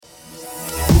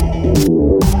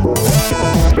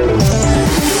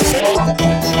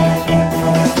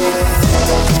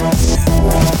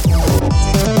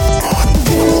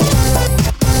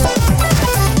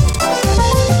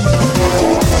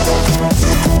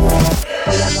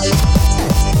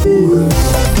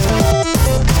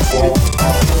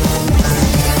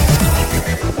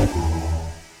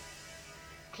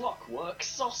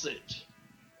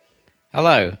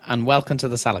Hello, and welcome to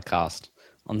the Saladcast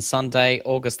on Sunday,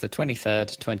 August the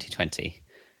 23rd, 2020.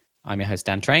 I'm your host,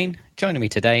 Dan Train. Joining me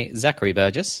today, Zachary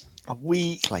Burgess. A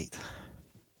week late.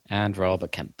 And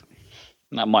Robert Kemp.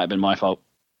 That might have been my fault.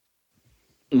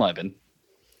 Might have been.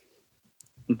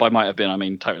 By might have been, I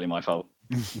mean totally my fault.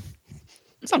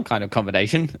 Some kind of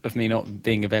combination of me not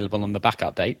being available on the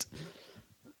backup date.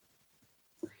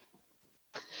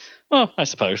 Well, I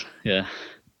suppose, yeah.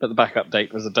 But the backup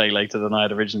date was a day later than I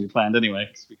had originally planned anyway,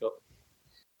 because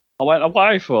I went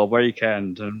away for a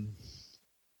weekend and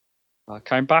I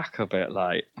came back a bit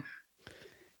late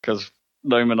because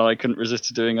Noam and I couldn't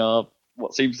resist doing our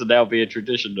what seems to now be a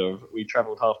tradition of we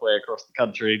travelled halfway across the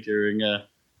country during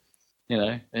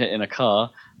in a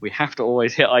car. We have to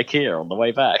always hit IKEA on the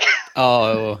way back.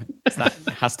 Oh, that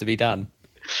has to be done.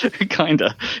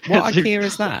 Kinda. What IKEA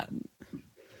is that?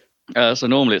 So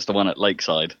normally it's the one at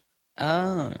Lakeside.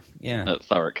 Oh, yeah. At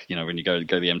Thurrock, when you go the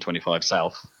M25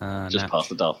 south, just past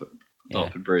the Dartford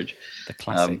Bridge. The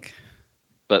classic.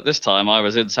 But this time I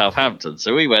was in Southampton,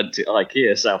 so we went to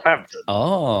IKEA Southampton.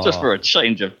 Oh. Just for a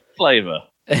change of flavour.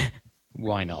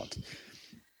 Why not?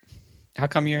 How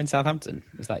come you're in Southampton?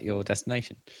 Was that your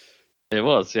destination? It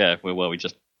was, yeah. We were,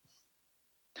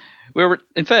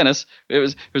 in fairness,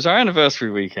 it was our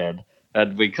anniversary weekend,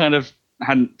 and we kind of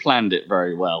hadn't planned it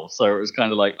very well. So it was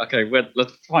kind of like, okay,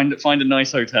 let's find a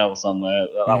nice hotel somewhere.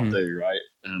 That'll do, right?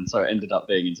 And so it ended up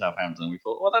being in Southampton. We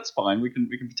thought, well, that's fine. We can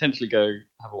potentially go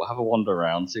have a wander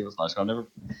around, see what's nice.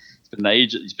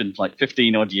 It's been like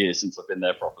 15 odd years since I've been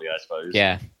there properly, I suppose.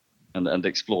 Yeah. And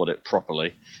explored it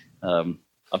properly.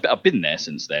 I've been there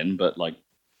since then, but like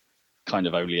kind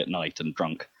of only at night and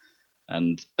drunk.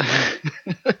 And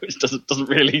which doesn't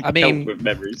really help with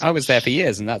memories. I was there for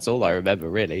years, and that's all I remember,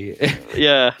 really.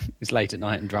 Yeah. It was late at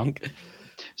night and drunk.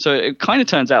 So it kind of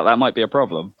turns out that might be a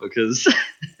problem, because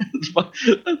it's not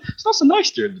so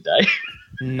nice during the day.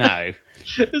 No.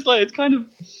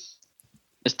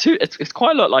 It's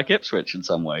quite a lot like Ipswich in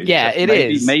some ways. Yeah, it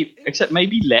is. Except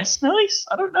maybe less nice?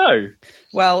 I don't know.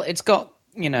 Well, it's got,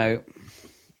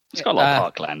 It's got a lot of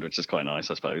parkland, which is quite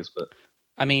nice, I suppose, but...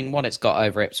 I mean, what it's got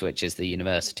over Ipswich is the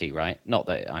university, right? Not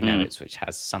that I know Ipswich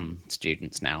has some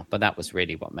students now, but that was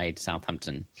really what made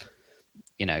Southampton,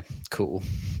 cool,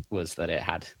 was that it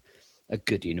had a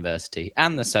good university.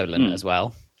 And the Solent as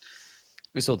well.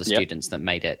 We saw the students that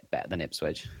made it better than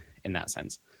Ipswich in that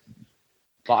sense.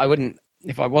 But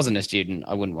if I wasn't a student,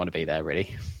 I wouldn't want to be there,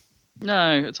 really.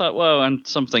 No, it's like, well, and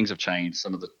some things have changed.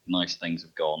 Some of the nice things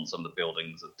have gone. Some of the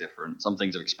buildings are different. Some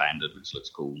things have expanded, which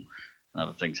looks cool.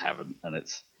 Other things haven't, and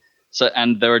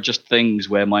there are just things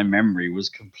where my memory was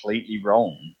completely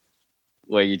wrong,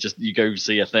 where you go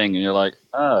see a thing and you're like,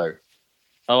 oh,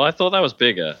 I thought that was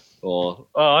bigger, or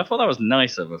I thought that was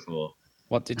nicer before.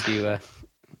 What did you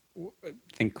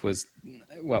think was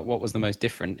what was the most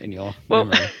different in your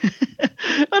memory?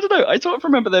 I don't know. I sort of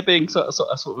remember there being sort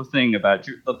of a thing about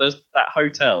there's that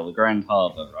hotel, the Grand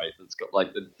Harbour, right? That's got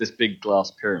like this big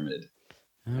glass pyramid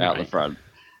out the front.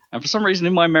 And for some reason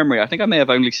in my memory, I think I may have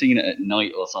only seen it at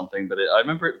night or something, but I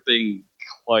remember it being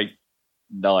quite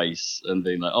nice and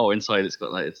being like, oh, inside it's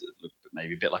got it's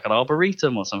maybe a bit like an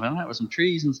arboretum or something like that with some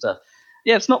trees and stuff.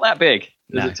 Yeah, it's not that big,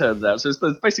 as it turns out. So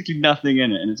there's basically nothing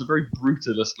in it, and it's a very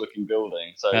brutalist looking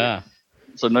building. So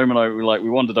Noam and I we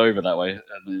wandered over that way,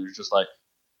 and it was just like,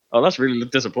 oh, that's really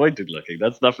disappointing looking.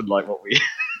 That's nothing like what we...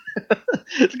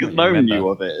 It's because Noam knew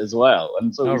of it as well,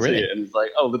 and so we see it, and it's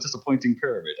like, oh, the disappointing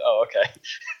pyramid. Oh, okay,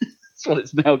 that's what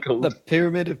it's now called. The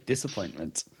Pyramid of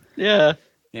Disappointment. Yeah.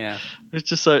 It's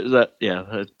just so that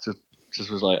it just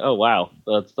was like, oh wow,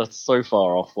 that's so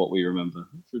far off what we remember.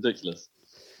 It's ridiculous.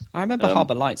 I remember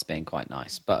Harbour Lights being quite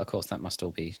nice, but of course that must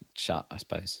all be shut, I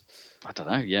suppose. I don't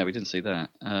know. Yeah, we didn't see that.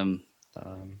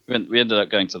 We ended up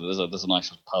going to there's a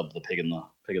nice pub, the Pig in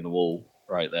the Wall,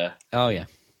 right there. Oh yeah.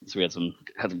 So we had some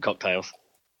cocktails.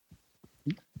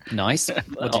 Nice.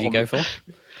 What did you go for?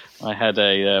 I had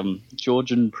a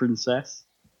Georgian Princess.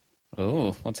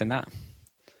 Oh, what's in that?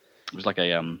 It was like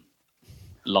a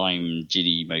lime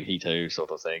ginny mojito sort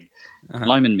of thing,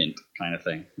 lime and mint kind of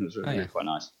thing. It was really quite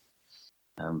nice.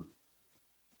 Noam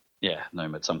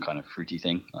had some kind of fruity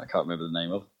thing I can't remember the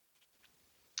name of.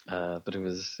 But it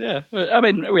was I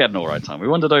mean, we had an alright time. We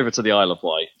wandered over to the Isle of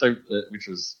Wight, which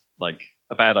was like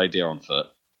a bad idea on foot.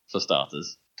 For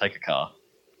starters, take a car.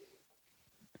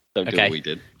 Don't do what we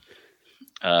did.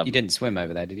 You didn't swim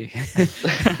over there, did you?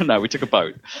 No, we took a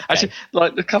boat. Okay. Actually,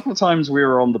 like a couple of times we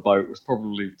were on the boat was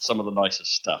probably some of the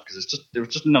nicest stuff because it was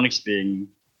just nice being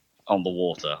on the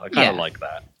water. I kind of like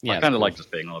that. I kind of like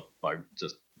just being on a boat,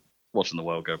 just watching the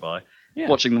world go by,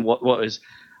 watching what is.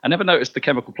 I never noticed the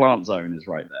chemical plant zone is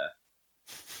right there.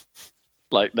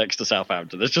 like next to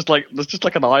Southampton. There's just like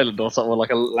an island or something,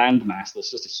 like a landmass.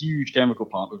 There's just a huge chemical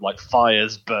plant with like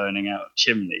fires burning out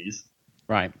chimneys.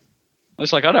 Right.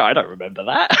 It's like I don't remember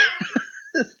that.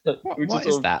 What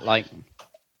is that like?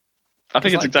 I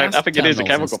think it's like I think it is a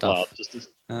chemical stuff. plant, just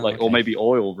or maybe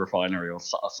oil refinery or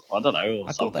I don't know.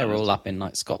 I thought they were all up in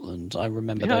like Scotland. I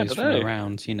remember those from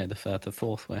around, the Firth of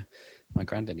Forth where my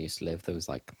granddad used to live. There was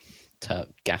like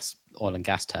oil and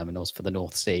gas terminals for the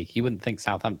North Sea. You wouldn't think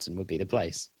Southampton would be the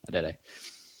place. I don't know.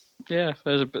 Yeah,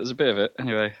 there's a bit of it.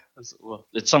 Anyway,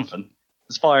 it's something.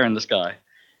 There's fire in the sky.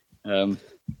 But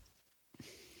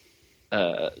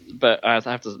I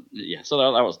have to, so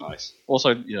that was nice.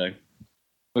 Also,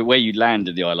 where you land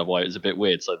in the Isle of Wight is a bit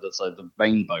weird. So the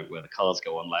main boat where the cars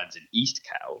go on lands in East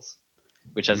Cowes,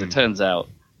 which, as it turns out,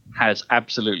 has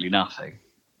absolutely nothing.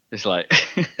 It's like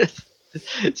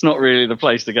it's not really the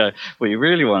place to go. What you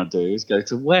really want to do is go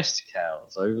to West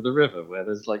Cowes over the river, where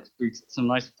there's like some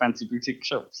nice fancy boutique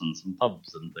shops and some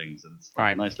pubs and things, and it's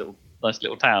like a nice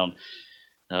little town.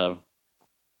 Don't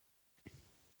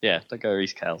go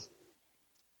East Cowes.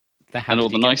 And all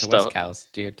the nice stuff.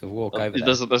 Do you have to walk over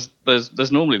there?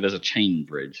 There's normally a chain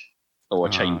bridge or a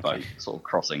chain boat sort of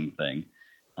crossing thing,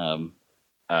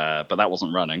 but that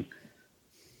wasn't running.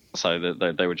 So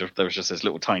there was just this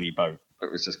little tiny boat that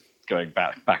was just going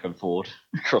back and forward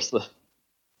across the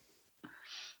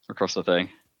thing.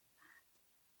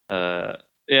 So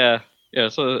it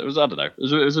was, I don't know.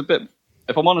 It was a bit.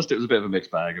 If I'm honest, it was a bit of a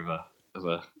mixed bag of a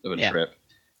trip.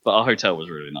 But our hotel was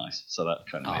really nice, so that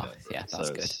kind of made it. Yeah,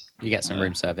 that's good. You get some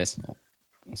room service.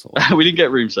 We didn't get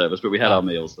room service, but we had our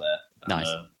meals there.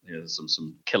 Nice.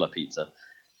 Some killer pizza,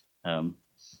 of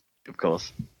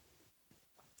course.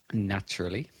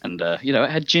 Naturally. And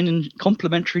it had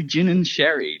complimentary gin and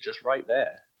sherry just right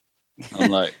there.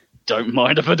 I'm like, don't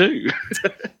mind if I do.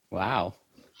 Wow.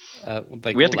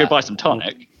 We had to go buy some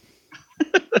tonic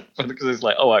because it's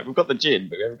like, all right, we've got the gin,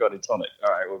 but we haven't got any tonic.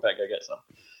 All right, we'll better go get some.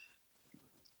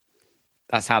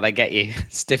 That's how they get you.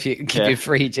 Give you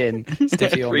free gin,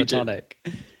 stiff you on the tonic.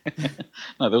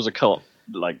 No, there was a co-op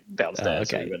like downstairs.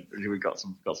 So we got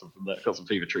some from there. Got some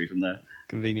Fever Tree from there.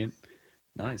 Convenient.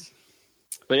 Nice.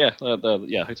 But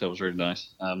the hotel was really nice.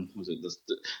 Was it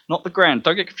not the Grand?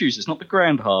 Don't get confused. It's not the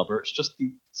Grand Harbour. It's just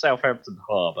the Southampton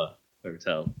Harbour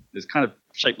Hotel. It's kind of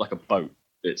shaped like a boat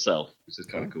itself, which is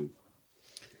kind of cool.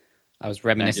 I was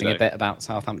reminiscing a bit about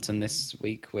Southampton this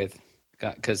week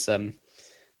because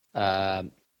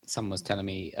someone was telling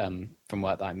me from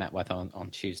work that I met with on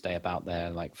Tuesday about their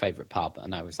like favorite pub,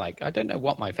 and I was like, I don't know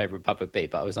what my favorite pub would be,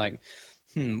 but I was like,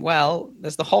 well,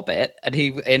 there's the Hobbit, and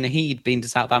he'd been to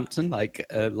Southampton like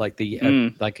a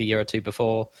year or two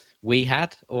before we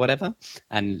had or whatever,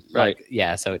 and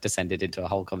so it descended into a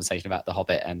whole conversation about the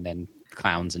Hobbit and then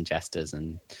clowns and jesters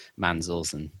and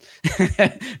Mansells and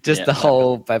just the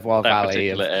whole Belvoir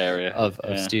Valley area of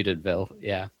Studentville.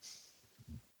 Yeah.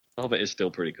 Hobbit is still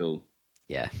pretty cool.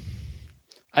 Yeah.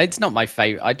 It's not my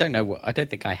favorite. I don't know. I don't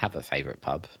think I have a favorite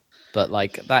pub, but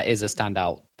like that is a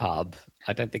standout pub.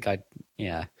 I don't think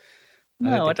yeah.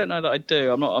 I don't know that I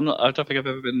do. I'm not. I don't think I've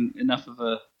ever been enough of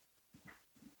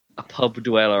a pub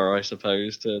dweller, I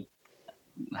suppose, to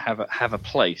have a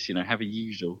place. Have a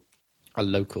usual, a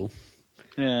local.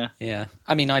 Yeah. Yeah.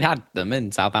 I mean, I'd had them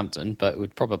in Southampton, but it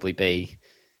would probably be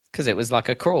because it was like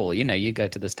a crawl. You go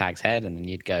to the Stag's Head and then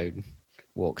you'd go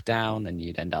walk down and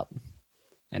you'd end up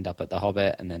at the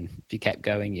Hobbit, and then if you kept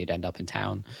going you'd end up in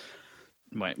town.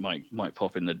 Might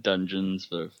pop in the dungeons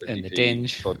for in the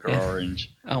dinge vodka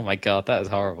orange. Oh my god, that was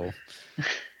horrible.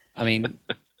 I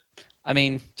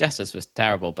mean Jesters was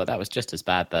terrible, but that was just as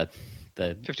bad. The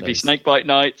 50p snakebite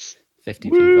nights,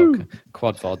 50p vodka,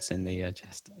 quad vods in the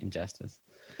Jesters.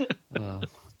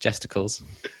 Jesticles.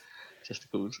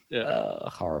 Yeah.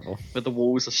 Horrible. But the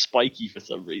walls are spiky for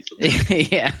some reason.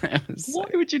 Yeah. Why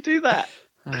would you do that?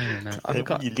 I don't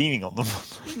know. You're leaning on them.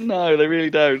 No, they really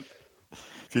don't.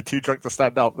 If you're too drunk to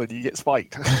stand up, then you get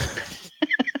spiked.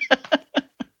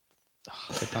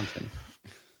 Something.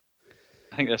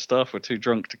 I think their staff were too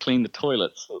drunk to clean the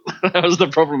toilets. That was the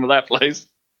problem with that place.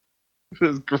 It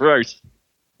was gross.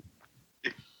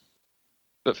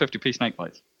 But 50p snake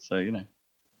bites, so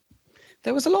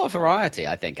There was a lot of variety,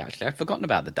 I think, actually. I'd forgotten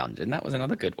about the dungeon. That was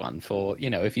another good one for,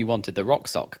 if you wanted the rock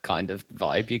sock kind of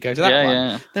vibe, you go to that one.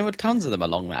 Yeah. There were tons of them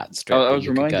along that strip. I was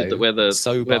reminded that where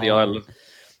the Isle of...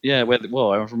 Yeah, I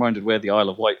was reminded where the Isle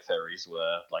of Wight ferries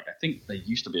were. Like, I think there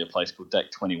used to be a place called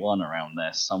Deck 21 around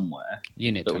there somewhere.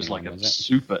 Unit 21, was like a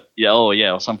super... Yeah,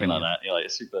 or something like that. Yeah, like a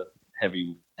super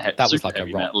heavy... That was like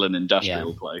heavy metal and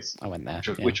industrial place. I went there.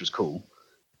 Which was cool.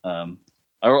 I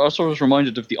also was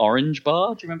reminded of the Orange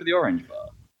Bar. Do you remember the Orange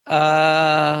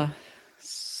Bar?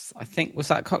 I think was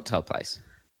that a cocktail place?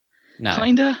 No.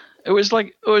 Kinda. It was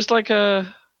like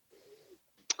a.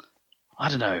 I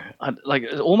don't know.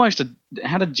 It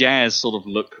had a jazz sort of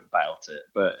look about it,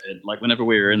 but like whenever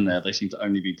we were in there, they seemed to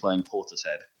only be playing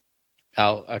Portishead.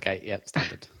 Oh, okay, yeah,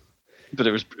 standard. But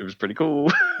it was pretty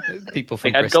cool. People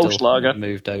from They had Bristol Goldschlager.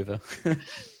 moved over.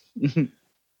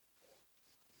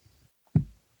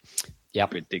 Yeah,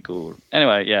 Pretty cool.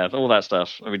 Anyway, yeah, all that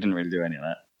stuff. We didn't really do any of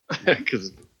that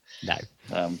because no.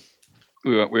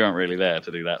 We weren't really there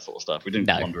to do that sort of stuff. We didn't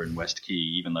wander in West Quay,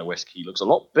 even though West Quay looks a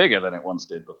lot bigger than it once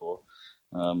did before.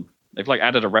 They've like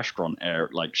added a restaurant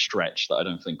stretch that I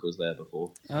don't think was there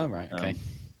before. Oh right, okay.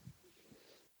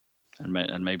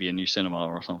 And maybe a new cinema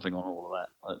or something on all of that.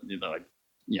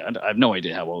 I have no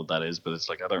idea how old that is, but it's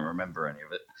like I don't remember any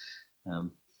of it.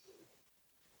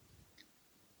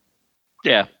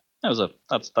 Yeah,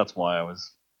 that's why I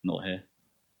was not here.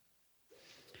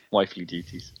 Wifely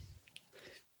duties.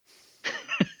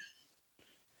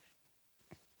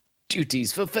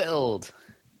 Duties fulfilled.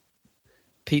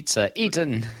 Pizza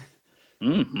eaten.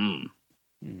 Mm-hmm.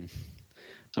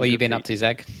 What have you been up to,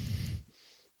 Zeg?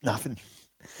 Nothing.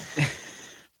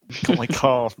 Got my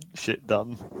car shit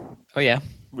done. Oh yeah.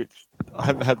 Which I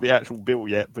haven't had the actual bill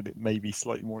yet, but it may be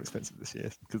slightly more expensive this year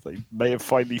because they may have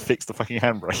finally fixed the fucking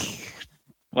handbrake.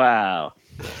 Wow.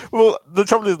 Well, the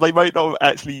trouble is they might not have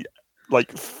actually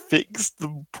fixed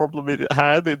the problem it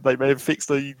had, and they may have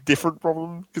fixed a different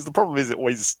problem, because the problem is it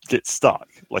always gets stuck.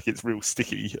 Like, it's real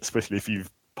sticky, especially if you've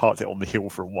parked it on the hill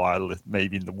for a while,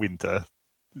 maybe in the winter.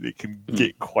 It can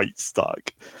get quite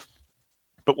stuck.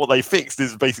 But what they fixed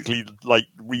is basically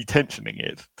retensioning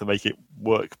it to make it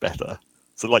work better.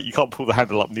 So you can't pull the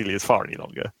handle up nearly as far any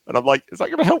longer. And I'm like, is that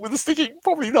going to help with the sticking?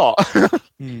 Probably not.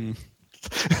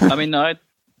 I mean,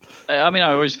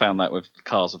 I always found that with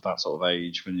cars of that sort of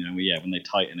age, when when they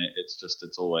tighten it,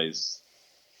 it's always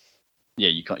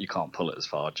you can't pull it as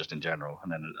far just in general,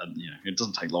 and then it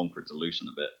doesn't take long for it to loosen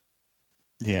a bit.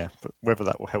 Yeah, but whether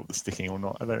that will help the sticking or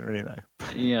not, I don't really know.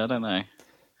 Yeah, I don't know.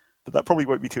 But that probably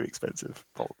won't be too expensive,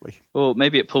 probably. Well,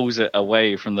 maybe it pulls it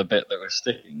away from the bit that was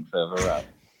sticking further up.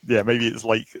 Yeah, maybe it's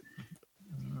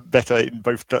better in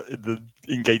both the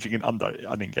engaging and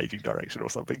unengaging direction or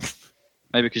something.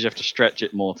 Maybe because you have to stretch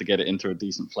it more to get it into a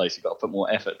decent place. You've got to put more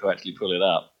effort to actually pull it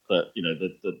up. But,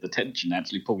 the tension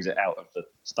actually pulls it out of the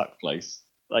stuck place,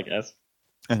 I guess.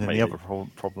 And then the other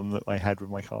problem that I had with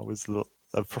my car was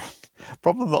a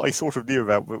problem that I sort of knew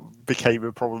about, but became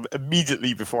a problem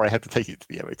immediately before I had to take it to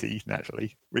the MOT,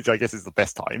 naturally, which I guess is the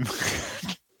best time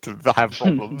to have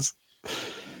problems.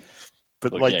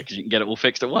 But because you can get it all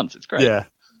fixed at once. It's great. Yeah.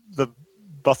 The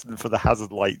button for the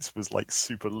hazard lights was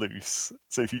super loose,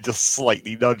 so if you just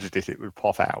slightly nudged it would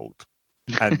pop out,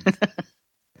 and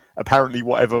apparently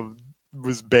whatever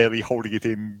was barely holding it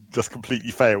in just completely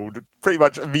failed pretty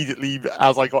much immediately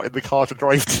as I got in the car to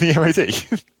drive to the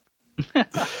MOT.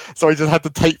 So I just had to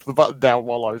tape the button down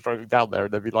while I was driving down there,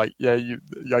 and they'd be like,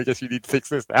 I guess you need to fix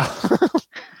this now.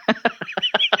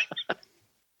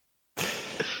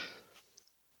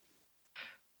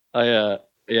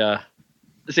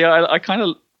 See, I kind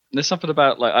of, there's something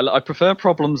about I prefer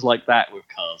problems like that with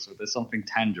cars, where there's something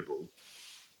tangible.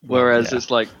 Whereas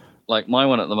it's like my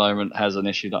one at the moment has an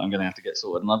issue that I'm going to have to get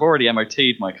sorted, and I've already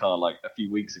MOT'd my car a few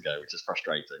weeks ago, which is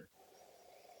frustrating.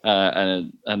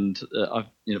 I've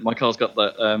my car's got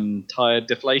the tire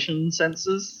deflation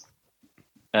sensors,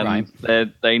 and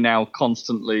they now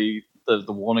constantly the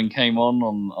warning came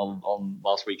on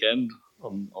last weekend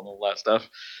on all that stuff,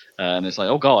 and it's like,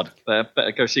 oh god,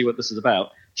 better go see what this is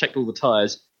about. Checked all the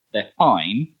tires, they're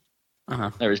fine.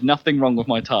 There is nothing wrong with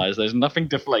my tires. There's nothing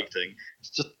deflating. It's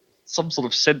just some sort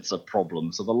of sensor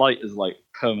problem. So the light is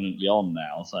permanently on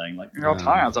now, saying your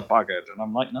tires are buggered, and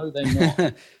I'm like, no, they're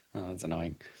not. Oh, that's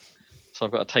annoying. So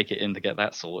I've got to take it in to get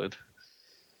that sorted.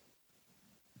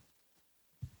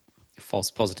 False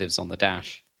positives on the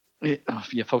dash.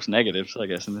 Yeah, false negatives, I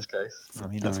guess, in this case. I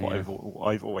mean, that's what I've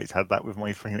always had that with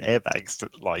my freaking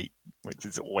airbags which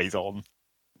is always on.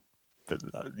 But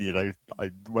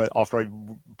after I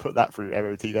put that through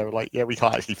MOT, they were like, "Yeah, we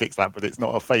can't actually fix that, but it's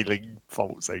not a failing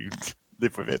fault, so you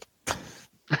live with it."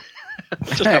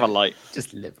 Just have a light.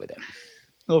 Just live with it.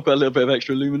 Oh, I've got a little bit of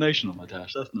extra illumination on my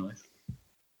dash. That's nice.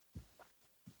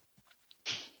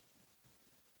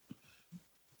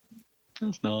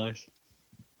 That's nice.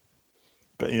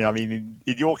 But I mean,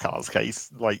 in your car's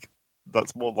case,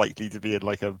 that's more likely to be in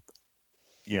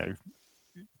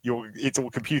it's all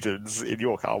computers in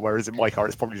your car, whereas in my car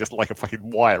it's probably just a fucking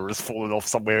wire has fallen off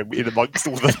somewhere in amongst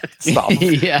all the stuff.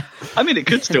 Yeah. I mean, it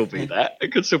could still be that.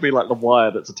 It could still be the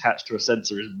wire that's attached to a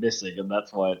sensor is missing, and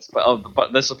that's why it's.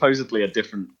 But there's supposedly a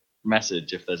different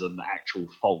message if there's an actual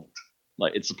fault.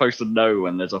 Like, it's supposed to know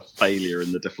when there's a failure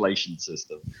in the deflation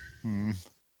system.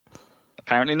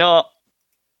 Apparently not.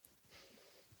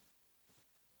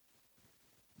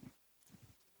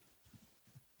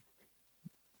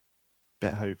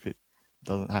 Bet hope it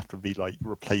doesn't have to be like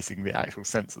replacing the actual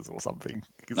sensors or something.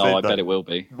 No, I bet it will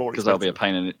be, because that'll be a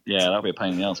pain in it. Yeah, that'll be a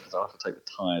pain in the ass, because I'll have to take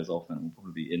the tires off and it'll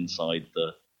probably be inside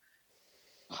the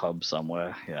hub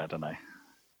somewhere. Yeah, I don't know.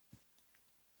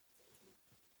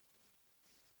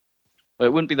 But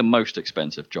it wouldn't be the most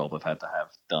expensive job I've had to have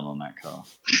done on that car,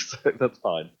 so that's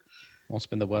fine. What's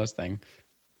been the worst thing?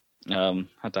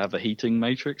 Had to have the heating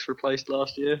matrix replaced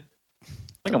last year. I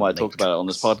think I might have talked about it on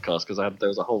this podcast, because I had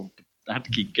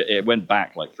to keep it went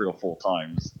back like 3 or 4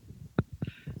 times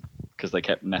because they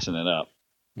kept messing it up.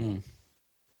 It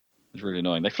was really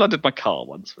annoying. They flooded my car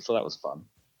once, so that was fun.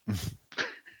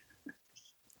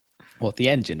 What, the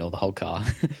engine or the whole car?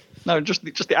 No, just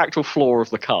the actual floor of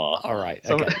the car. All right,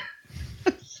 okay.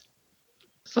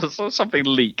 So something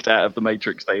leaked out of the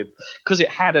matrix, because it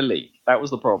had a leak. That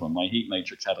was the problem. My heat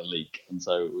matrix had a leak, and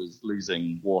so it was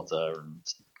losing water and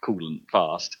coolant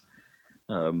fast.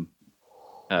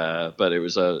 But it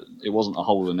wasn't a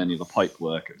hole in any of the pipe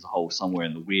work. It was a hole somewhere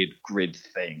in the weird grid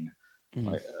thing.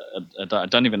 I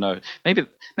don't even know. Maybe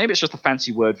it's just a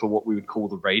fancy word for what we would call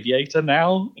the radiator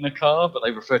now in a car, but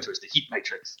they refer to it as the heat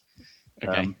matrix.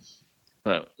 Okay.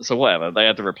 So whatever, they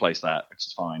had to replace that, which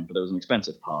is fine. But it was an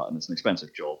expensive part, and it's an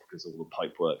expensive job because all the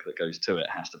pipe work that goes to it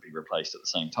has to be replaced at the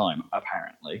same time.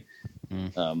 Apparently,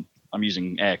 I'm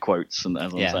using air quotes and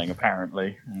as I'm saying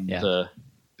apparently, and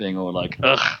being all like,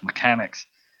 "Ugh, mechanics."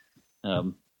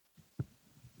 But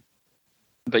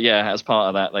yeah, as part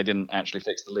of that, they didn't actually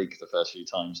fix the leak the first few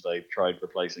times they tried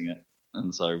replacing it,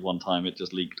 and so one time it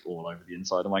just leaked all over the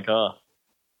inside of my car.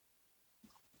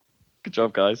 Good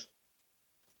job, guys.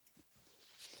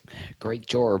 Great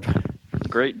job.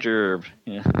 Great job.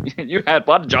 Yeah. You had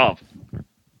one job,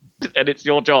 and it's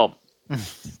your job.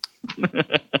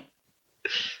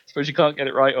 Suppose you can't get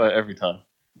it right every time.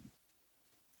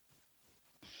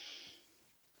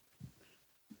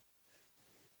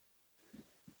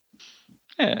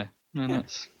 Yeah, no,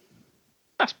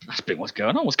 that's been what's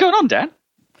going on. What's going on, Dan?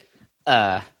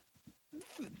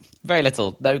 Very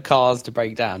little. No cars to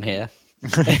break down here.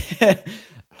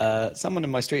 Someone in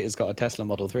my street has got a Tesla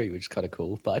Model 3, which is kind of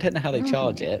cool, but I don't know how they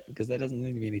charge it because there doesn't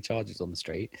seem to be any chargers on the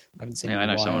street. I haven't seen. Yeah, I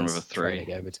know someone with a 3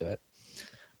 trailing over to it.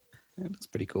 It looks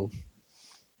pretty cool.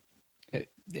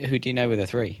 Who do you know with a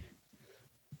 3?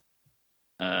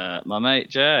 My mate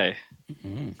Jay.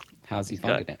 How's he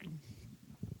finding it?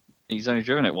 He's only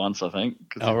driven it once, I think.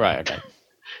 Oh right, okay.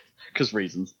 Because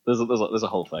reasons. There's a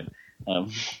whole thing.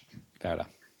 Fair enough.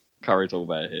 Can't really talk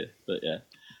about it here, but yeah,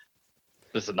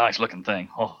 it's a nice looking thing.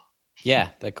 Oh.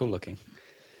 Yeah, they're cool looking.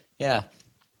 Yeah.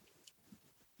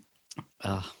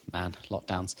 Oh man,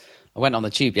 lockdowns. I went on the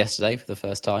tube yesterday for the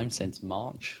first time since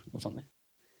March or something.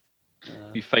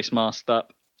 You face masked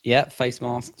up? Yeah, face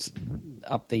masks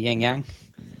up the yin yang.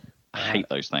 I hate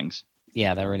those things.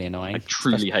 Yeah, they're really annoying. I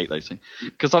truly hate those things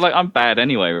because I'm bad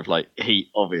anyway with like heat,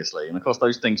 obviously, and of course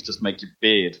those things just make your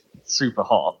beard super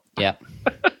hot. Yeah,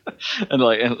 and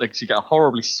like you get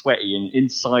horribly sweaty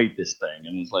inside this thing,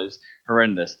 and it's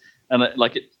horrendous. And I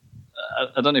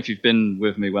don't know if you've been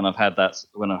with me when I've had that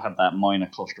minor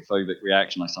claustrophobic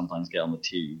reaction I sometimes get on the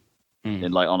tube,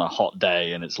 in like on a hot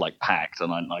day and it's like packed,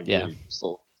 and I really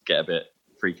sort of get a bit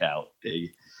freak out.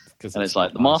 And it's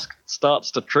like the mask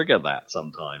starts to trigger that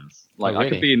sometimes. Like I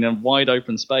could be in a wide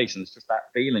open space, and it's just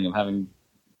that feeling of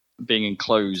being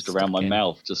enclosed around my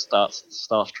mouth just starts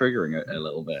triggering it a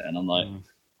little bit, and I'm like,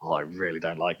 oh, I really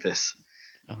don't like this.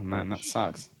 Oh man, that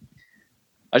sucks.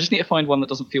 I just need to find one that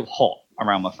doesn't feel hot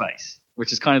around my face,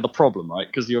 which is kind of the problem, right?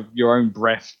 Because your own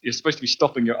breath, you're supposed to be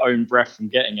stopping your own breath from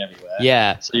getting everywhere.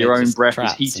 Yeah. So your own breath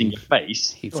is heating your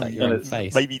face. Heats like your own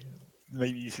face.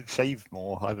 Maybe you should shave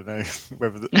more. I don't know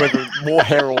whether more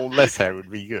hair or less hair would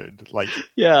be good. Like,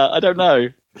 yeah, I don't know.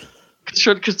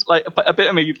 Because like a bit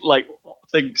of me like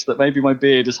thinks that maybe my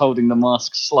beard is holding the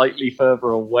mask slightly further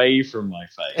away from my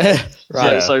face,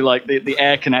 right? So like the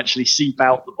air can actually seep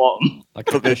out the bottom.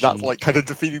 But then that's like kind of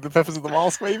defeating the purpose of the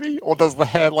mask, maybe. Or does the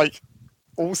hair like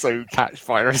also catch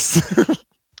virus?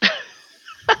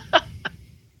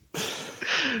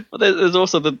 But there's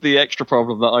also the extra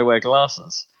problem that I wear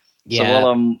glasses. Yeah,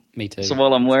 so me too. So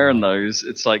while I'm wearing those,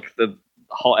 it's like the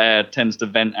hot air tends to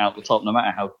vent out the top no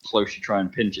matter how close you try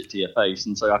and pinch it to your face,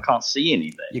 and so I can't see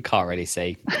anything. You can't really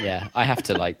see. Yeah, I have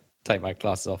to like take my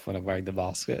glasses off when I'm wearing the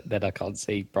mask, then I can't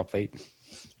see properly.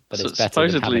 But so it's better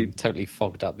than having totally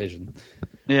fogged up vision.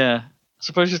 Yeah,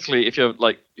 supposedly, if you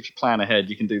plan ahead,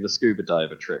 you can do the scuba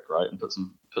diver trick, right, and put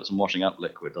some washing up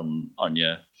liquid on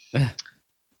your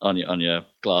on your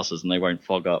glasses, and they won't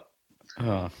fog up.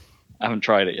 Oh. I haven't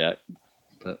tried it yet,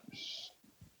 but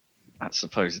that's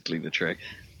supposedly the trick.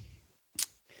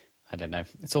 I don't know.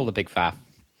 It's all a big faff.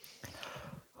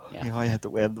 Yeah, I had to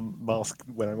wear the mask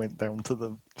when I went down to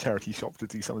the charity shop to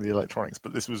do some of the electronics,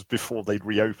 but this was before they'd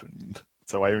reopened,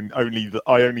 so I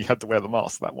only had to wear the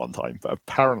mask that one time. But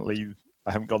apparently,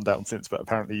 I haven't gone down since. But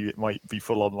apparently, it might be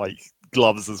full on like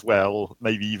gloves as well,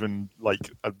 maybe even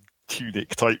like a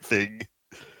tunic type thing.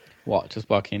 What? Just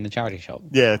working in the charity shop?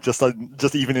 Yeah, just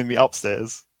even in the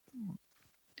upstairs.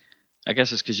 I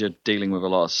guess it's because you're dealing with a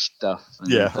lot of stuff.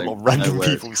 And Yeah, a lot of random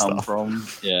people stuff. From.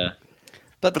 Yeah.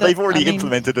 But they've already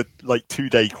implemented a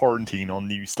 2-day quarantine on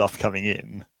new stuff coming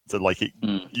in. So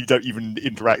you don't even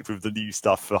interact with the new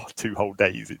stuff for 2 whole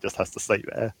days. It just has to stay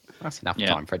there. That's enough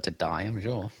time for it to die, I'm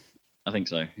sure. I think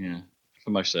so, yeah. For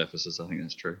most surfaces, I think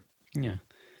that's true. Yeah.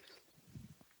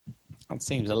 That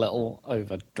seems a little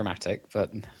over dramatic,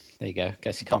 but there you go.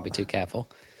 Guess you can't be too careful.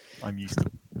 I'm used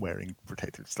to wearing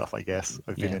protective stuff, I guess.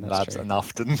 I've been in labs true.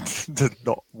 enough to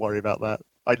not worry about that.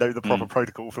 I know the proper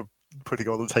protocol for putting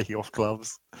on and taking off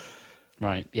gloves.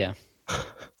 Right, yeah.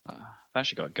 I've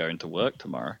actually got to go into work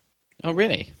tomorrow. Oh,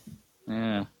 really?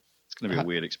 Yeah. It's going to be a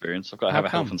weird experience. I've got to have a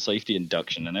health and safety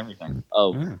induction and everything.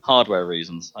 Oh, Oh. hardware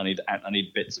reasons. I need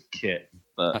bits of kit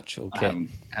that Actual kit. I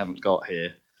haven't got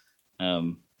here.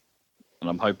 And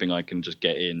I'm hoping I can just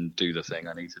get in, do the thing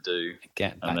I need to do,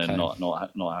 Get back and then home.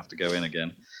 not have to go in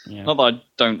again. Yeah. Not that I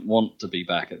don't want to be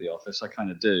back at the office. I kind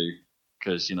of do,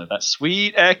 because that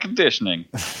sweet air conditioning.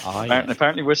 Oh, yeah.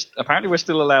 Apparently we're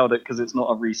still allowed it because it's not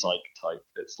a recycle type.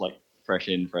 It's like fresh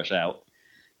in, fresh out,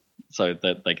 so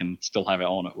that they can still have it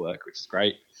on at work, which is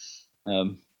great.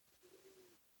 But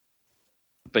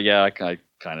yeah, I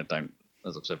kind of don't.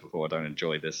 As I've said before, I don't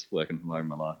enjoy this working from home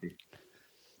malarkey.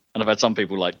 And I've had some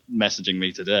people like messaging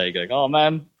me today going, "Oh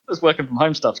man, this working from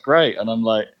home stuff's great," and I'm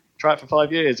like, "Try it for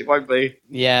 5 years, it won't be."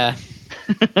 Yeah.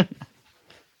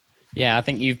 Yeah, I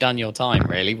think you've done your time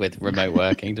really with remote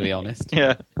working, to be honest.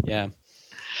 Yeah. Yeah.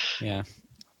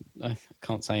 I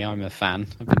can't say I'm a fan.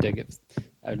 I've been doing it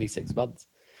only 6 months.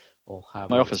 Or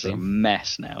My office is a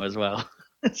mess now as well.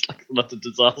 It's like not a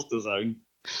disaster zone.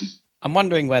 I'm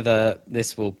wondering whether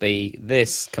this will be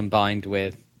combined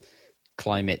with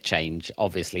climate change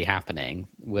obviously happening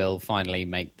will finally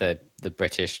make the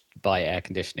British buy air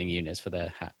conditioning units for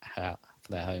their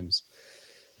homes.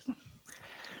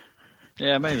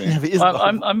 Yeah, maybe. Yeah,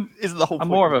 isn't the whole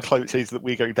point of climate change that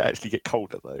we're going to actually get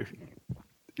colder, though?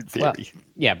 In theory. Well,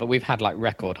 yeah, but we've had like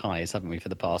record highs, haven't we, for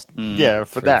the past for 3 now, or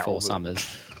 4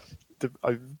 summers.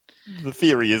 The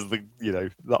theory is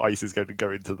the ice is going to go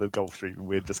into the Gulf Stream, and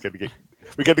we're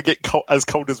going to get as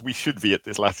cold as we should be at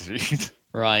this latitude.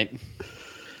 Right.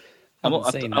 I'm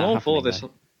all for this.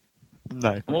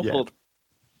 No, I'm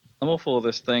all for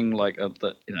this thing that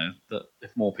that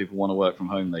if more people want to work from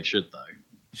home, they should though.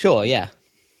 Sure, yeah.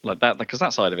 Like that, because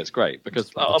that side of it's great.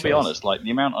 Because I'll be honest, like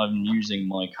the amount I'm using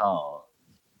my car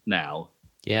now,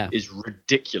 is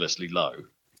ridiculously low.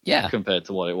 Yeah, compared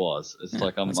to what it was. It's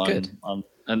like that's good.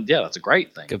 And that's a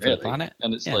great thing. Good really. for the planet.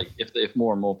 And it's like if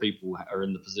more and more people are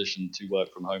in the position to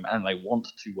work from home and they want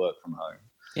to work from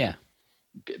home,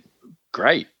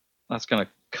 great. That's going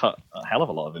to cut a hell of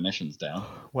a lot of emissions down.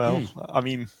 Well, I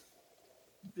mean,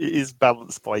 it is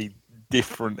balanced by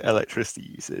different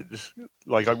electricity usage.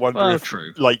 Like, I wonder if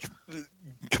like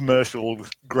commercial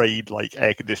grade like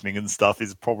air conditioning and stuff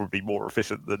is probably more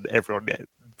efficient than everyone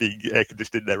being air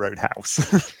conditioned in their own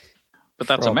house. But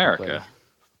that's America.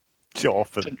 Sure,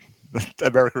 but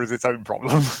America is its own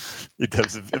problem in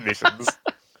terms of emissions.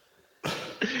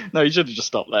 No, you should have just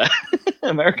stopped there.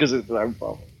 America's its own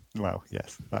problem. Well,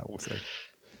 yes, that also.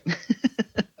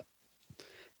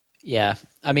 Yeah,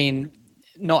 I mean,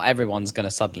 not everyone's going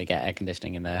to suddenly get air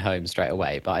conditioning in their home straight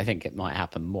away, but I think it might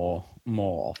happen more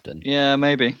often. Yeah,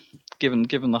 maybe. Given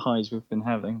the highs we've been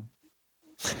having.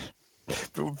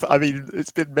 I mean,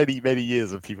 it's been many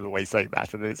years of people always saying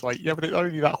that, and it's like, yeah, but it's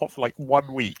only that hot for like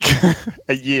 1 week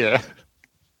a year.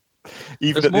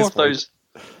 Even there's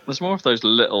more of those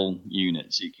little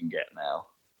units you can get now.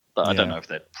 But I don't know if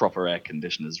they're proper air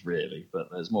conditioners really, but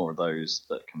there's more of those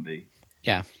that can be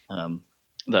that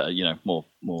are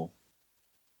more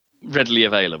readily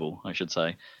available, I should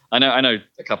say. I know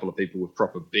a couple of people with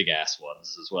proper big ass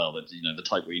ones as well. That the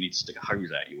type where you need to stick a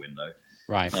hose out your window.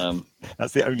 Right.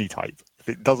 That's the only type. If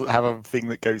it doesn't have a thing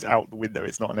that goes out the window,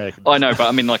 it's not an air conditioner. I know, but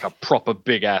I mean like a proper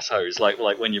big ass hose, like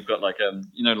when you've got like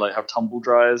like how tumble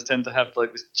dryers tend to have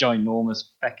like this ginormous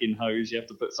feckin' hose you have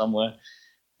to put somewhere.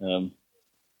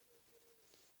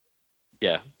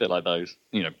 Yeah, a bit like those.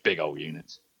 Big old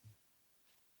units.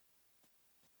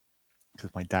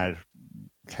 Because my dad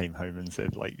came home and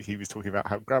said, like, he was talking about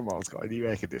how grandma's got a new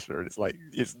air conditioner, and it's like,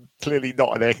 it's clearly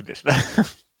not an air conditioner.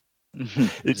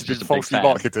 It's been falsely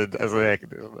marketed as an air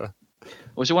conditioner.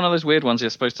 Was it one of those weird ones you're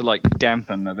supposed to like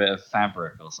dampen a bit of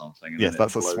fabric or something? Yes,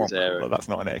 that's a swamp cooler. That's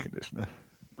not an air conditioner.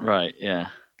 Right, yeah.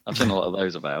 I've seen a lot of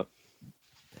those about.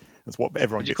 That's what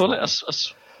everyone Would you call it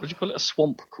would you call it a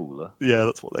swamp cooler? Yeah,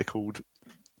 that's what they're called.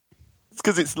 It's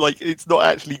because it's like, it's not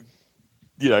actually,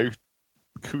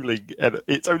 cooling, and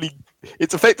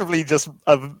it's effectively just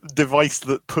a device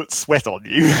that puts sweat on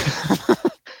you.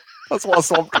 That's what a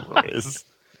swamp cooler is.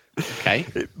 Okay.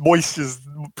 It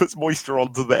puts moisture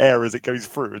onto the air as it goes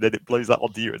through, and then it blows that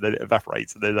onto you, and then it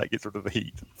evaporates, and then that gets rid of the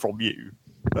heat from you.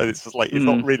 And it's just like, it's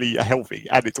not really healthy,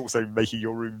 and it's also making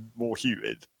your room more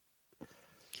humid.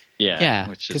 Yeah,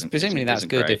 because presumably that's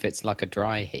good if it's like a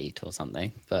dry heat or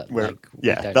something. But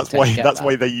that's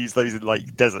why they use those in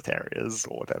like desert areas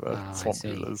or whatever, swamp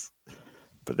coolers.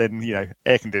 But then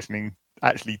air conditioning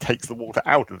actually takes the water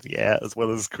out of the air as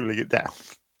well as cooling it down.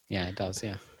 Yeah, it does.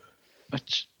 Yeah.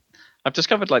 Which I've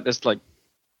discovered there's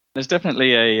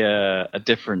definitely a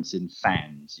difference in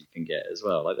fans you can get as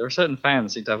well. Like there are certain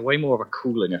fans that seem to have way more of a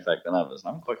cooling effect than others, and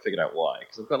I haven't quite figured out why.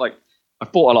 Because I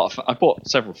bought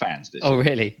several fans this year. Oh,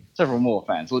 really? Several more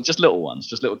fans. Well, just little ones,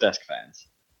 just little desk fans.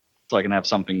 So I can have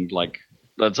something like,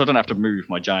 so I don't have to move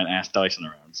my giant ass Dyson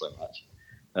around so much.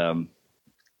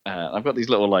 I've got these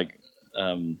little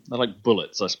they're like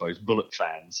bullets, I suppose, bullet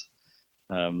fans.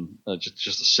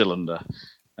 Just a cylinder,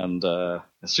 and they're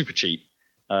super cheap.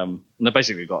 And they've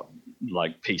basically got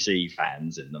like PC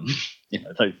fans in them.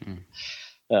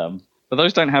 But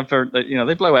those don't have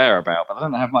they blow air about, but they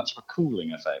don't have much of a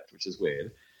cooling effect, which is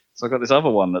weird. So I've got this other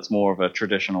one that's more of a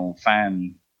traditional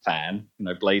fan,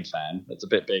 blade fan. That's a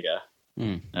bit bigger,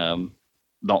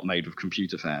 not made with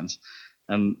computer fans.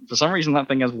 And for some reason, that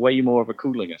thing has way more of a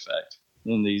cooling effect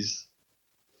than these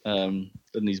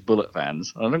bullet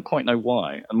fans. I don't quite know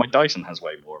why. And my Dyson has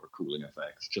way more of a cooling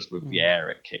effect, just with the air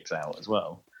it kicks out as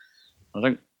well. I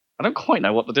don't quite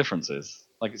know what the difference is.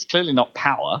 Like, it's clearly not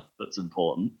power that's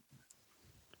important.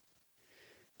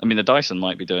 I mean, the Dyson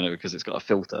might be doing it because it's got a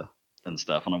filter and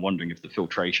stuff, and I'm wondering if the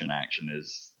filtration action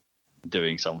is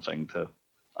doing something to...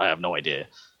 I have no idea,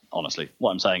 honestly.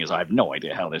 What I'm saying is I have no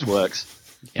idea how this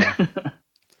works. Yeah.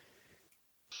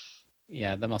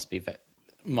 Yeah, there must be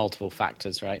multiple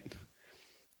factors, right?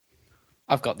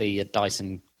 I've got the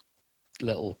Dyson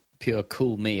little Pure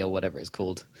Cool Me or whatever it's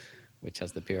called, which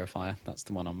has the purifier. That's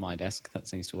the one on my desk. That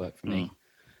seems to work for me.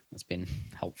 That's been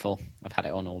helpful. I've had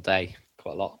it on all day,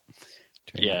 quite a lot.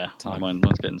 Yeah,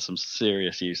 mine's getting some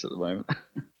serious use at the moment.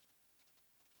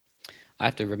 I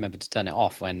have to remember to turn it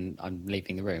off when I'm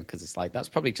leaving the room, because it's like, that's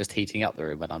probably just heating up the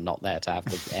room when I'm not there to have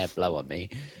the air blow on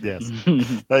me. Yes.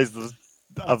 That is the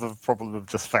other problem of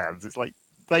just fans. It's like,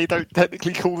 they don't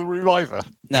technically cool the room either.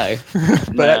 No.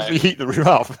 They actually heat the room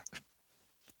up.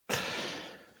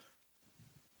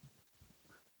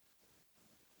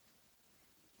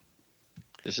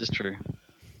 This is true.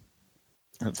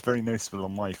 It's very noticeable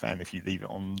on my fan if you leave it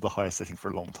on the highest setting for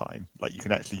a long time. Like, you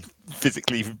can actually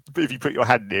physically, if you put your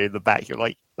hand near the back, you're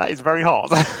like, that is very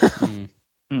hot.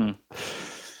 Do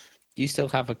you still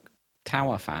have a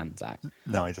tower fan, Zach?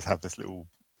 No, I just have this little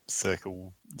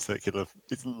circular.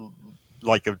 It's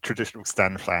like a traditional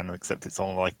stand fan, except it's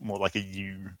on like more like a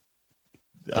U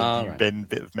bend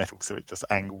bit of metal, so it just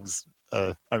angles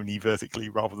only vertically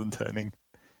rather than turning.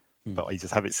 But I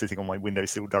just have it sitting on my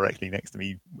windowsill directly next to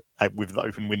me with the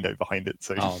open window behind it.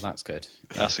 So that's good.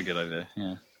 That's a good idea.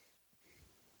 Yeah.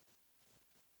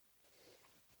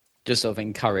 Just sort of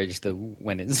encourage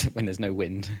when there's no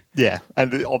wind. Yeah,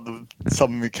 and on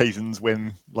some occasions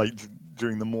when, like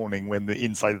during the morning, when the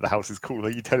inside of the house is cooler,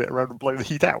 you turn it around and blow the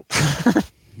heat out.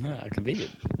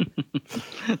 Convenient.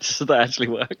 Does that actually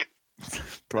work?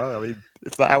 Well, I mean,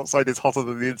 if the outside is hotter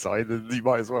than the inside, then you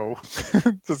might as well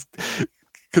just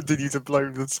continue to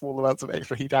blow the small amounts of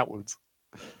extra heat outwards.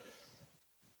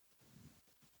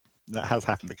 That has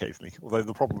happened occasionally. Although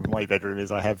the problem with my bedroom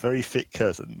is I have very thick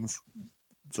curtains,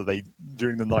 so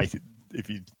during the night,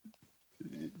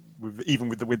 even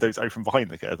with the windows open behind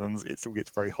the curtains, it still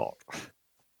gets very hot.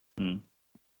 That's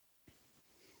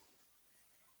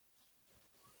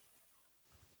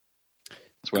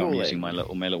where I'm using my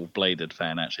little bladed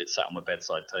fan. Actually, it's sat on my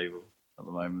bedside table at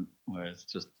the moment, where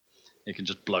it can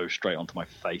just blow straight onto my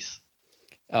face.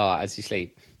 Oh, as you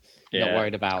sleep. Yeah, not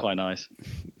worried about quite nice.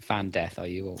 fan death, are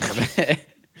you? Or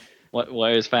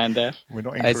Why is fan deaf? We're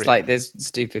not in It's Korea. like this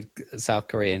stupid South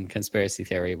Korean conspiracy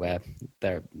theory where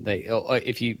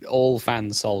if you all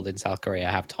fans sold in South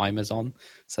Korea have timers on,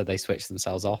 so they switch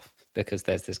themselves off because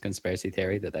there's this conspiracy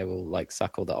theory that they will like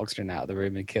suck all the oxygen out of the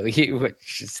room and kill you,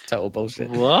 which is total bullshit.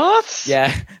 What?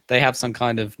 Yeah, they have some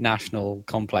kind of national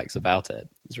complex about it.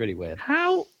 It's really weird.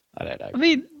 How? I don't know. I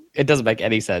mean, It doesn't make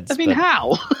any sense.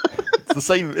 how? It's the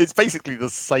same. It's basically the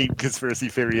same conspiracy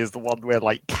theory as the one where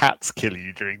like cats kill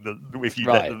you if you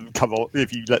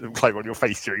let them climb on your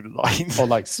face during the night. Or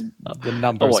like the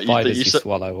number of what, spiders you you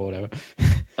swallow or whatever.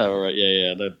 Oh right,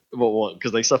 yeah. What?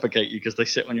 Because they suffocate you because they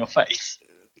sit on your face.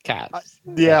 Cats.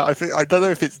 Yeah, I don't know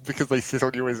if it's because they sit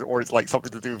on yours or it's like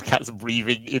something to do with cats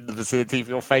breathing in the vicinity of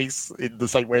your face in the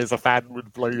same way as a fan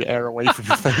would blow air away from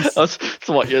your face.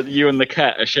 So what? You and the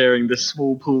cat are sharing this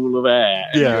small pool of air,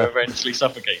 and Yeah. you're eventually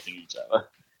suffocating each other.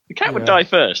 The cat would Yeah. die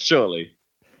first, surely.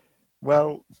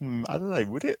 Well, I don't know.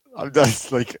 Would it? I'm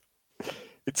just like,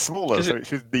 it's smaller, so it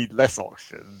should need less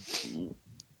oxygen.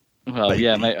 Well, Maybe.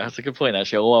 yeah, mate, that's a good point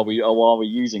actually. Or are we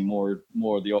using more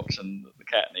of the oxygen that the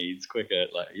cat needs quicker?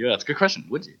 Like, yeah, that's a good question.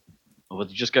 Would you, or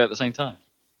would you just go at the same time?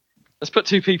 Let's put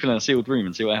two people in a sealed room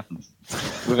and see what happens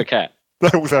with a cat.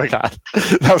 Also a cat.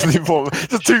 That was the important.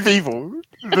 Just two people.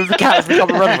 The cat has become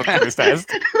irrelevant to this test.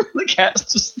 The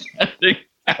cat's just standing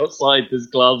outside this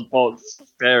glass box,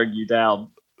 staring you down,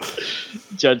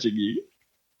 judging you.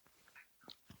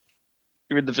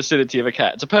 You're in the vicinity of a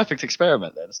cat. It's a perfect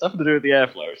experiment then. It's nothing to do with the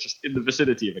airflow. It's just in the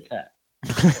vicinity of a cat.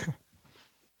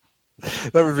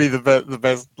 That would be the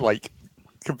best, like,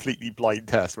 completely blind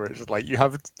test where it's just like you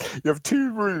have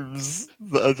two rooms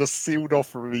that are just sealed off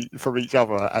from each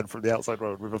other and from the outside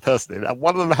world with a person in, and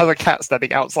one of them has a cat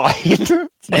standing outside.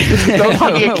 Like, not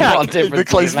having a cat in the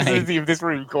close vicinity of this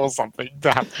room caused something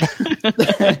to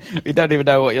happen. You don't even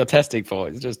know what you're testing for.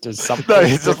 It's just something. No,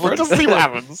 it's just see what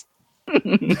happens.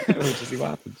 We'll just see what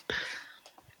happens.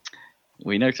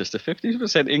 We noticed a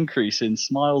 50% increase in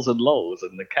smiles and lols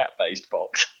in the cat-based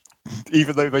box.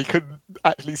 Even though they couldn't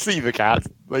actually see the cat,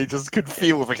 they just could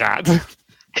feel the cat.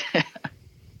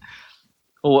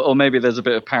 Or maybe there's a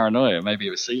bit of paranoia. Maybe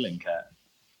it was ceiling cat.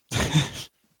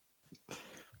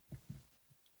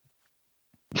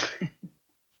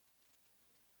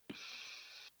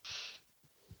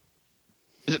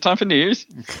 Is it time for news?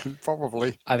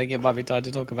 Probably. I think it might be time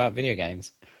to talk about video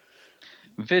games.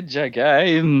 Video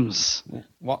games.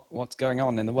 What's going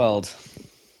on in the world?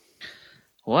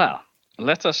 Well,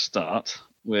 let us start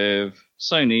with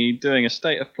Sony doing a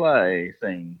state of play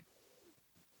thing.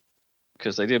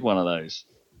 Because they did one of those.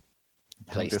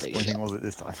 How disappointing was it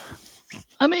this time?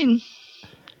 I mean,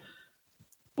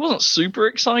 it wasn't super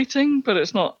exciting, but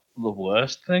it's not the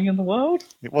worst thing in the world.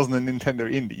 It wasn't a Nintendo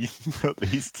indie, at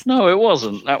least. No, it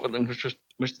wasn't. That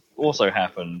which also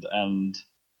happened, and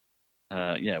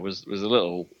it was a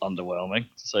little underwhelming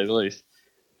to say the least.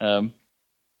 They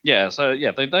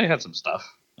had some stuff.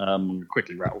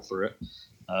 Quickly rattle through it.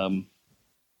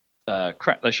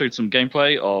 They showed some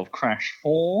gameplay of Crash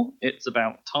 4. It's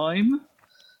About Time,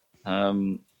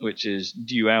 which is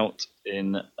due out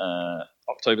in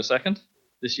October 2nd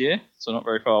this year, so not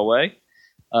very far away.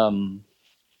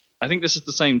 I think this is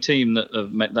the same team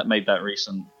that made that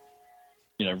recent,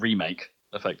 remake,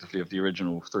 effectively, of the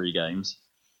original 3 games.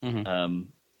 Mm-hmm.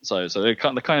 So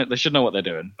they should know what they're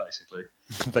doing, basically.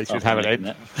 They should have an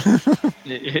engine.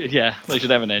 Yeah, they should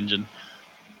have an engine.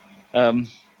 And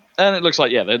it looks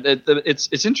like,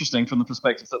 it's interesting from the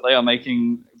perspective that they are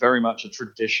making very much a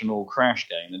traditional Crash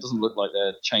game. It doesn't look like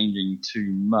they're changing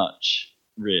too much,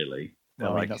 really.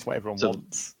 I mean, that's what everyone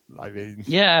wants. I mean,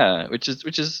 yeah, which is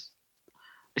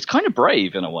it's kind of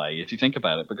brave in a way if you think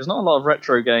about it, because not a lot of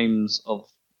retro games of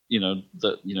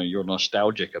you're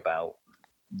nostalgic about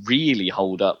really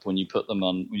hold up when you put them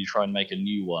on, when you try and make a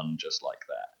new one just like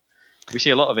that. We see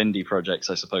a lot of indie projects,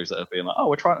 I suppose, that have been like,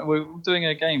 we're doing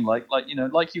a game like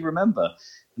you remember,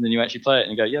 and then you actually play it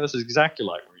and you go, yeah, this is exactly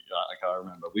like I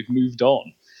remember. We've moved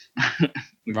on.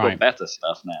 We've got better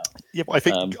stuff now. Yeah, but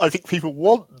I think people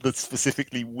want the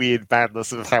specifically weird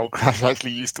badness of how Crash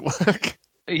actually used to work.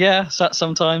 Yeah,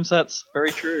 sometimes that's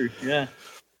very true. Yeah,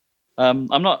 I've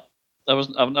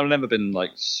never been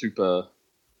like super.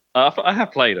 I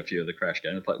have played a few of the Crash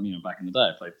games. I played, back in the day,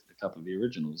 I played a couple of the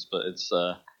originals, but it's.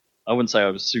 I wouldn't say I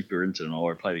was super into them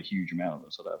or I played a huge amount of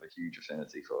them, so I don't have a huge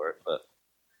affinity for it. But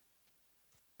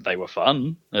they were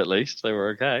fun, at least. They were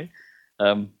okay.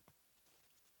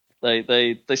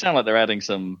 They sound like they're adding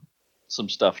some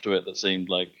stuff to it that seemed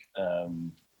like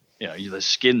there's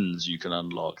skins you can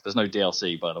unlock. There's no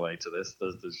DLC, by the way, to this.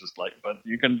 There's just but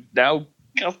you can now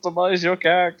customize your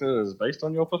characters based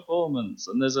on your performance,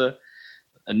 and there's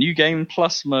a new game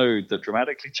plus mode that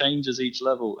dramatically changes each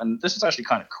level. And this is actually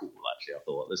kind of cool, actually, I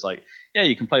thought. It's like, yeah,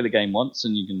 you can play the game once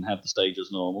and you can have the stage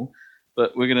as normal,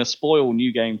 but we're going to spoil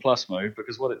new game plus mode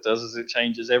because what it does is it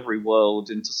changes every world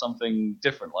into something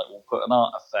different. Like we'll put an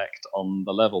art effect on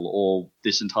the level, or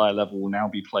this entire level will now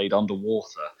be played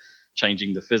underwater,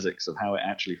 changing the physics of how it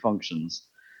actually functions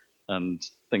and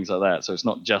things like that. So it's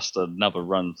not just another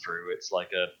run through, it's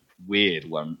like a weird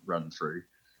run through.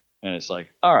 And it's like,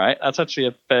 all right, that's actually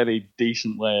a fairly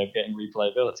decent way of getting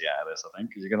replayability out of this, I think,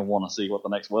 because you're going to want to see what the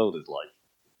next world is like,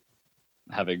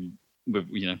 having with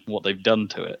what they've done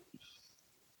to it.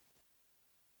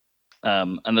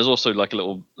 And there's also like a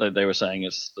little. They were saying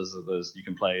there's you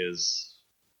can play as.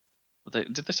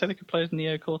 Did they say they could play as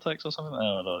Neo Cortex or something?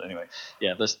 Oh, no, anyway,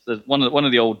 yeah. There's one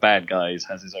of the old bad guys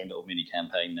has his own little mini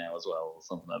campaign now as well, or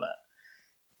something like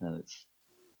that. And it's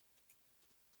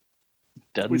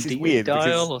which is weird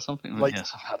Dial or something. Like,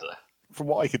 yes, I don't know. From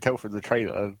what I could tell from the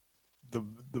trailer, the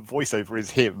voiceover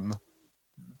is him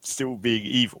still being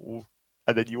evil,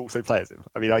 and then you also play as him.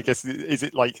 I mean, I guess is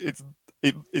it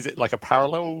like a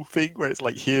parallel thing where it's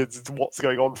like here's what's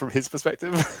going on from his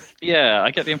perspective? Yeah,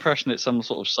 I get the impression it's some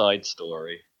sort of side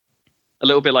story, a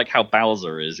little bit like how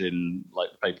Bowser is in like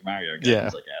the Paper Mario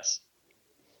games, I guess.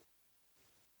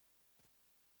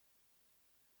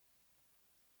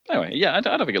 Anyway, yeah, I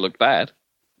don't think it looked bad.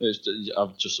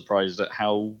 I'm just surprised at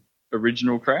how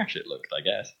original Crash it looked, I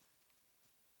guess.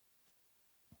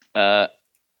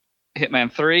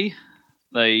 Hitman 3,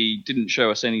 they didn't show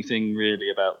us anything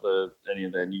really about any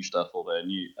of their new stuff or their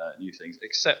new things,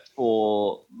 except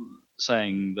for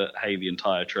saying that, hey, the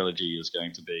entire trilogy is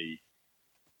going to be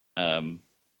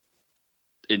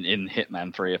in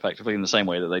Hitman 3, effectively, in the same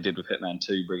way that they did with Hitman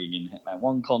 2, bringing in Hitman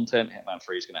 1 content. Hitman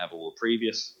 3 is going to have all the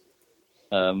previous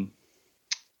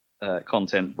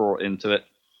content brought into it.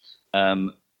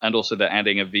 And also they're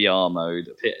adding a VR mode,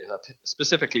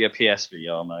 specifically a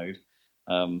PSVR mode,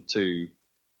 to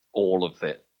all of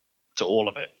it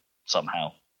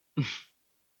somehow.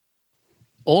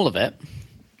 All of it?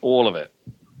 All of it.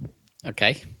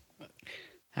 Okay.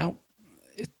 How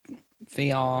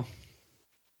VR?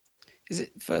 Is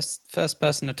it first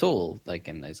person at all, like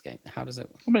in those games? How does it?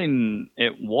 I mean,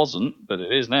 it wasn't, but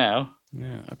it is now.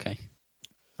 Yeah. Okay.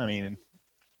 I mean,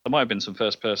 there might have been some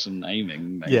first person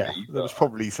aiming. Maybe, yeah, there was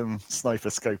probably some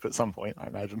sniper scope at some point, I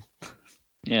imagine.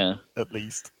 Yeah. At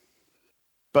least.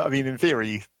 But I mean, in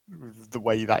theory, the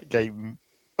way that game.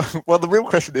 Well, the real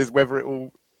question is whether it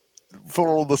will, for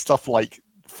all the stuff like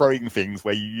throwing things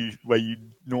where you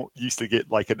not used to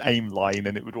get like an aim line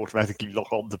and it would automatically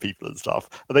lock on to people and stuff.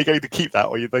 Are they going to keep that,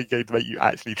 or are they going to make you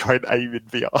actually try and aim in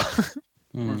VR?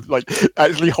 Like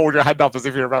actually hold your hand up as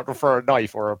if you're about to throw a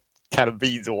knife or a can of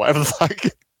beans or whatever the fuck.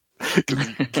 Because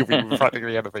you can kill people with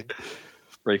practically anything.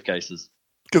 Briefcases.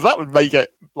 Because that would make it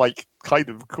like kind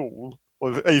of cool.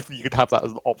 Or if you could have that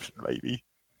as an option, maybe.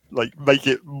 Like make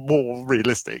it more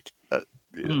realistic,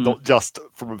 not just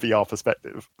from a VR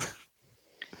perspective.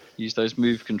 Use those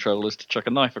move controllers to chuck a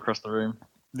knife across the room.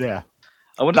 Yeah.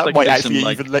 I wonder that if might actually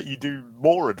even let you do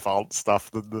more advanced stuff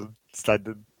than the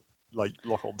standard like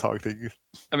lock-on targeting.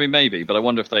 I mean, maybe, but I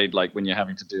wonder if they'd like when you're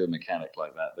having to do a mechanic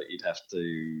like that you'd have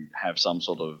to have some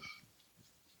sort of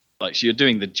like so you're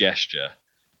doing the gesture,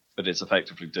 but it's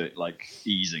effectively like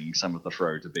easing some of the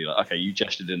throw to be like, okay, you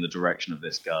gestured in the direction of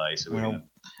this guy, so we're gonna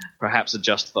perhaps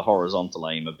adjust the horizontal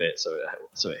aim a bit so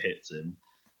it hits him.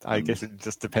 I guess it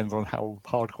just depends on how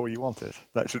hardcore you want it.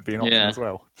 That should be an option as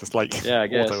well. Just like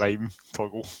auto aim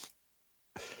toggle.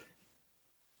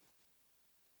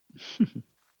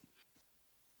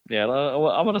 Yeah,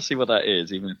 I want to see what that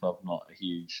is, even if I'm not a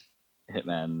huge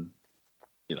Hitman.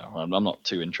 I'm not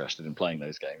too interested in playing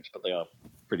those games, but they are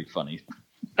pretty funny.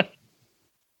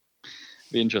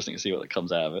 Be interesting to see what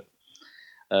comes out of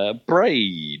it.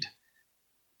 Braid,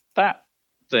 that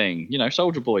thing,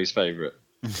 Soldier Boy's favorite.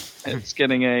 It's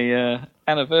getting a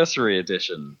anniversary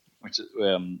edition, which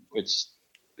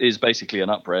is basically an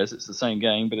up-res. It's the same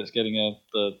game, but it's getting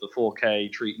the 4K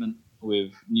treatment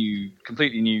with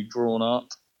completely new drawn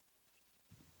art.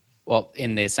 Well,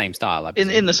 in the same style, I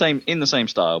presume. In the same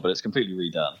style, but it's completely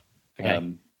redone.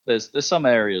 Okay. There's some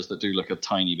areas that do look a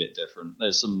tiny bit different.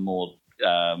 There's some more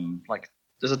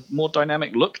there's a more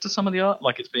dynamic look to some of the art,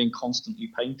 like it's being constantly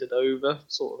painted over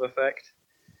sort of effect.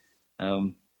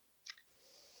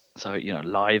 So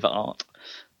live art.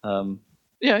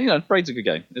 Braid's a good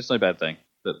game. It's no bad thing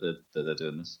that they're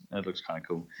doing this. It looks kind of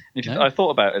cool. I thought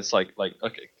about it, it's like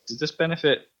okay, does this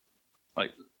benefit?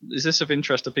 Like, is this of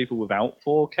interest to people without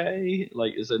 4K?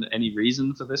 Like, is there any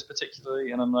reason for this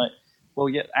particularly? And I'm like, well,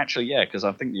 yeah, actually, yeah, because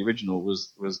I think the original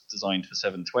was designed for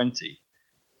 720.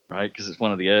 right? Because it's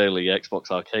one of the early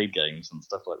Xbox arcade games and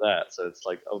stuff like that. So it's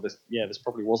like, this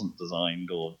probably wasn't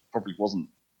designed or probably wasn't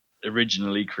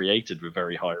originally created with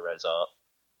very high res art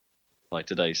by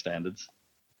today's standards.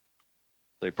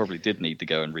 They probably did need to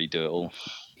go and redo it all.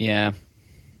 Yeah.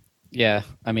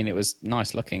 I mean, it was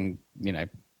nice looking,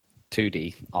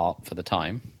 2D art for the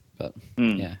time, but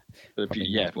yeah. But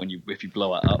if you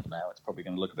blow it up now, it's probably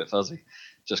going to look a bit fuzzy,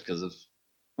 just because of,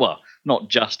 well, not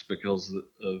just because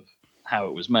of how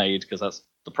it was made, because that's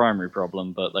the primary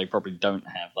problem, but they probably don't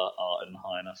have that art in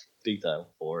high enough detail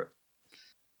for it.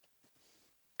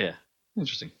 Yeah,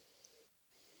 interesting.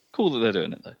 Cool that they're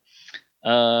doing it though.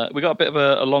 We got a bit of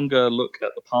a longer look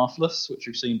at the Pathless, which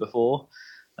we've seen before,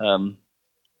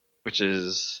 which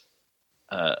is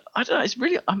I don't know. It's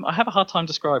really I have a hard time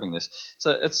describing this.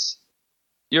 So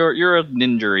you're a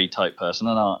ninja-y type person,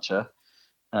 an archer,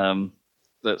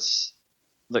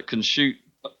 that can shoot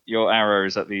your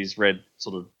arrows at these red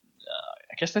sort of.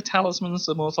 I guess they're talismans.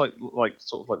 They're more like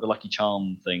sort of like the lucky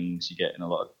charm things you get in a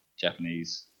lot of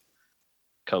Japanese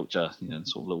culture,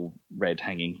 sort of little red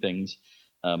hanging things.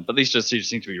 But these just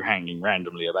seem to be hanging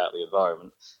randomly about the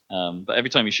environment. But every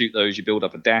time you shoot those, you build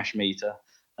up a dash meter,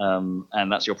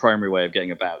 and that's your primary way of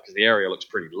getting about, because the area looks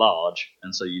pretty large,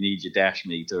 and so you need your dash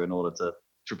meter in order to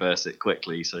traverse it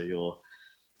quickly. So you're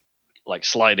like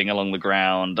sliding along the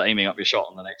ground, aiming up your shot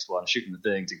on the next one, shooting the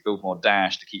thing to build more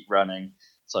dash to keep running.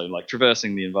 So like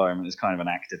traversing the environment is kind of an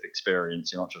active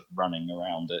experience. You're not just running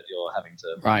around it. You're having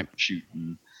to shoot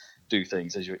and do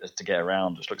things as to get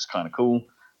around, which looks kind of cool.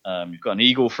 You've got an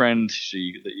eagle friend that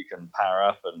you can power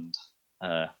up and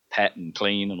pet and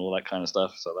clean and all that kind of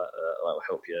stuff. So that will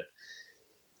help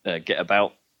you get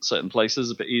about certain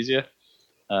places a bit easier.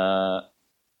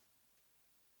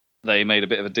 They made a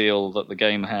bit of a deal that the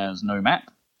game has no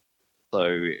map. So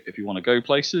if you want to go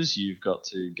places, you've got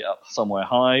to get up somewhere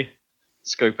high,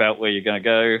 scope out where you're going to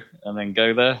go, and then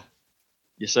go there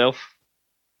yourself.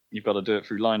 You've got to do it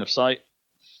through line of sight,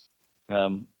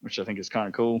 which I think is kind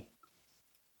of cool.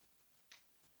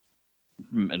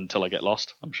 Until I get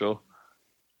lost, I'm sure.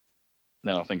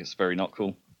 Then I think it's very not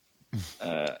cool.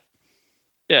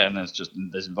 And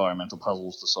there's environmental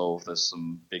puzzles to solve. There's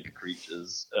some big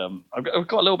creatures. I've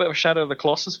got a little bit of a Shadow of the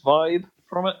Colossus vibe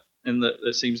from it, in that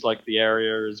it seems like the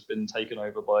area has been taken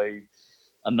over by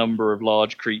a number of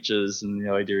large creatures, and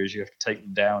the idea is you have to take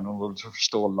them down in order to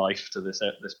restore life to this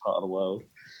part of the world.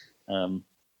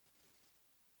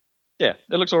 It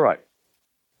looks all right.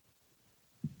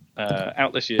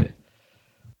 Out this year.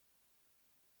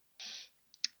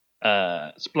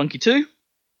 Splunky 2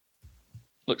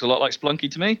 looks a lot like Splunky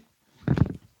to me.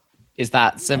 Is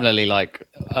that similarly like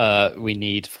we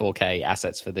need 4K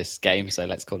assets for this game, so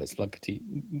let's call it Splunky 2?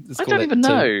 I don't even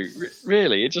know,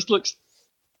 really. It just looks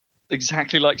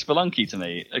exactly like Spelunky to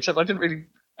me, except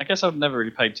I guess I've never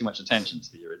really paid too much attention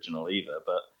to the original either,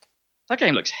 but that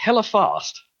game looks hella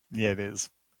fast. Yeah, it is.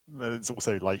 It's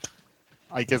also like,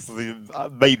 I guess the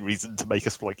main reason to make a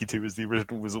Spelunky 2 is the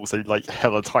original was also like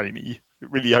hella tiny. It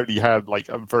really only had like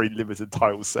a very limited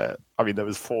tile set. I mean, there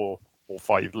was 4 or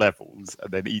 5 levels,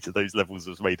 and then each of those levels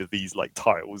was made of these like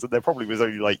tiles, and there probably was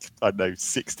only like, I don't know,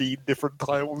 16 different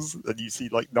tiles, and you see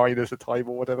like 9 at a time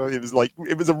or whatever. It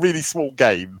was a really small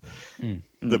game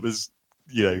that was,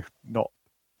 not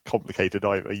complicated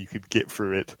either. You could get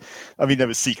through it. I mean, there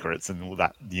were secrets and all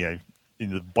that, in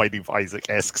the Binding of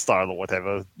Isaac-esque style or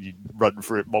whatever. You run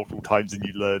through it multiple times and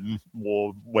you learn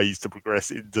more ways to progress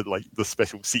into like the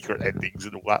special secret endings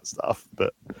and all that stuff.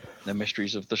 But the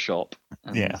mysteries of the shop.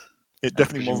 It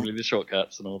definitely wasn't the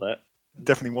shortcuts and all that.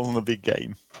 Definitely wasn't a big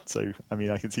game. So I mean,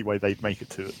 I can see why they'd make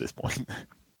it to at this point.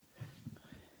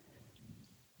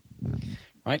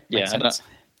 Right. Yeah.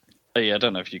 I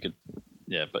don't know if you could.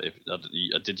 Yeah, but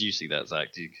did you see that,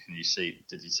 Zach? Did you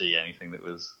see anything that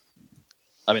was?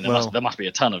 I mean, there must be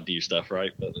a ton of new stuff,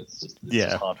 right? But it's just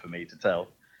hard for me to tell.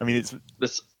 I mean,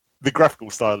 the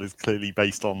graphical style is clearly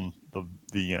based on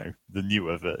the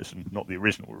newer version, not the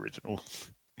original.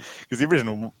 Because the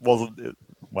original wasn't.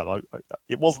 Well,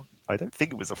 it wasn't. I don't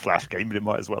think it was a Flash game, but it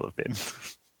might as well have been.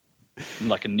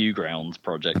 Like a Newgrounds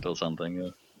project or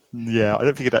something. Yeah, I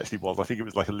don't think it actually was. I think it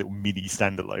was like a little mini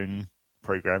standalone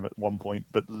program at one point,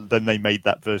 but then they made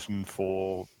that version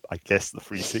for, I guess, the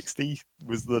 360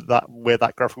 was where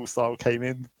that graphical style came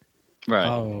in. Right.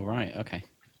 Oh, right. Okay.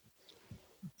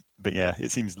 But yeah,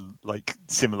 it seems like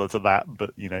similar to that,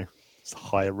 but it's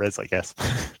higher res, I guess,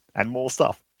 and more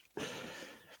stuff.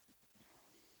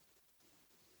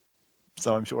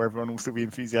 So I'm sure everyone will still be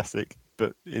enthusiastic,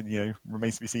 but it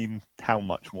remains to be seen how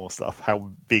much more stuff.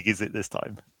 How big is it this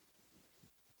time?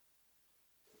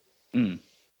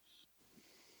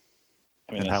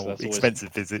 I mean, and how that's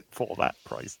expensive is it for that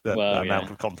price, that amount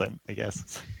of content, I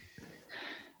guess.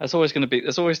 That's always going to be.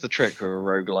 That's always the trick with a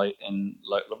roguelite, and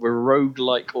like with a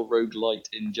roguelike or roguelite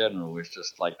in general. It's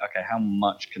just like, okay, how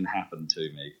much can happen to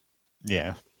me?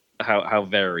 Yeah. How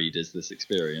varied is this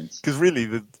experience? Because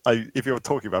really, if you're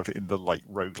talking about it in the like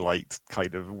roguelite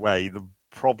kind of way, the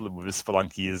problem with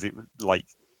Spelunky is it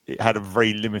had a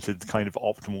very limited kind of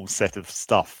optimal set of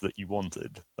stuff that you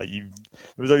wanted. Like it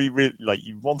was only really like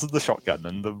you wanted the shotgun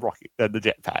and the rocket and the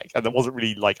jetpack, and there wasn't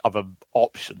really like other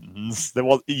options.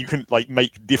 You couldn't like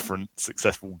make different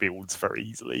successful builds very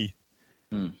easily.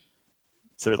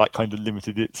 So it like kind of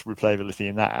limited its replayability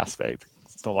in that aspect.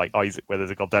 It's not like Isaac where there's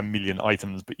a goddamn million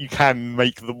items, but you can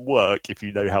make them work if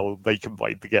you know how they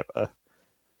combine together.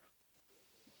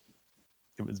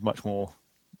 It was much more.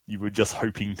 You were just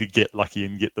hoping to get lucky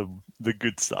and get the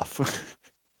good stuff.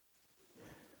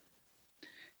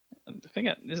 The thing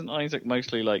isn't Isaac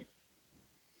mostly like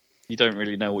you don't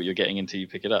really know what you're getting until you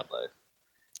pick it up, though.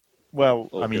 Well,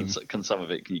 or I mean, can some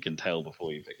of it you can tell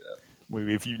before you pick it up?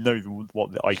 If you know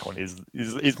what the icon is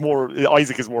more.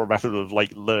 Isaac is more a matter of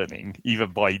like learning, either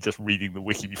by just reading the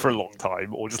wiki for a long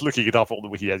time, or just looking it up on the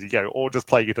wiki as you go, or just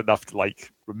playing it enough to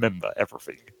like remember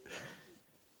everything.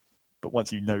 But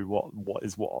once you know what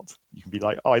is what, you can be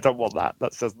like, oh, I don't want that.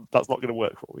 That's not going to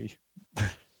work for me.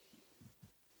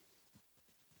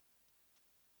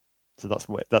 So that's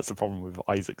the problem with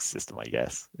Isaac's system, I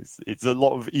guess. It's a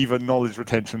lot of either knowledge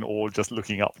retention or just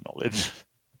looking up knowledge.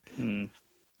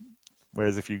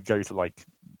 Whereas if you go to like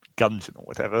Gungeon or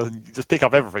whatever, you just pick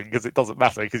up everything because it doesn't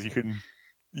matter because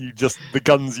the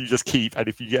guns you just keep, and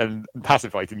if you get a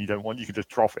passive item you don't want, you can just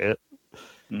drop it.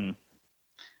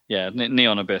 Yeah,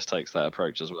 Neon Abyss takes that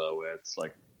approach as well, where it's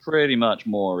like pretty much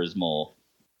more is more.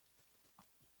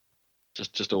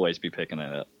 Just always be picking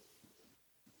it up,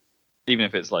 even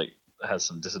if it's like has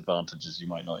some disadvantages you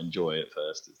might not enjoy at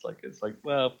first. It's like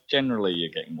well, generally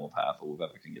you're getting more powerful with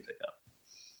everything you pick up.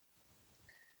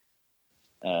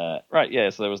 Right, yeah.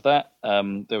 So there was that.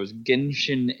 There was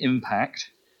Genshin Impact,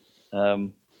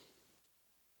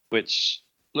 which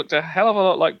looked a hell of a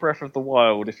lot like Breath of the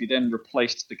Wild if you then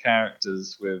replaced the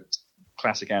characters with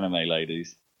classic anime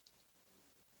ladies.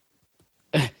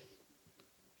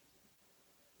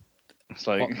 It's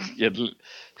like,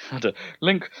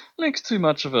 Link's too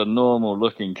much of a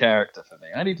normal-looking character for me.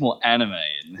 I need more anime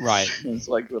in this. Right. It's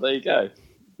like, well, there you go.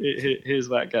 Here's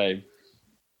that game.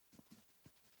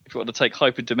 If you want to take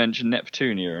Hyperdimension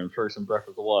Neptunia and throw some Breath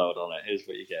of the Wild on it, here's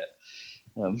what you get.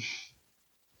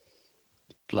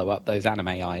 Blow up those anime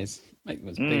eyes. Make them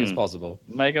as big as possible.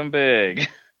 Make them big.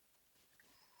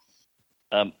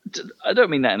 I don't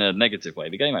mean that in a negative way.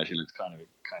 The game actually looks kind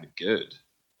of good,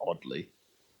 oddly.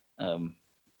 I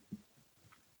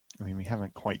mean, we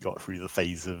haven't quite got through the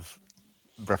phase of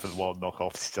Breath of the Wild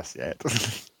knockoffs just yet.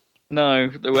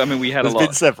 No, I mean we had There's a lot.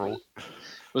 been several.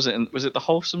 Was it the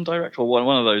Wholesome Direct or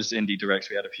one of those indie directs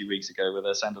we had a few weeks ago where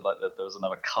there sounded like that there was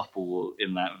another couple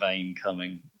in that vein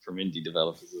coming from indie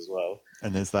developers as well?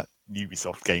 And there's that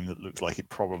Ubisoft game that looks like it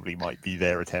probably might be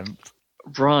their attempt.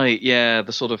 Right, yeah,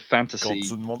 the sort of fantasy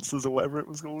Gods and Monsters or whatever it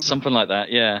was called. Something like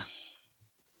that, yeah.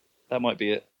 That might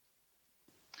be it.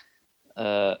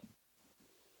 Yeah,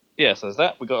 so there's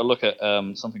that. We've got to look at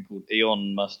something called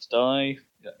Eon Must Die.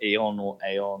 Eon or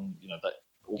Aeon, that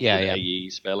awful AE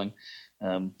spelling.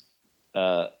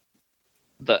 That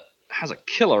has a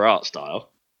killer art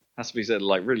style. Has to be said,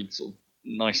 like really sort of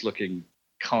nice looking,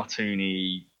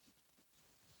 cartoony,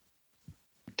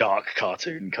 dark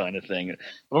cartoon kind of thing.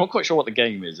 But I'm not quite sure what the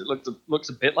game is. It looks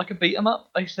a bit like a beat 'em up,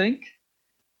 I think.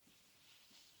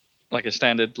 Like a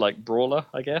standard like brawler,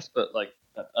 I guess, but like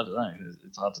I don't know.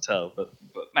 It's hard to tell, but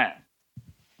man,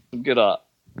 some good art.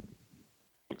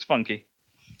 Looks funky.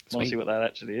 Want to see what that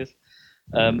actually is.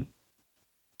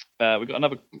 We've got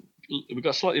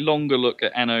a slightly longer look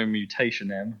at Anno Mutation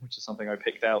M, which is something I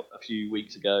picked out a few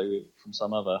weeks ago from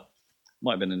some other,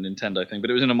 might have been a Nintendo thing, but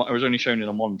it was only shown in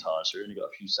a montage, so we only got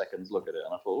a few seconds look at it,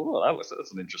 and I thought, oh,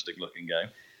 that's an interesting looking game.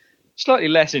 Slightly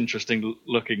less interesting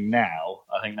looking now.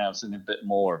 I think now I've seen a bit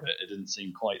more of it. It didn't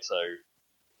seem quite so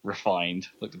refined.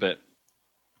 Looked a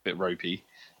bit ropey,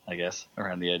 I guess,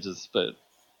 around the edges. But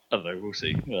I don't know. We'll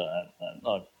see.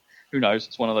 Who knows?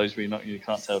 It's one of those where you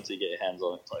can't tell till you get your hands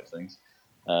on it type things.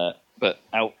 But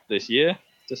out this year,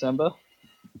 December.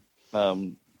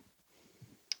 We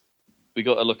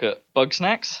got to look at Bug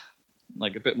Snacks,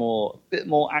 like a bit more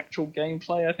actual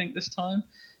gameplay. I think this time,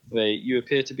 where you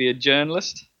appear to be a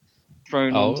journalist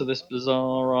thrown onto this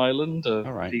bizarre island of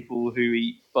people who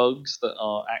eat bugs that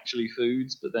are actually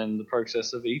foods, but then the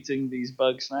process of eating these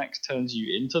bug snacks turns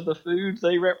you into the food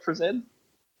they represent.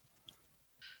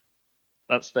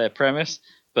 that's their premise.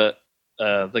 But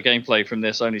the gameplay from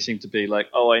this only seemed to be like,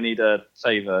 oh, I need a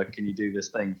favor. Can you do this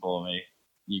thing for me?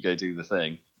 You go do the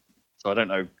thing. So I don't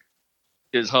know.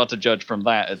 It's hard to judge from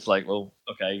that. It's like, well,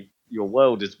 okay, your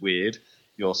world is weird.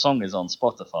 Your song is on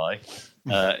Spotify.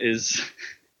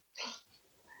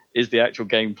 Is the actual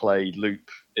gameplay loop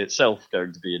itself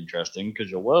going to be interesting?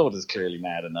 Because your world is clearly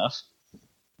mad enough.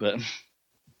 But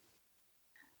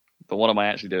what am I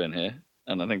actually doing here?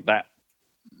 And I think that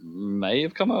may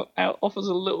have come out off as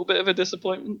a little bit of a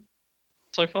disappointment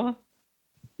so far.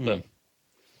 But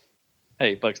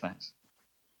hey, Bugsnax.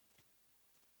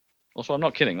 Also, I'm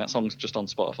not kidding. That song's just on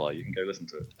Spotify. You can go listen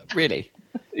to it. Really?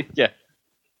 Yeah,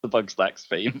 the Bugsnax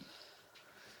theme.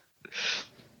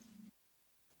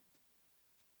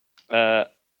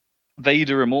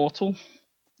 Vader Immortal.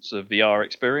 It's a VR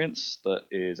experience that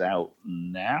is out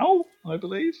now, I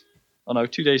believe. Oh no,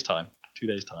 2 days time. 2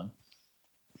 days time.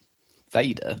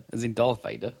 Vader, as in Darth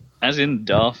Vader. As in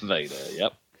Darth Vader.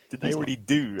 Yep. Did they already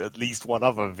do at least one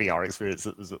other VR experience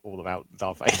that was all about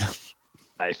Darth Vader?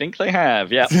 I think they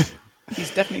have. Yep. He's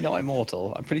definitely not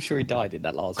immortal. I'm pretty sure he died in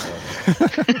that last one.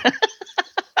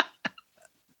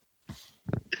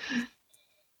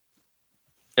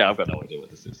 Yeah, I've got no idea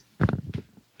what this is.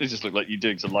 It just looked like you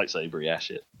doing some lightsaber ass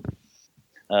shit.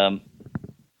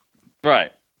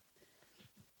 Right.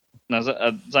 Now,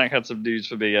 Zach had some news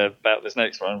for me about this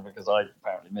next one because I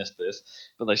apparently missed this.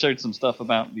 But they showed some stuff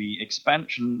about the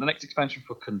expansion, the next expansion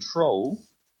for Control,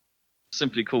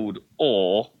 simply called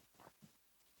Awe.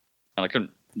 And I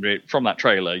couldn't really, from that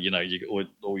trailer,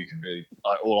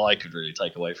 all I could really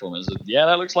take away from it is that, yeah,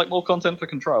 that looks like more content for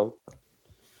Control.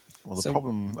 Well, the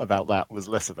problem about that was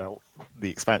less about the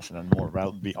expansion and more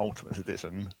about the Ultimate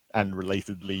Edition and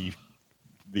relatedly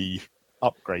the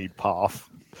upgrade path.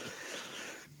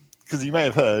 Because you may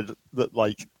have heard that,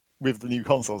 like, with the new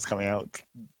consoles coming out,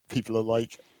 people are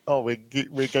like, "Oh, we're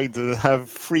going to have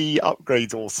free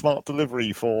upgrades or smart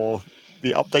delivery for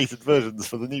the updated versions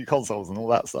for the new consoles and all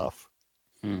that stuff."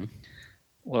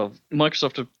 Well,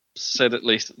 Microsoft have said at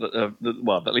least that,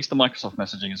 at least the Microsoft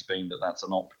messaging has been that that's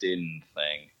an opt-in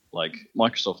thing. Like,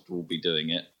 Microsoft will be doing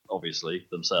it, obviously,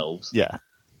 themselves. Yeah.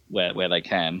 Where they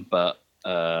can, but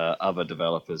other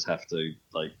developers have to,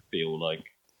 like, feel like,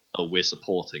 oh, we're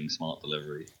supporting smart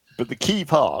delivery. But the key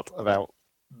part about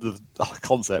the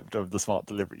concept of the smart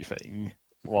delivery thing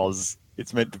was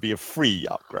it's meant to be a free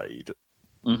upgrade.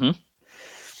 Mm-hmm.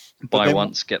 Buy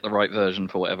once, get the right version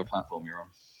for whatever platform you're on.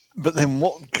 But then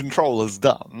what Control has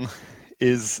done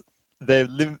is they're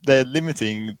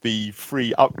limiting the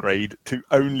free upgrade to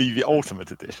only the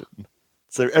Ultimate Edition.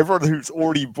 So everyone who's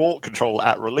already bought Control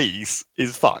at release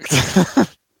is fucked.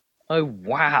 Oh,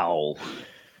 wow.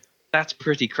 That's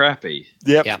pretty crappy.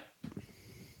 Yep.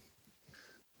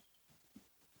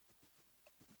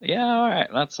 Yeah,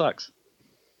 alright, that sucks.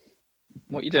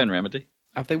 What are you doing, Remedy?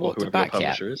 Have they walked it back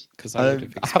yet? Because I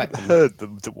haven't heard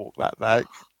them to walk that back.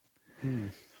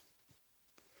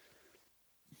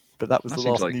 But that was the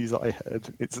last news that I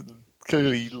heard. It's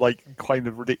clearly, like, kind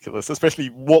of ridiculous, especially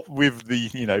what with the,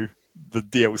 the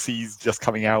DLCs just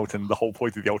coming out, and the whole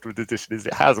point of the Ultimate Edition is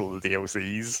it has all the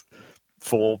DLCs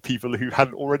for people who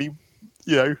hadn't already,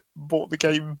 bought the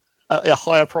game at a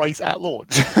higher price at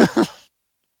launch.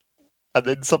 And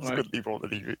then subsequently bought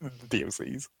the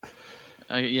DLCs.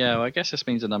 I guess this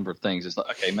means a number of things. It's like,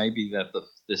 okay, maybe that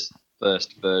this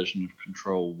first version of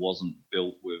Control wasn't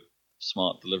built with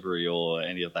smart delivery or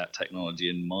any of that technology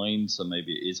in mind, so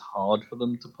maybe it is hard for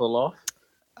them to pull off.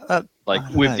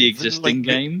 With the existing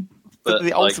game. But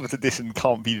the Ultimate Edition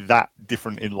can't be that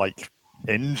different in, like,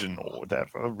 engine or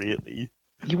whatever, really.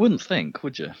 You wouldn't think,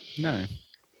 would you? No.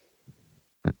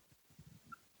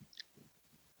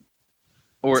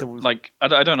 Or,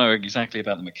 I don't know exactly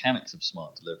about the mechanics of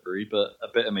smart delivery, but a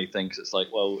bit of me thinks it's like,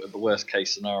 well, in the worst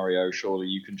case scenario, surely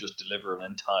you can just deliver an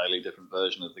entirely different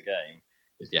version of the game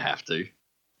if you have to.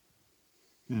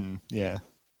 Yeah.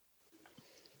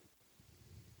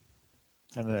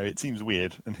 I don't know, it seems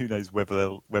weird, and who knows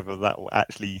whether that will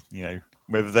actually,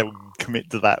 whether they'll commit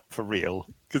to that for real,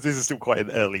 because this is still quite an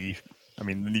early. I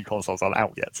mean, the new consoles aren't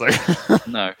out yet, so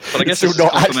no. But I guess it's still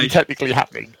not actually technically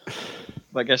happening.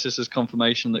 I guess this is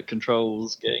confirmation that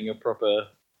Control's getting a proper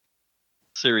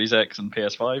Series X and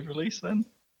PS5 release. Then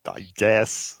I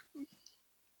guess.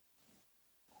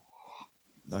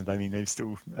 I mean,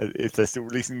 if they're still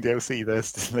releasing DLC,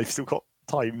 they've still got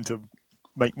time to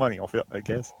make money off it, I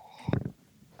guess,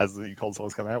 as the new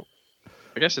consoles come out.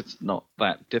 I guess it's not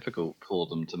that difficult for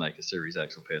them to make a Series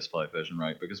X or PS5 version,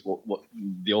 right? Because what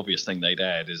the obvious thing they'd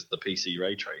add is the PC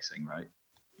ray tracing, right?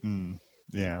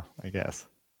 Yeah, I guess.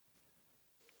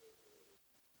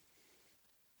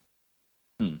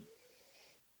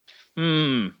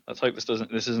 Let's hope this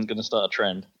isn't going to start a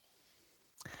trend.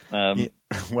 Yeah.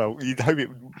 Well, you'd hope it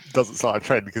doesn't start a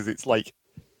trend because it's like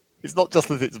it's not just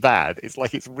that it's bad; it's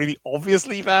like it's really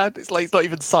obviously bad. It's like it's not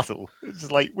even subtle. It's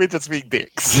just like we're just being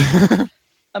dicks.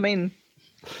 I mean,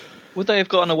 would they have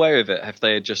gotten away with it if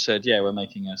they had just said, "Yeah, we're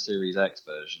making a Series X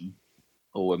version,"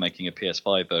 or "We're making a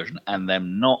PS5 version," and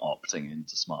them not opting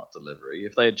into smart delivery?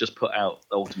 If they had just put out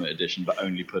the Ultimate Edition but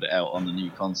only put it out on the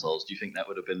new consoles, do you think that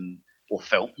would have been or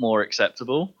felt more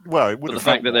acceptable? Well, it would have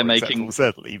felt more acceptable,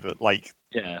 certainly, but like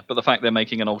but the fact they're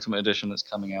making an Ultimate Edition that's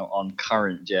coming out on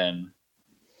current gen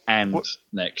and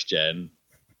next gen,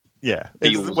 it's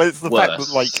the fact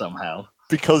that like somehow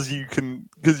because you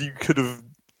could have,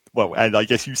 well, and I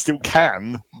guess you still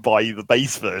can buy the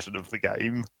base version of the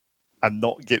game and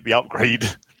not get the upgrade.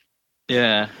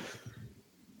 Yeah,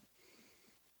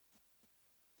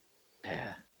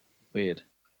 weird.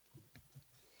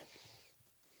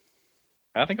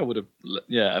 I think I would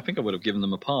have given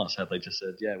them a pass had they just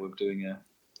said, "Yeah, we're doing a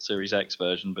Series X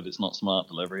version, but it's not smart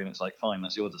delivery," and it's like, fine,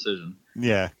 that's your decision.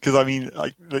 Yeah, because I mean,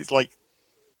 it's like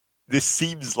this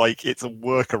seems like it's a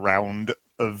workaround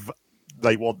of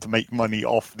they want to make money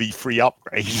off the free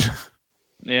upgrade.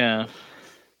 Yeah,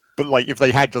 but like if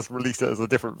they had just released it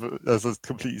as a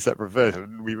completely separate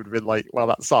version, we would have been like, well,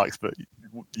 that sucks, but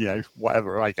you know,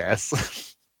 whatever, I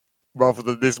guess. Rather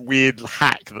than this weird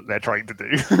hack that they're trying to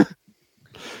do.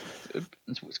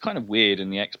 It's kind of weird in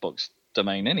the Xbox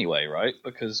domain anyway, right?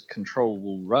 Because Control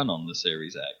will run on the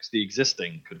Series X. The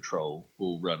existing Control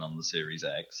will run on the Series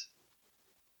X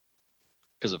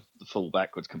because of the full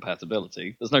backwards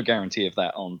compatibility. There's no guarantee of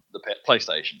that on the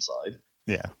PlayStation side.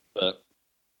 Yeah. But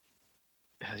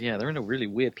yeah, they're in a really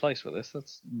weird place with this.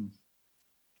 That's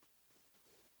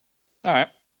all right.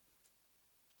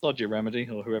 Dodgy Remedy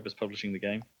or whoever's publishing the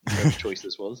game, whoever's choice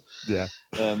this was. Yeah.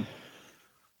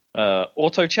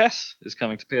 Auto Chess is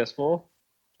coming to PS4.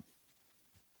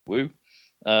 Woo.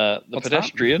 What's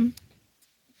Pedestrian.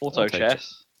 Auto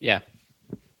Chess. Yeah.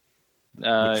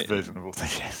 Which version of Auto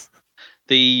Chess?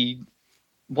 The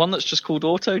one that's just called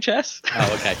Auto Chess.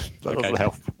 Oh, okay. That doesn't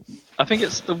help. I think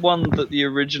it's the one that the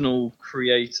original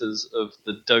creators of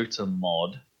the Dota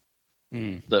mod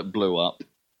that blew up.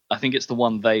 I think it's the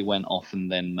one they went off and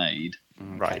then made.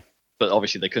 Okay. Right. But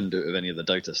obviously they couldn't do it with any of the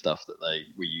Dota stuff that they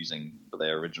were using for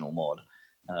their original mod.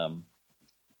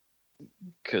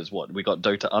 Because we got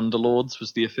Dota Underlords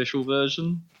was the official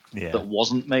version that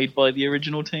wasn't made by the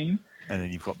original team. And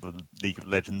then you've got the League of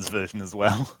Legends version as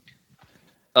well.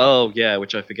 Oh, yeah,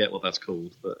 which I forget what that's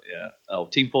called. But yeah. Oh,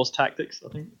 Team Force Tactics, I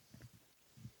think.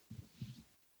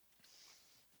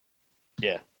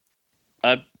 Yeah.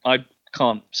 I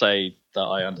can't say that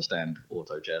I understand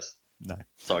Auto Chess. No.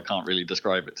 So I can't really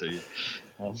describe it to you.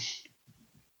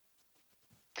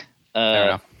 Fair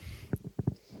enough.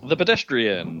 The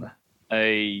Pedestrian,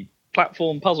 a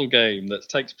platform puzzle game that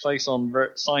takes place on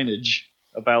signage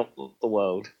about the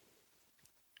world.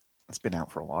 It's been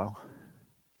out for a while.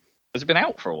 Has it been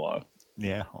out for a while?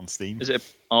 Yeah, on Steam. Is it?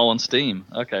 Oh, on Steam.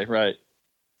 Okay, right.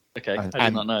 Okay, I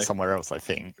did not know. Somewhere else, I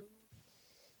think.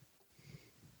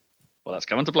 Well, that's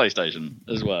coming to PlayStation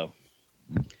as well.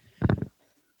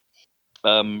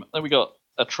 Then we got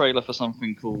a trailer for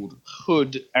something called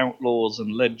Hood, Outlaws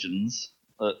and Legends.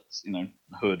 That's,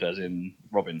 Hood as in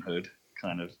Robin Hood,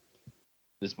 kind of.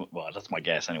 Well, that's my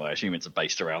guess anyway. I assume it's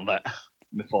based around that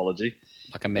mythology.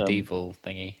 Like a medieval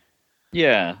thingy.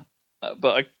 Yeah,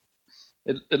 but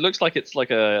it looks like it's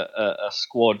like a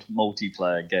squad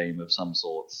multiplayer game of some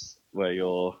sorts where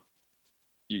you're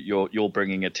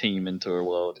bringing a team into a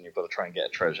world and you've got to try and get a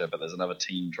treasure, but there's another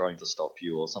team trying to stop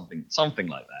you or something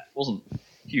like that. It wasn't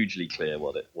hugely clear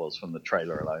what it was from the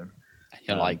trailer alone.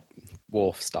 You're like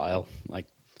Worf style. Like,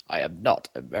 I am not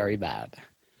very bad.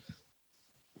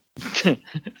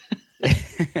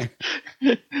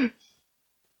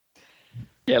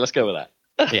 Yeah, let's go with that.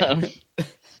 Yeah.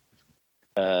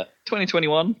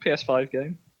 2021 PS5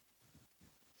 game.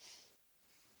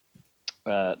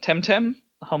 Temtem,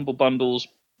 Humble Bundles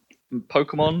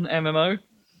Pokemon MMO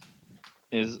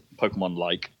is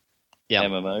Pokemon-like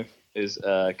MMO is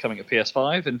coming at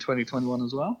PS5 in 2021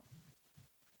 as well.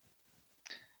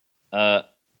 And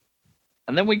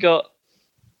then we got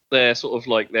their sort of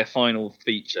like their final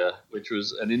feature, which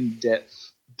was an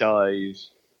in-depth dive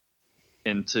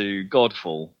into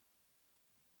Godfall.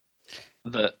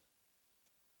 That,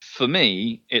 for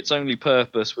me, its only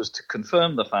purpose was to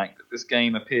confirm the fact that this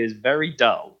game appears very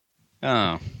dull.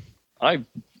 Oh.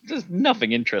 There's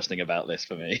nothing interesting about this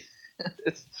for me.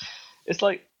 It's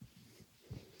like,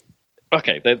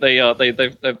 okay,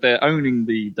 they're owning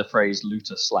the phrase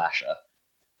looter slasher.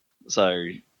 So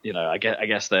I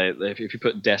guess if you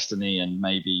put Destiny and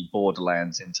maybe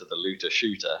Borderlands into the looter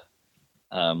shooter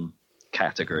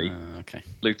category, okay.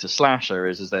 looter slasher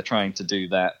is they're trying to do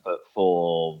that, but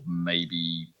for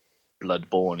maybe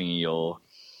Bloodborne-y or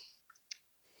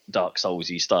Dark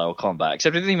Souls-y style combat.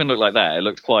 Except it didn't even look like that. It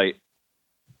looked quite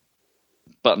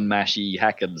button mashy,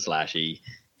 hack and slashy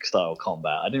style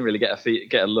combat. I didn't really get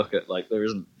a look at there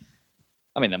isn't.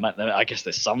 I mean, I guess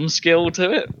there's some skill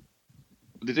to it,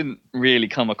 but it didn't really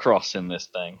come across in this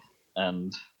thing.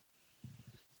 And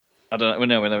I don't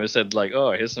know when they said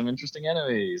oh, here's some interesting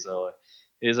enemies, or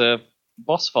here's a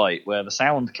boss fight where the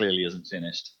sound clearly isn't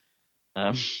finished,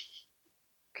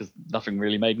 because nothing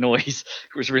really made noise.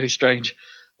 It was really strange.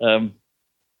 And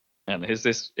here's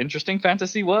this interesting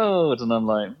fantasy world, and I'm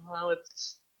like, well,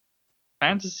 it's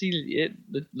fantasy. It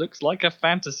looks like a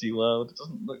fantasy world. It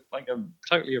doesn't look like a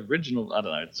totally original. I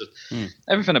don't know. It's just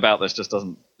everything about this just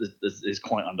is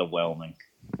quite underwhelming.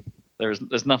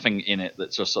 There's nothing in it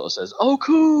that just sort of says, "Oh,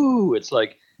 cool." It's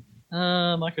like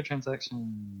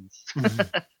microtransactions.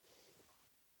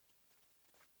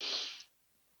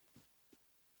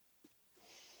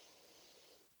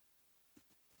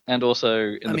 And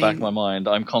also in the back of my mind,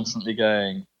 I'm constantly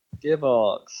going,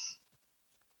 Gearbox,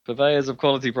 purveyors of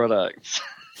quality products.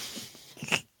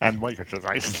 And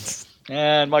microtransactions.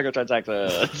 And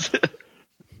microtransactions.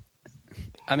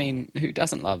 I mean, who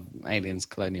doesn't love Aliens,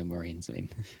 Colonial Marines? I mean,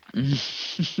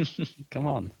 come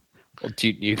on. Or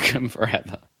Duke Nukem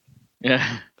forever.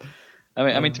 Yeah.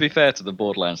 I mean, to be fair to the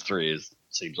Borderlands 3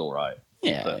 seems all right.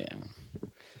 Yeah,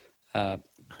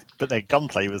 but their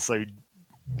gunplay was so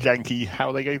janky. How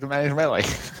are they going to manage melee?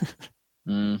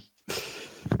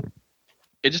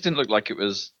 It just didn't look like it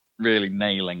was really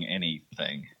nailing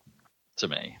anything to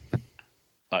me.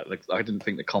 I didn't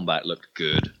think the combat looked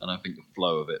good. I don't think the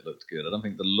flow of it looked good. I don't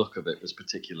think the look of it was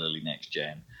particularly next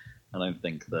gen. I don't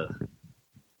think the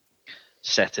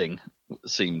setting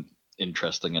seemed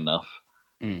interesting enough.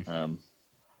 I don't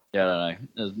know.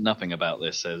 There's nothing about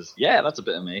this says, yeah, that's a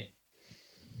bit of me.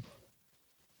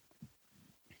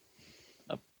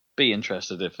 I'd be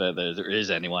interested if there is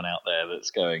anyone out there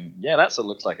that's going, yeah, that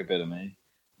looks like a bit of me.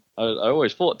 I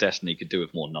always thought Destiny could do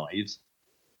with more knives.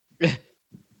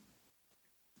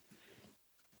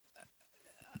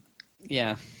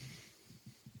 Yeah.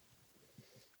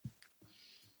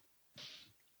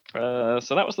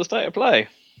 So that was the state of play.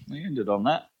 We ended on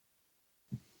that.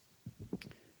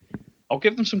 I'll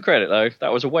give them some credit though.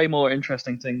 That was a way more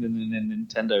interesting thing than the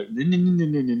Nintendo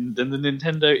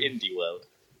indie world.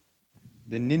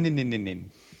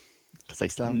 Because they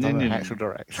still haven't done an actual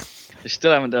direct. They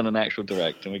still haven't done an actual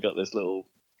direct, and we got this little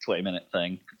 20-minute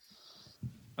thing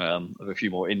of a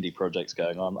few more indie projects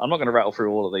going on. I'm not going to rattle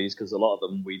through all of these because a lot of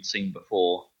them we'd seen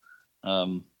before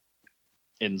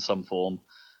in some form.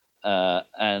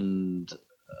 And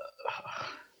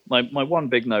my one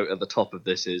big note at the top of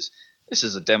this is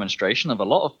a demonstration of a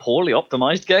lot of poorly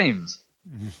optimized games.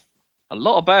 A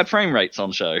lot of bad frame rates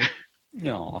on show.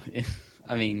 No,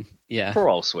 I mean, yeah. Poor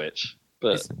old Switch.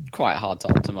 But it's quite hard to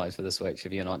optimize for the Switch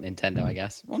if you're not Nintendo, I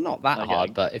guess. Well, not that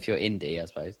hard, but if you're indie, I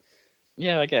suppose.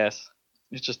 Yeah, I guess.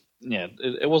 It's just,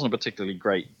 it wasn't a particularly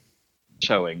great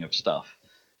showing of stuff.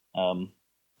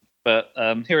 But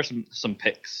here are some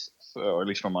picks, or at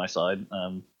least from my side.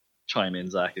 Chime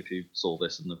in, Zach, if you saw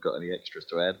this and have got any extras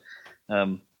to add.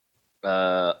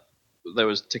 There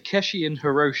was Takeshi and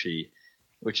Hiroshi,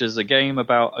 which is a game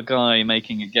about a guy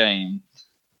making a game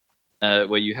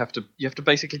where you have to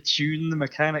basically tune the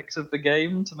mechanics of the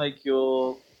game to make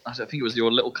your, I think it was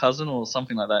your little cousin or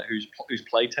something like that who's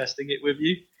play testing it with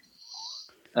you.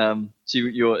 So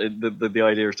the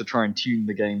idea is to try and tune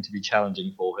the game to be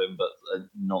challenging for him, but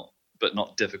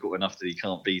not difficult enough that he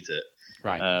can't beat it.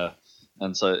 Right.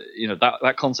 And so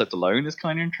that concept alone is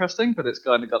kind of interesting, but it's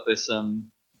kind of got this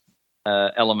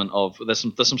element of there's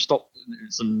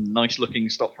some nice looking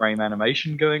stop frame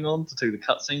animation going on to do the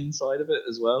cutscene side of it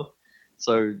as well.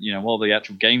 So while the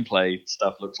actual gameplay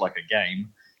stuff looks like a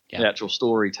game, the actual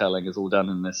storytelling is all done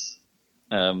in this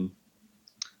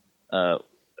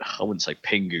I wouldn't say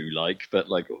Pingu like, but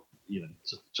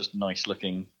just nice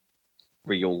looking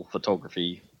real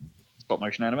photography, stop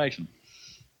motion animation.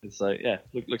 It's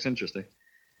looks interesting.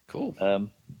 Cool.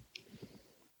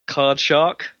 Card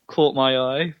Shark caught my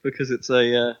eye because it's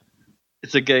a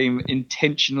game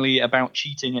intentionally about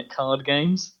cheating at card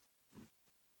games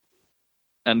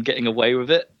and getting away with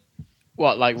it.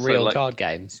 What, like real card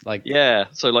games? Like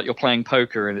so you're playing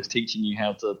poker and it's teaching you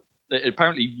how to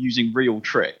apparently using real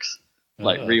tricks.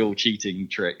 Real cheating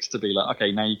tricks to be like,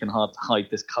 okay, now you can hide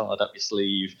this card up your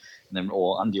sleeve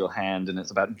or under your hand, and it's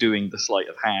about doing the sleight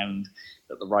of hand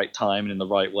at the right time and in the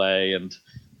right way, and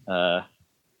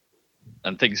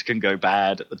and things can go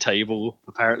bad at the table.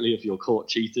 Apparently, if you're caught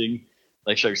cheating,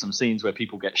 they show some scenes where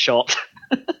people get shot,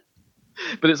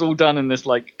 but it's all done in this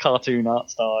like cartoon art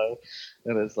style,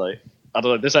 and it's like, I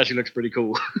don't know. This actually looks pretty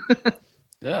cool.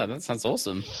 Yeah, that sounds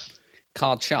awesome.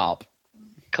 Card Sharp.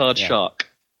 Card Shark.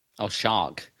 Oh,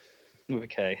 Shark.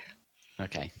 Okay.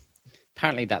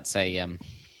 Apparently, that's a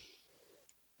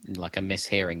like a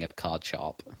mishearing of Card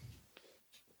Sharp.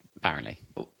 Apparently.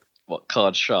 What,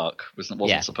 Card Shark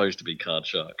wasn't supposed to be Card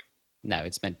Shark? No,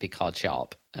 it's meant to be Card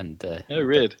Sharp. And oh,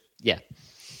 really? Yeah.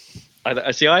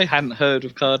 I see. I hadn't heard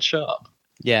of Card Sharp.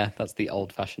 Yeah, that's the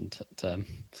old-fashioned term.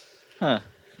 Huh.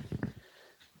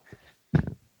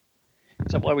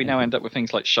 Is that why we now end up with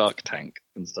things like Shark Tank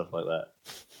and stuff like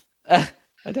that?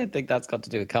 I don't think that's got to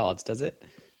do with cards, does it?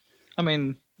 I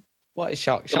mean, what is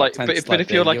Shark like, Tank? But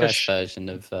if you're like US version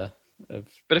of but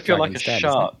if you're like a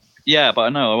shark, yeah. But I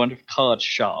know. I wonder if Card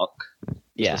Shark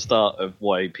is the start of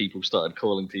why people started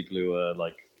calling people who are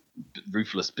like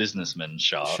ruthless businessmen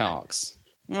sharks.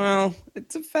 Well,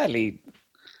 it's a fairly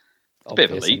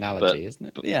obvious analogy, isn't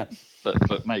it? But, yeah,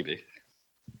 but maybe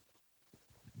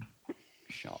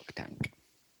Shark Tank.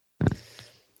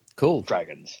 Cool.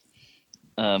 Dragons.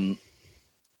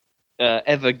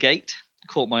 Evergate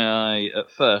caught my eye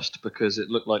at first because it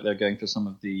looked like they're going for some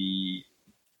of the.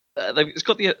 It's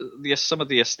got the some of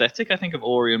the aesthetic, I think, of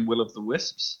Ori and Will of the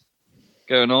Wisps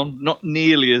going on. Not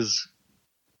nearly as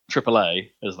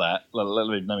AAA as that. Let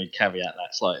me caveat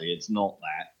that slightly. It's not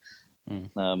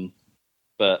that.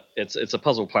 But it's a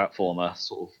puzzle platformer,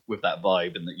 sort of with that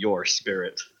vibe, and that you're a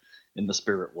spirit in the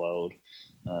spirit world.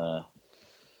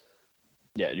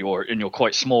 You're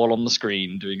quite small on the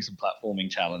screen doing some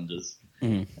platforming challenges.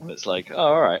 And it's like, oh,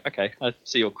 all right, okay, I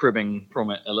see you're cribbing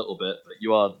from it a little bit, but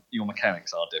your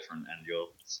mechanics are different, and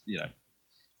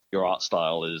your art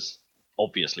style is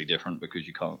obviously different because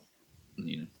you can't,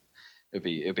 it'd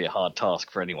be a hard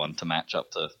task for anyone to match up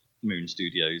to Moon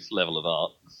Studios' level of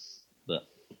art. But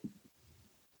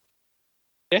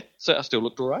yeah, so I still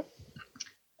looked all right.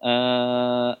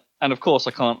 And of course,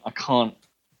 I can't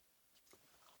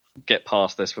get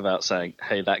past this without saying,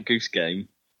 hey, that Goose Game,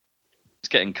 it's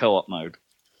getting co-op mode.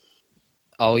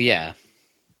 Oh yeah,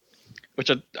 which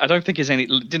I don't think is any.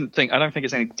 I don't think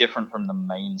it's any different from the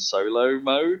main solo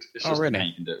mode. It's just really?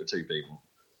 You can do it with two people.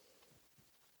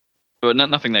 But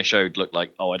nothing they showed looked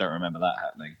like, oh, I don't remember that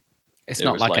happening. It's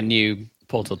not like a new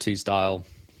Portal 2 style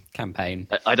campaign.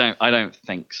 I don't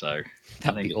think so.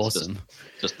 That'd be awesome.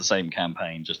 Just the same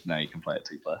campaign, just now you can play it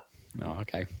 2-player. Oh,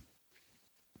 okay.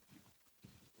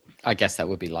 I guess that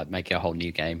would be like making a whole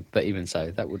new game, but even so,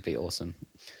 that would be awesome.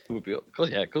 It would be, of course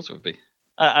it would be.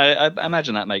 I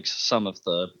imagine that makes some of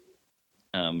the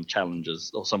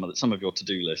challenges or some of your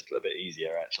to-do list a bit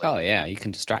easier, actually. Oh yeah, you can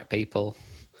distract people.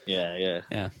 Yeah.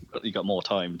 You got more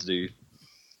time to do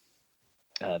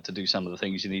some of the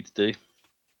things you need to do.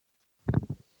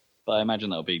 But I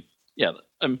imagine that'll be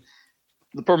the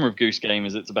problem with Goose Game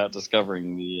is it's about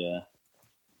discovering the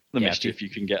mischief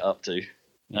you can get up to.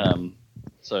 Yeah.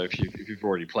 So if you've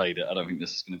already played it, I don't think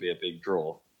this is going to be a big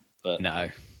draw. But no,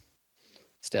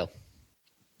 still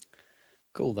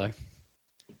cool though.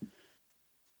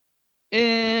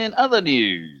 In other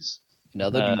news,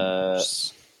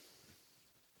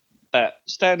 that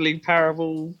Stanley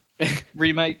Parable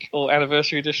remake or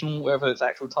Anniversary Edition, whatever its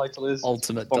actual title is,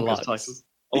 Ultimate Deluxe. Title.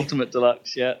 Ultimate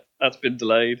Deluxe, yeah, that's been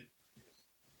delayed.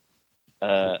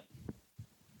 Out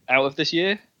of this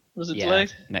year, was it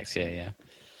delayed? Next year, yeah.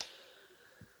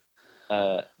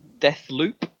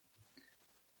 Deathloop.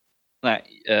 That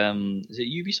is it a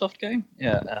Ubisoft game?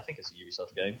 Yeah, I think it's a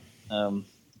Ubisoft game.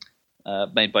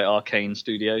 Made by Arcane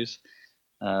Studios.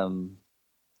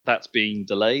 That's being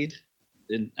delayed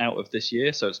out of this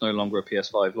year, so it's no longer a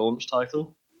PS5 launch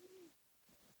title.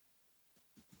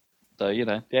 So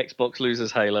the Xbox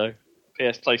loses Halo,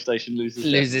 PlayStation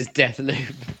loses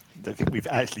Deathloop. I don't think we've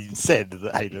actually said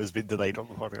that Halo has been delayed on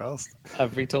the podcast.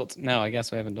 Have we talked? No, I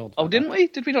guess we haven't talked. Oh, didn't we?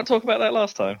 Did we not talk about that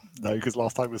last time? No, because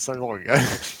last time was so long ago.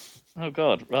 Oh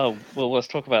God. Well, let's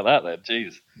talk about that then.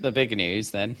 Jeez. The big news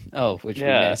then. Oh, which we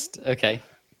missed. Okay.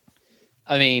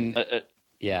 I mean,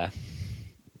 yeah.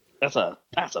 That's a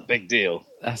big deal.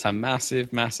 That's a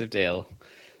massive, massive deal.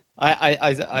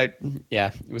 I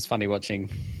it was funny watching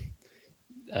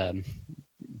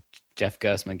Jeff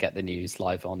Gersman get the news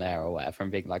live on air or whatever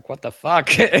and being like, what the fuck?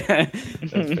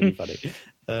 That's pretty funny.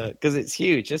 Because it's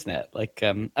huge, isn't it? Like,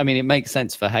 I mean, it makes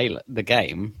sense for Halo, the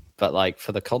game, but like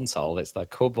for the console, it's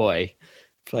like, oh boy,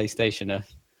 PlayStation are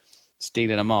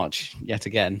stealing a march yet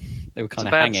again. They were kind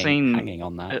of hanging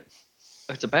on that.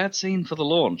 It's a bad scene for the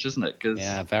launch, isn't it?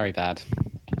 Yeah, very bad.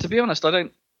 To be honest, I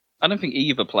don't I don't think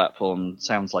either platform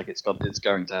sounds like it's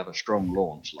going to have a strong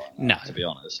launch lineup. No. To be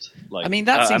honest. Like, I mean,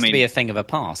 that seems to be a thing of a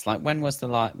past. Like, when was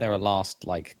there a last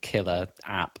like killer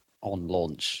app on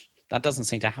launch? That doesn't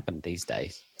seem to happen these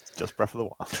days. Just Breath of the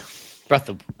Wild. Breath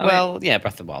of the Wild. Yeah,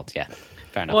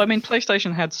 fair enough. Well, I mean,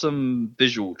 PlayStation had some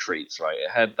visual treats, right?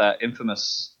 It had that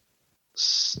infamous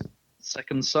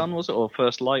Second Sun, was it, or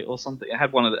First Light, or something? It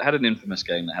had had an infamous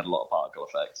game that had a lot of particle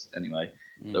effects. Anyway,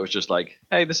 that was just like,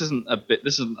 hey, this isn't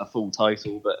a full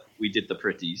title, but we did the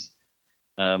pretties.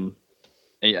 It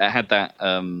had that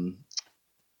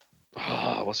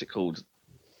what's it called?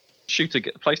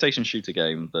 PlayStation shooter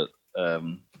game that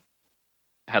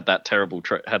had that terrible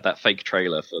had that fake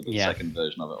trailer for the second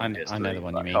version of it. On PS3, I know the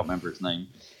one you mean. I can't remember its name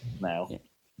now.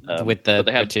 Yeah. With the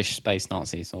British space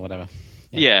Nazis or whatever.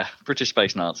 Yeah, British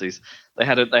space Nazis. They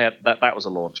had that was a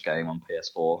launch game on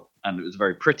PS4, and it was a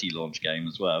very pretty launch game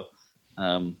as well.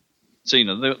 So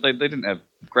they didn't have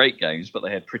great games, but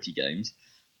they had pretty games.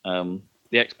 The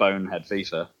Xbone had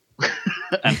FIFA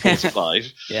and Forza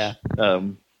 5. Yeah.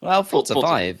 Well, Forza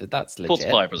 5, that's legit.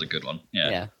 Forza 5 was a good one.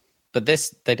 Yeah. But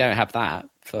they don't have that.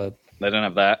 They don't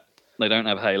have that. They don't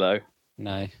have Halo.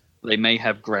 No. They may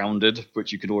have Grounded,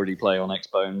 which you could already play on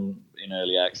Xbone in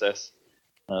early access.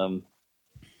 I'm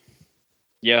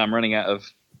running out of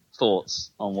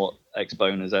thoughts on what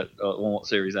Xbone is on what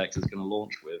Series X is going to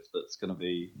launch with. That's going to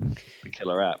be the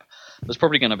killer app. There's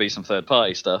probably going to be some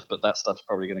third-party stuff, but that stuff's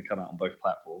probably going to come out on both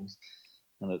platforms.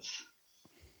 And it's.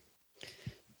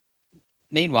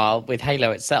 Meanwhile, with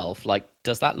Halo itself, like,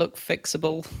 does that look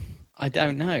fixable? I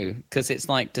don't know, because it's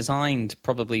like designed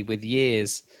probably with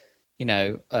years,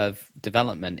 of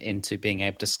development into being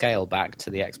able to scale back to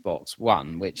the Xbox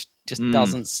One, which just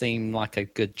doesn't seem like a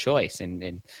good choice.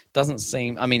 Doesn't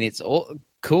seem. I mean, it's all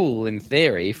cool in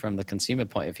theory from the consumer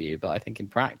point of view, but I think in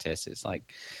practice, it's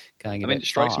like going. It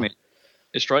strikes me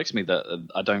that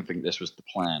I don't think this was the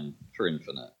plan for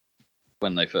Infinite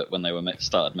when they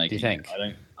started making. Do you think?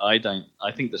 It. I don't.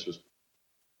 I think this was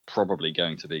probably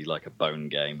going to be like a bone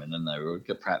game, and then they were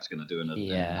perhaps going to do an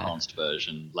enhanced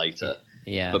version later.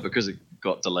 Yeah. But because it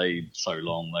got delayed so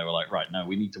long, they were like, right, no,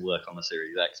 we need to work on the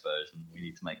Series X version. We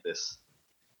need to make this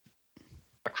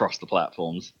across the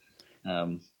platforms.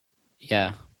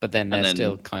 But then they're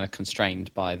still kind of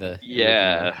constrained by the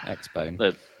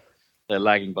Xbone. They're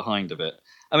lagging behind a bit.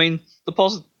 I mean,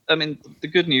 the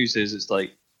good news is it's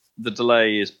like the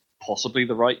delay is possibly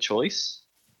the right choice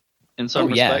in some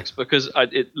respects because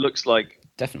it looks like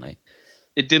definitely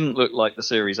it didn't look like the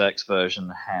Series X version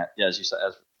had, as you said,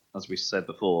 as we said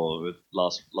before with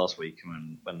last week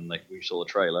when we saw the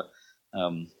trailer,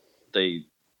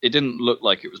 it didn't look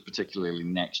like it was particularly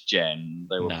next gen.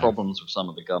 There were problems with some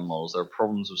of the gun models. There were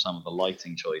problems with some of the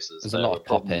lighting choices. There were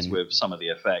problems with some of the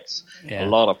effects. A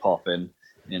lot of pop-in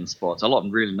spots. A lot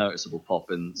of really noticeable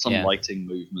pop-in. Some lighting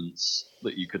movements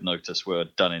that you could notice were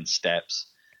done in steps.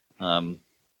 A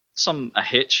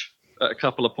hitch at a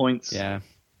couple of points. Yeah.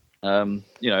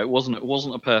 It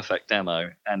wasn't a perfect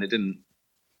demo, and it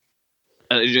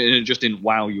just didn't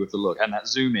wow you with the look. And that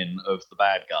zoom in of the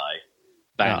bad guy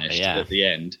vanished at the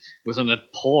end was an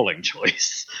appalling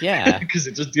choice. Yeah, because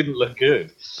it just didn't look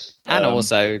good. And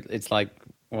also, it's like,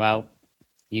 well,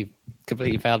 you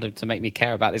completely failed to make me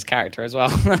care about this character as well,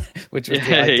 which was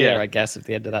the idea, I guess, at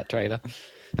the end of that trailer.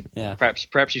 Yeah,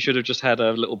 perhaps you should have just had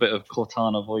a little bit of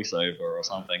Cortana voiceover or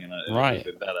something, and it would have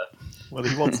been better. Well,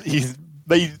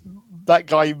 that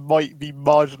guy might be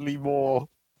marginally more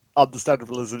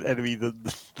understandable as an enemy than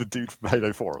the dude from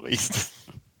Halo 4, at least.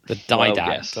 The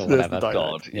Didact or whatever.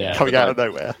 God, coming out of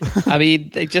nowhere. I mean,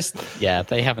 they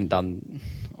haven't done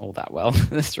all that well.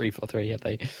 The 343, have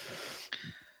they?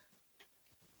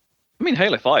 I mean,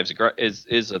 Halo 5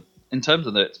 is in terms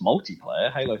of its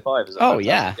multiplayer, Halo 5 is a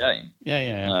fantastic game.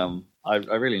 Yeah. I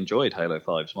really enjoyed Halo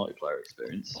 5's multiplayer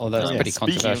experience. Although it's pretty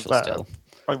controversial still.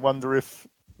 I wonder if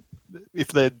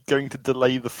they're going to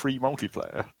delay the free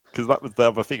multiplayer, because that was the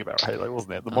other thing about Halo,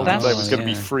 wasn't it? The multiplayer was going to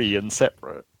be free and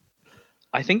separate.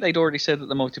 I think they'd already said that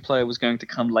the multiplayer was going to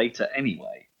come later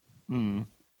anyway.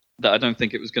 That I don't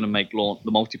think it was going to make launch.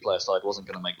 The multiplayer side wasn't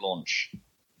going to make launch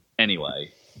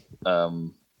anyway.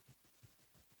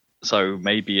 So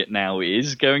maybe it now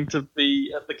is going to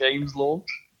be at the game's launch.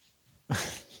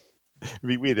 It'd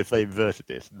be weird if they inverted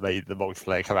it and made the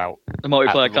multiplayer come out. The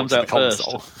multiplayer comes out first.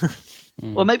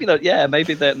 Well, maybe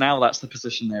that now that's the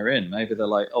position they're in. Maybe they're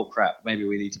like, oh crap, maybe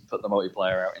we need to put the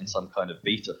multiplayer out in some kind of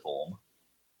beta form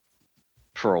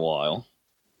for a while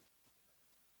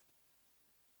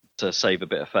to save a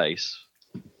bit of face.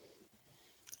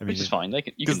 Which is fine.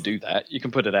 You can do that. You can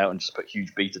put it out and just put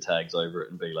huge beta tags over it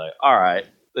and be like, all right,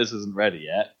 this isn't ready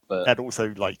yet. But and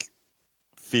also, like,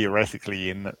 theoretically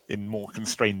in more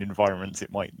constrained environments,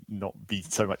 it might not be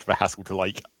so much of a hassle to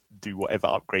like do whatever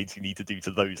upgrades you need to do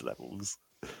to those levels.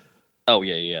 Oh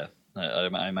yeah.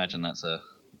 I imagine that's a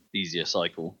easier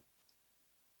cycle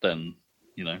than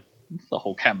the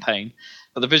whole campaign.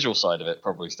 But the visual side of it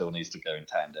probably still needs to go in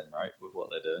tandem, right, with what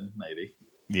they're doing, maybe.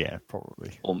 Yeah,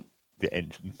 probably. Or the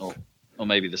engine. Or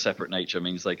maybe the separate nature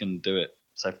means they can do it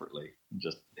separately and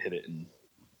just hit it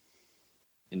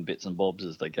in bits and bobs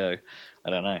as they go. I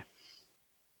don't know.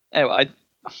 Anyway,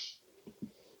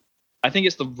 I think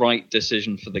it's the right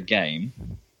decision for the game.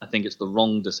 I think it's the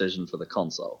wrong decision for the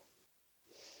console.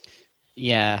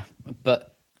 Yeah,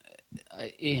 but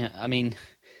I mean,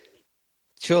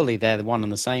 surely they're the one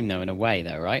and the same, though, in a way,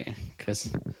 though, right?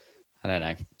 Because I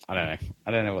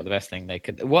don't know what the best thing they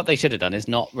could. What they should have done is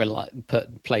not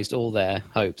placed all their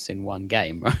hopes in one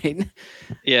game, right?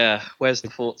 Yeah. Where's the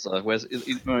Forza?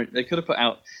 They could have put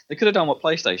out? They could have done what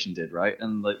PlayStation did, right?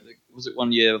 And like, was it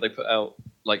one year they put out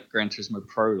like Gran Turismo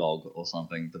Prologue or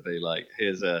something to be like,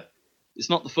 it's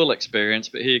not the full experience,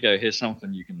 but here you go. Here's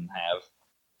something you can have.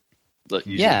 Like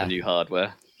using the new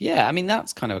hardware. Yeah, I mean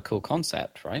that's kind of a cool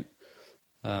concept, right?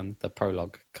 The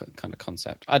prologue kind of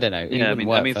concept. I don't know. Yeah, I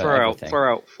mean,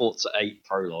 throw out Forza 8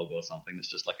 Prologue or something that's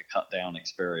just like a cut down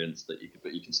experience that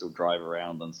you can still drive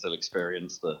around and still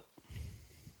experience the.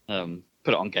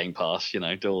 Put it on Game Pass,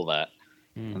 do all that,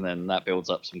 and then that builds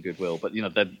up some goodwill. But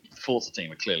the Forza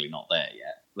team are clearly not there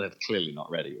yet. They're clearly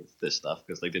not ready with this stuff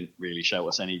because they didn't really show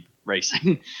us any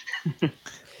racing.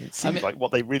 It seems like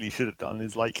what they really should have done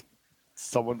is like.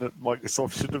 Someone at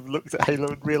Microsoft should have looked at Halo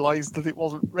and realised that it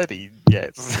wasn't ready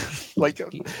yet. Like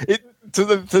it to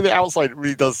the outside, it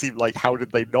really does seem like how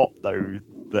did they not know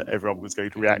that everyone was going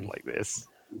to react like this?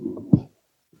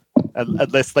 And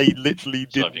unless they literally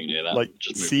didn't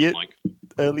see it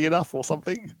early enough or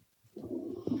something.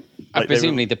 Like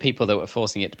presumably, the people that were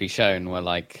forcing it to be shown were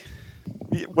like.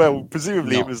 Well,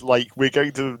 presumably it was like we're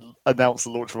going to announce the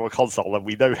launch of our console, and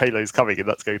we know Halo's coming, and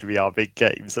that's going to be our big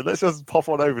game. So let's just pop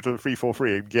on over to the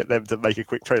 343 and get them to make a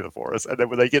quick trailer for us. And then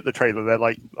when they get the trailer, they're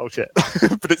like, "Oh shit!"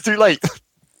 But it's too late.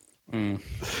 Yeah,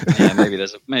 maybe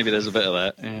there's a bit of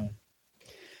that. Yeah.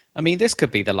 I mean, this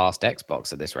could be the last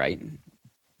Xbox at this rate.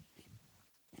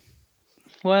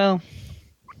 Well,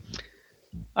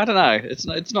 I don't know.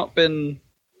 It's not been.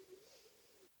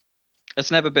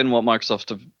 It's never been what Microsoft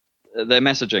have. Their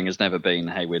messaging has never been,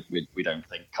 "Hey, we don't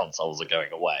think consoles are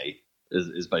going away."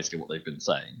 Is basically what they've been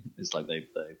saying. It's like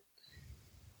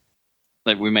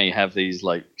like we may have these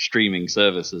like streaming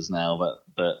services now,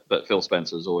 but Phil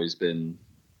Spencer has always been.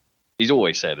 He's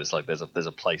always said it's like there's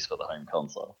a place for the home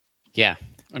console. Yeah,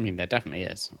 I mean there definitely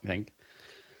is. I think.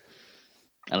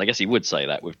 And I guess he would say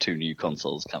that with 2 new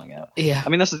consoles coming out. Yeah. I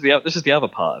mean this is the other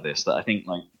part of this that I think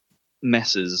like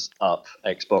messes up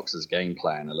Xbox's game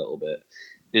plan a little bit.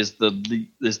 Is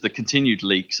the continued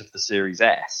leaks of the Series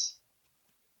S.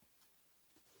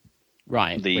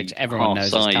 Right, which everyone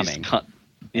knows is coming.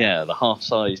 The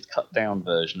half-sized, cut-down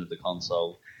version of the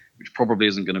console, which probably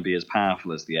isn't going to be as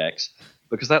powerful as the X,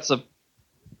 because that's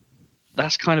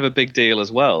kind of a big deal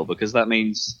as well, because that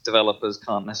means developers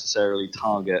can't necessarily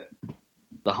target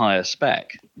the higher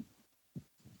spec.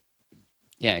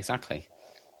 Yeah, exactly.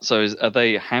 So are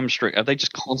they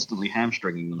just constantly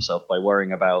hamstringing themselves by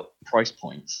worrying about price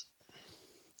points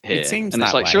here? It seems and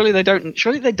it's that like way.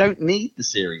 surely they don't need the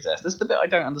Series S. This is the bit I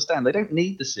don't understand. They don't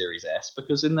need the Series S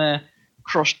because in their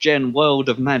cross-gen world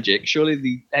of magic, surely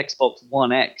the Xbox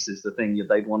One X is the thing that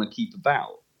they'd want to keep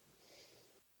about.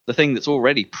 The thing that's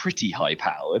already pretty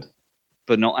high-powered,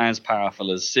 but not as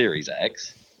powerful as Series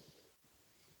X.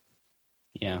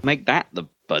 Yeah. Make that the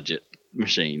budget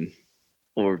machine,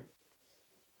 or.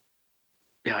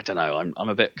 Yeah, I don't know. I'm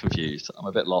a bit confused. I'm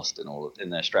a bit lost in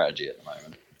their strategy at the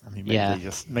moment. I mean,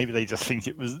 maybe they just think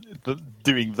it was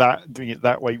doing it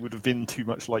that way would have been too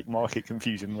much like market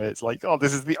confusion, where it's like, oh,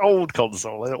 this is the old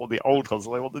console. I don't want the old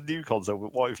console. I want the new console.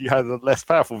 But what if you had a less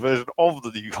powerful version of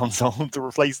the new console to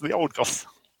replace the old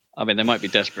console? I mean, they might be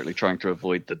desperately trying to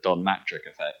avoid the Don Matrick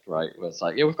effect, right? Where it's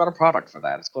like, yeah, we've got a product for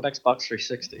that. It's called Xbox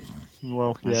 360.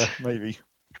 Well, yeah, maybe.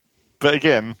 But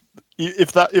again,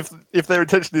 if their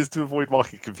intention is to avoid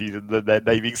market confusion, then their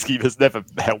naming scheme has never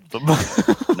helped them.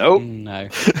 Nope. No.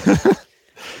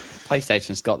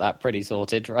 PlayStation's got that pretty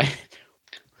sorted, right?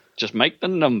 Just make the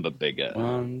number bigger.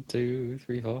 1, 2,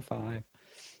 3, 4, 5.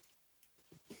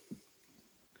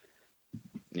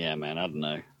 Yeah, man, I don't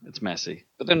know. It's messy.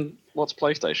 But then, what's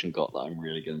PlayStation got that I'm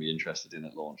really going to be interested in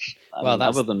at launch?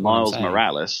 Other than Miles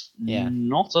Morales,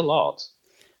 not a lot.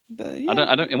 Yeah.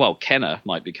 I don't. Well, Kenner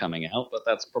might be coming out, but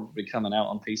that's probably coming out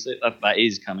on PC. That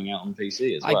is coming out on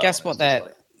PC as well. I guess what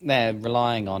they're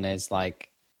relying on is like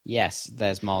yes,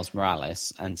 there's Miles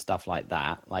Morales and stuff like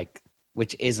that, like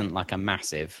which isn't like a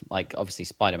massive, like obviously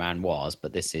Spider-Man was,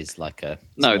 but this is like a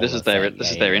No, this is smaller their thing. this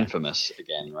is Yeah, their yeah. Infamous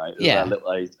again, right? It's Yeah.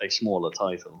 a smaller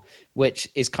title, Which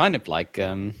is kind of like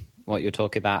what you're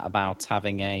talking about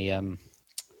having a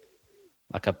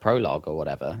like a prologue or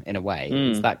whatever in a way.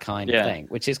 It's that kind of thing,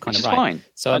 which is kind which of is right. fine.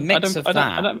 So a mix of that.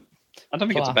 I don't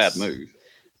think it's a bad move.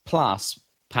 Plus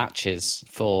patches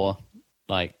for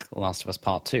like Last of Us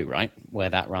Part 2, right? Where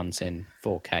that runs in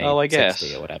 4K Oh, I 60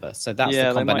 guess. or whatever. So that's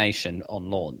the combination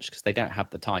on launch because they don't have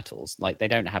the titles. Like they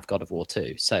don't have God of War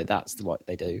 2. So that's what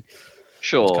they do.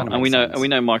 Sure, and we know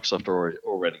Microsoft are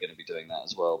already going to be doing that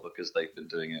as well because they've been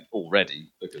doing it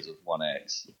already because of One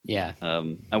X. Yeah.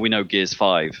 And we know Gears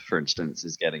 5, for instance,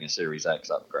 is getting a Series X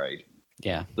upgrade.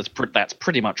 Yeah. That's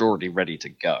pretty much already ready to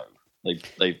go.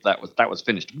 That was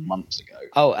finished months ago.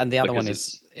 Oh, and the other one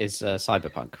is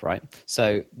Cyberpunk, right?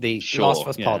 So the Last of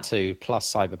Us Part 2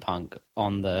 plus Cyberpunk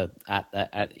on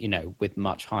at with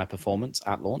much higher performance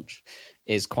at launch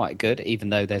is quite good, even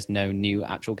though there's no new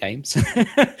actual games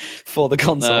for the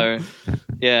console. No.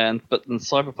 Yeah, but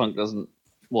Cyberpunk doesn't.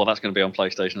 Well, that's going to be on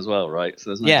PlayStation as well, right? So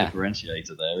there's no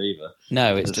differentiator there either.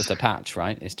 No, it's just a patch,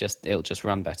 right? It'll just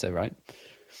run better, right?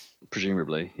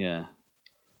 Presumably, yeah.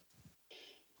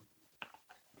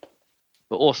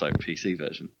 But also PC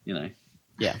version,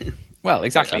 Yeah. Well,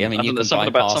 exactly. I mean, you can something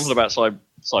about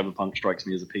Cyberpunk strikes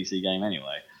me as a PC game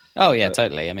anyway. Oh yeah,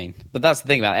 totally. I mean, but that's the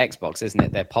thing about Xbox, isn't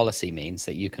it? Their policy means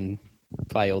that you can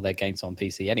play all their games on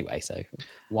PC anyway. So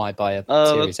why buy a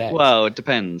Series X? Well, it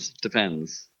depends.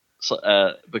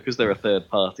 So, because they're a third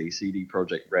party, CD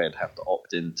Projekt Red have to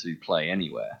opt in to play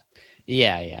anywhere.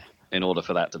 Yeah. In order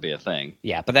for that to be a thing.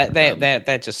 Yeah, but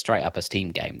they're just straight up a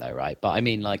Steam game though, right? But I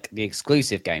mean, like the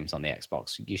exclusive games on the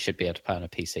Xbox, you should be able to play on a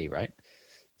PC, right?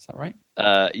 Is that right?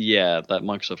 Yeah, that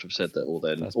Microsoft have said that all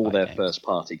their first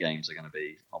party games are going to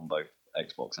be on both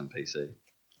Xbox and PC.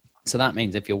 So that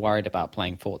means if you're worried about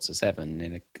playing Forza 7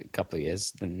 in a couple of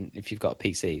years, then if you've got a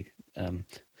PC,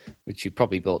 which you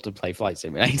probably bought to play Flight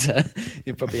Simulator,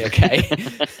 you're probably okay.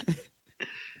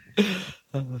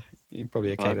 You're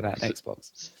probably okay with that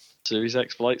Xbox. Series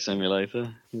X Flight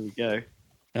Simulator. Here we go.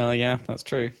 Oh yeah, that's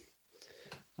true.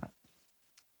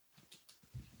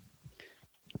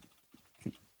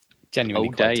 Genuinely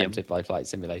quite tempted by Flight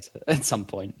Simulator at some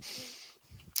point.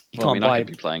 I could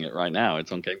be playing it right now.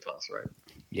 It's on Game Pass, right?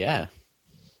 Yeah.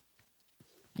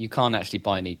 You can't actually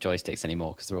buy any joysticks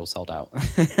anymore because they're all sold out.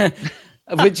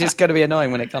 Which is going to be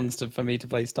annoying when it comes for me to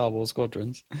play Star Wars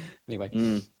Squadrons.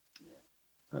 Anyway.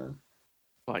 Well,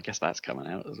 I guess that's coming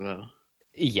out as well.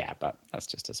 Yeah, but that's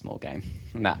just a small game.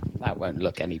 That won't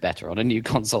look any better on a new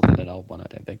console than an old one, I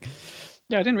don't think.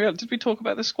 Yeah, I didn't realize. Did we talk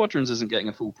about the Squadrons isn't getting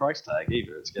a full price tag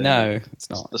either? It's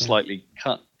not. The slightly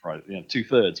cut price,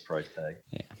 2/3 price tag.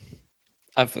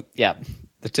 Yeah.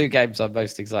 The two games I'm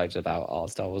most excited about are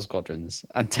Star Wars Squadrons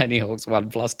and Tony Hawk's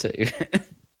 1+2.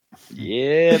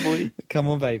 Yeah, boy. Come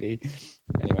on, baby.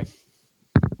 Anyway.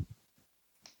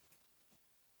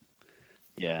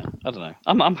 Yeah, I don't know.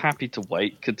 I'm happy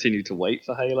to continue to wait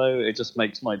for Halo. It just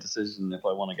makes my decision if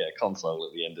I want to get a console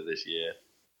at the end of this year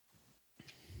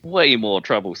way more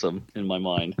troublesome in my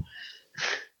mind.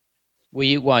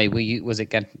 Why? Was it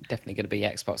definitely going to be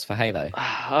Xbox for Halo?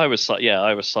 I was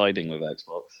siding with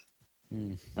Xbox.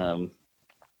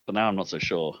 But now I'm not so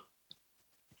sure.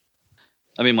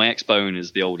 I mean, my Xbone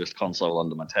is the oldest console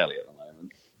under my telly at the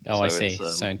moment. Oh, so I see.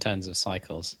 So in terms of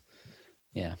cycles,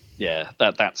 yeah,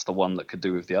 that's the one that could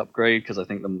do with the upgrade because I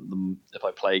think if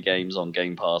I play games on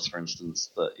Game Pass, for instance,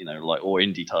 that or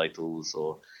indie titles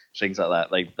or things like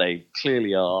that, they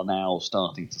clearly are now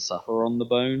starting to suffer on the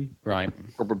bone. Right.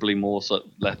 Probably more so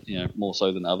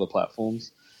than other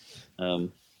platforms. So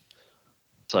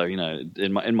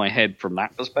in my head, from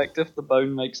that perspective, the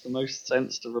bone makes the most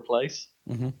sense to replace.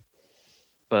 Mm-hmm.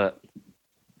 But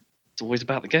it's always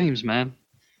about the games, man.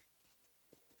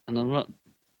 And I'm not.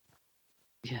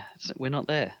 Yeah, we're not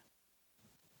there.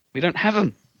 We don't have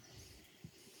them.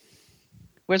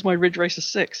 Where's my Ridge Racer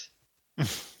 6? That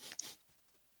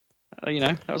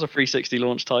was a 360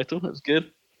 launch title. That was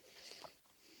good.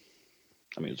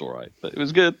 I mean, it was all right, but it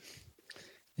was good.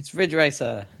 It's Ridge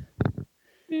Racer.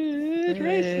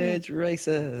 Ridge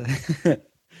Racer.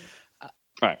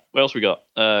 Right, what else we got?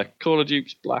 Call of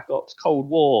Duty Black Ops Cold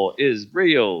War is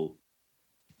real.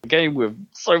 A game with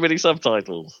so many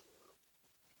subtitles.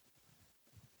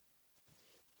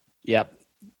 Yep.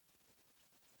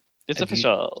 It's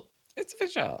official. It's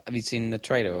official. Have you seen the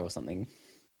trailer or something?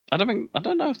 I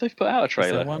don't know if they've put out a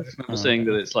trailer. I remember seeing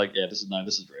that it's like, this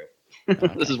is real.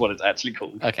 Okay. This is what it's actually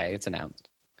called. Okay, it's announced.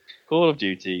 Call of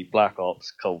Duty Black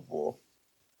Ops Cold War.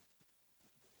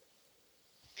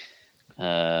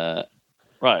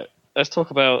 Right. Let's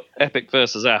talk about Epic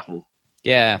versus Apple.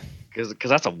 Yeah. Because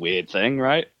that's a weird thing,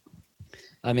 right?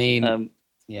 I mean,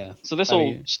 yeah. So this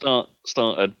all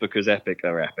started because Epic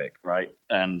are Epic, right?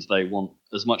 And they want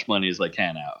as much money as they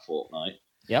can out of Fortnite.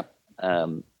 Yep.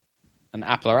 And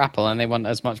Apple are Apple, and they want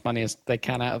as much money as they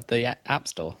can out of the App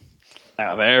Store.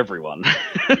 Out of everyone.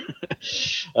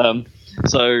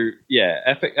 So yeah,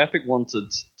 Epic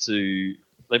wanted to.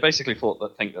 They basically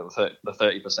think that the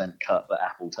 30% cut that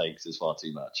Apple takes is far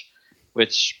too much,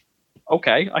 which.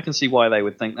 Okay, I can see why they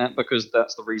would think that, because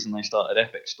that's the reason they started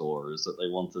Epic Store, is that they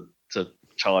wanted to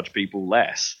charge people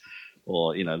less.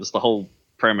 Or, that's the whole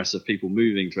premise of people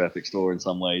moving to Epic Store in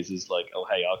some ways, is like, oh,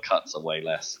 hey, our cuts are way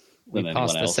less than anyone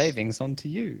else. We pass the savings on to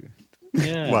you.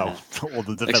 Yeah. Well, all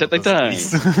the developers. Except they don't.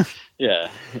 Yeah,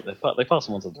 they pass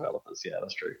them on to the developers. Yeah,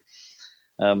 that's true.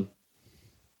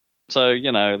 So,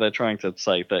 they're trying to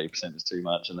say 30% is too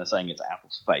much, and they're saying it's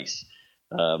Apple's face.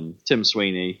 Tim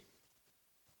Sweeney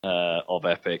of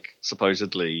Epic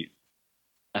supposedly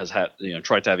has had,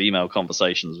 tried to have email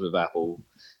conversations with Apple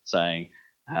saying,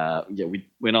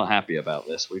 we're not happy about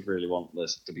this. We really want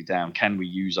this to be down. Can we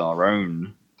use our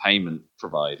own payment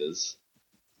providers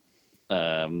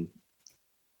within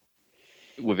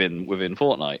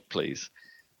Fortnite, please?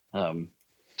 To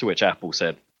which Apple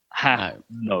said,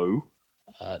 no.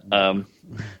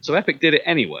 So Epic did it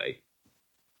anyway.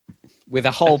 With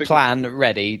a whole plan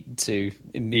ready to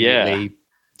immediately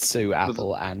sue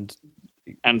Apple and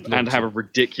have a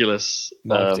ridiculous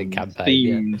marketing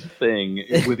campaign thing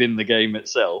within the game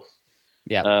itself.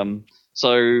 Yeah.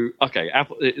 So okay,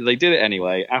 Apple, they did it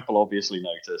anyway. Apple obviously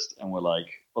noticed and were like,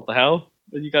 "What the hell?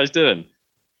 What are you guys doing?"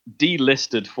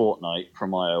 Delisted Fortnite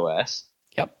from iOS.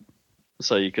 Yep.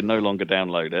 So you can no longer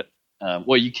download it.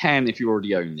 Well, you can if you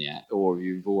already own the app or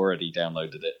you've already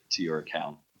downloaded it to your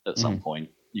account at some point.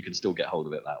 You can still get hold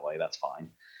of it that way. That's fine.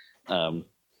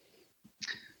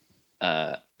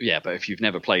 But if you've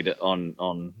never played it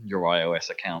on your iOS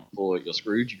account or you're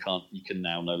screwed, you can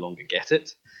now no longer get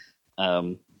it.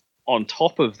 On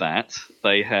top of that,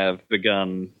 they have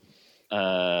begun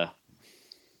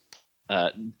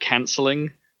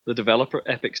canceling the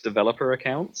Epic's developer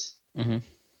accounts. Mm-hmm.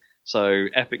 So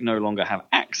Epic no longer have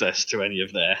access to any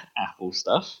of their Apple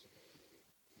stuff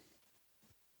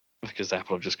because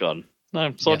Apple have just gone,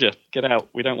 no, sod you, get out.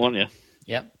 We don't want you.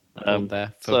 Yep.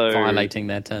 There for violating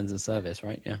their terms of service,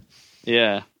 right? Yeah.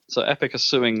 Yeah. So Epic are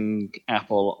suing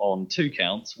Apple on 2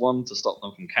 counts. One, to stop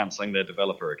them from cancelling their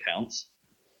developer accounts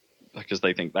because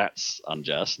they think that's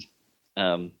unjust.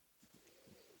 I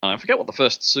forget what the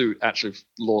first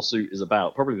lawsuit is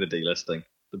about. Probably the delisting.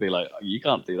 To be like, you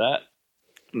can't do that.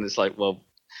 And it's like, well,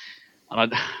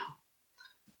 and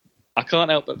I can't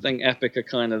help but think Epic are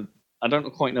kind of. I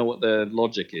don't quite know what the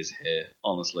logic is here,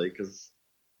 honestly, because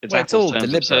it's Apple's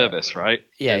terms of service, right?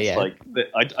 Yeah, it's like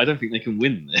I don't think they can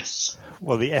win this.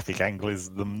 Well, the Epic angle is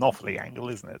the monopoly angle,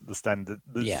 isn't it? The standard.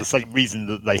 It's the same reason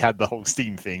that they had the whole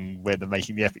Steam thing where they're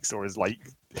making the Epic Store is like,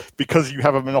 because you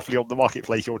have a monopoly on the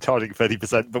marketplace, you're charging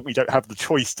 30%, but we don't have the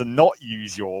choice to not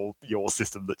use your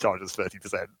system that charges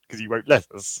 30% because you won't let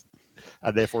us,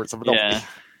 and therefore it's a monopoly. Yeah.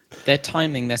 They're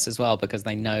timing this as well because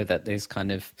they know that there's kind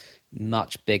of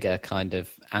much bigger kind of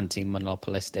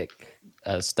anti-monopolistic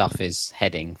stuff is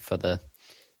heading for the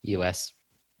US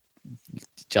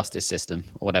justice system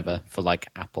or whatever for like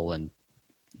Apple and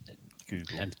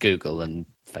Google and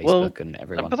Facebook and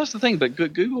everyone. But that's the thing. But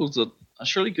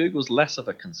surely Google's less of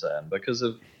a concern because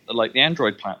of like the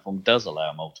Android platform does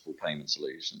allow multiple payment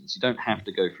solutions. You don't have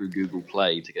to go through Google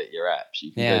Play to get your apps.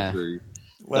 You can go through.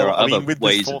 Well, there are other with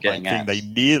ways this of getting thing, apps. they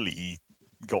nearly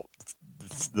got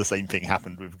the same thing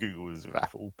happened with Google as with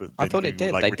Apple, but I thought Google, it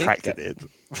did. They retracted it.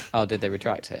 Oh, did they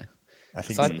retract it? I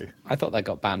think so. I thought they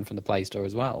got banned from the Play Store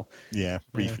as well. Yeah,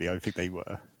 briefly, I think they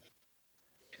were.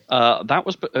 That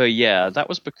was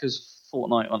because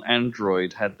Fortnite on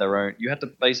Android had their own. You had to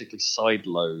basically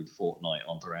sideload Fortnite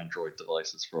onto Android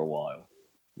devices for a while,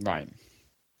 right?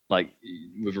 Like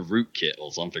with a rootkit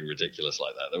or something ridiculous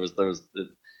like that.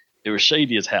 It was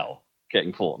shady as hell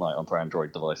getting Fortnite onto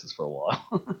Android devices for a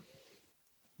while.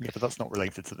 Yeah, but that's not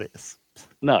related to this.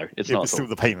 No, it's not. It was still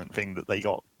the payment thing that they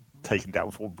got taken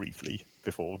down for briefly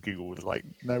before Google was like,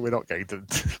 no, we're not going to.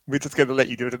 We're just going to let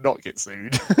you do it and not get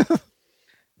sued.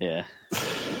 Yeah.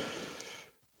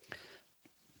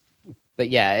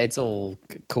 But yeah, it's all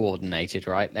coordinated,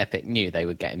 right? Epic knew they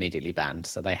would get immediately banned,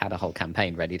 so they had a whole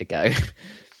campaign ready to go.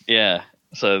 Yeah.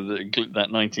 So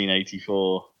that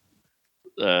 1984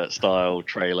 style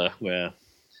trailer where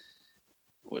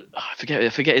I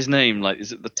forget his name. Like,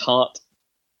 is it the Tart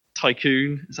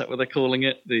Tycoon? Is that what they're calling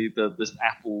it? This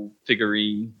Apple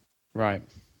figurine, right?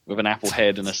 with an apple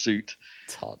head and a suit.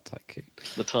 Tart Tycoon.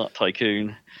 The Tart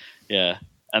Tycoon, yeah.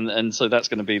 And so that's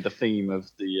going to be the theme of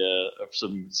the of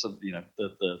some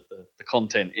the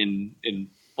content in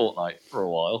Fortnite for a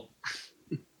while.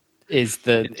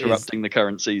 Interrupting the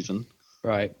current season,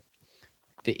 right?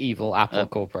 The evil Apple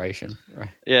Corporation,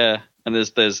 right? Yeah, and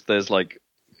there's like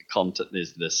content.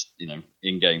 There's this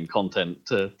in-game content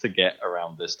to get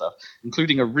around this stuff,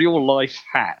 including a real life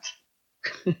hat.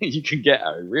 You can get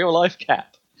a real life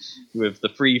cap with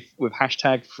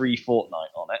hashtag free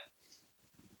Fortnite on it.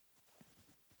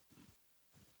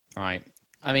 Right.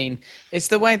 I mean, it's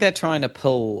the way they're trying to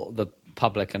pull the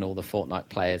public and all the Fortnite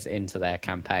players into their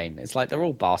campaign. It's like they're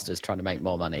all bastards trying to make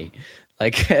more money.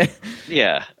 Like,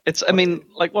 yeah, it's. I mean,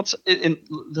 like, what's in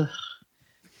the?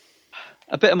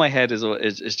 A bit of my head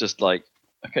is just like,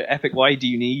 okay, Epic, why do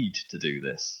you need to do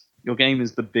this? Your game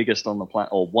is the biggest on the planet,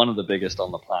 or one of the biggest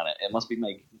on the planet. It must be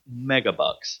making mega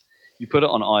bucks. You put it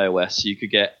on iOS, so you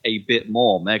could get a bit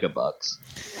more mega bucks.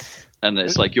 And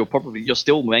it's like you're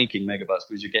still making megabytes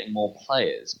because you're getting more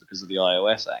players because of the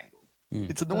iOS angle.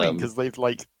 It's annoying because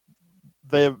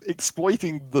they're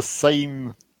exploiting the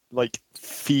same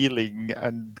feeling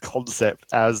and concept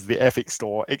as the Epic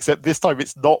Store, except this time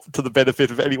it's not to the benefit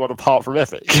of anyone apart from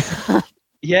Epic.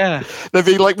 Yeah. They're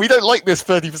being like, we don't like this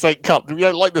 30% cut, we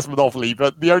don't like this monopoly,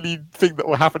 but the only thing that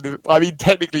will happen is, I mean,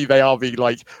 technically they are being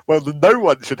like, well, no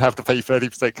one should have to pay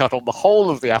 30% cut on the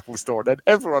whole of the Apple Store, and then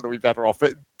everyone will be better off.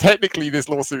 But technically this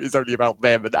lawsuit is only about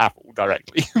them and Apple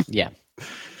directly. Yeah.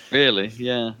 Really?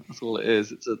 Yeah, that's all it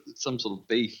is. It's some sort of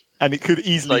beef. And it could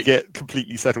easily get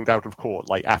completely settled out of court.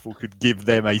 Like, Apple could give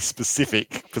them a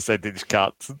specific percentage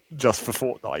cut just for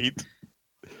Fortnite.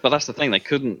 But that's the thing, they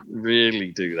couldn't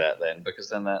really do that then, because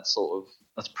then that's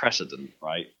precedent,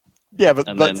 right? Yeah, but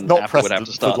and that's then not Apple precedent. Would have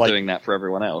to start doing that for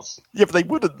everyone else. Yeah, but they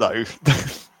wouldn't though.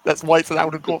 That's why it's an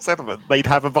out-of-court settlement. They'd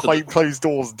have a behind closed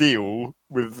doors deal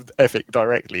with Epic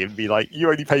directly and be like, "You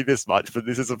only pay this much, but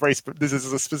this is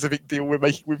a specific deal we're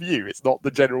making with you. It's not the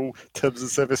general terms of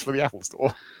service for the Apple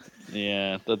Store."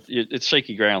 Yeah, it's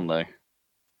shaky ground though.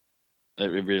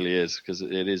 It really is, because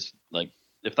it is like,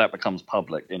 if that becomes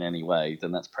public in any way,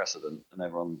 then that's precedent, and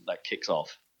everyone that kicks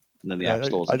off, and then the App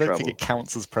Store's in trouble. I don't think it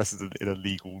counts as precedent in a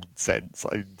legal sense.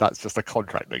 That's just a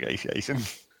contract negotiation.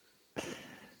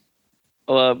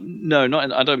 No,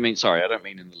 not. I don't mean. Sorry, I don't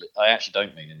mean I actually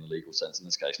don't mean in the legal sense in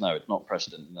this case. No, it's not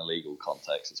precedent in the legal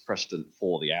context. It's precedent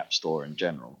for the App Store in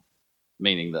general,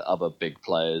 meaning that other big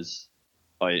players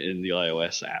in the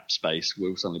iOS app space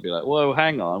will suddenly be like, "Whoa,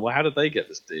 hang on. Well, how did they get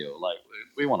this deal? Like,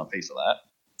 we want a piece of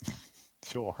that."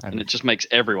 Sure. And it just makes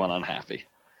everyone unhappy.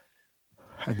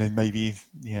 And then maybe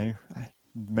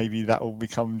that will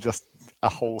become just a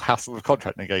whole hassle of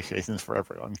contract negotiations for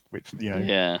everyone, which,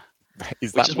 yeah.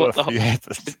 Is that worth the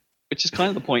effort? Which is kind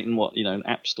of the point in what,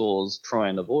 app stores try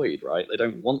and avoid, right? They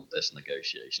don't want this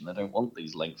negotiation. They don't want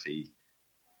these lengthy,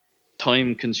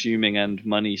 time-consuming and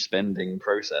money-spending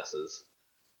processes.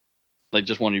 They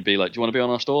just want you to be like, do you want to be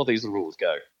on our store? These are the rules,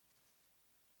 go.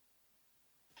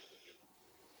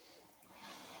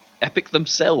 Epic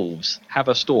themselves have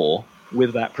a store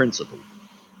with that principle.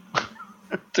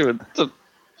 for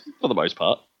the most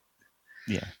part.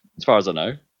 Yeah. As far as I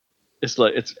know. It's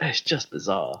like it's just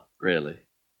bizarre, really.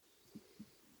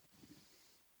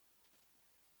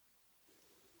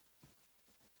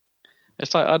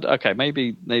 It's like, okay,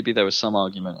 maybe there was some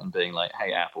argument in being like,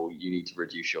 hey, Apple, you need to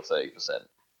reduce your 30%.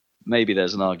 Maybe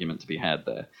there's an argument to be had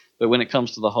there. But when it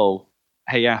comes to the whole,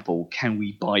 hey, Apple, can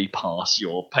we bypass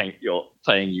your paying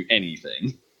you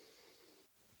anything?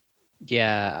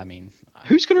 Yeah, I mean,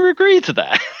 who's going to agree to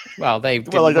that? Well,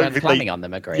 weren't planning on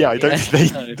them agreeing. Yeah, I don't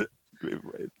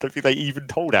think they even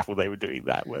told Apple they were doing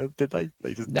that. Well, did they?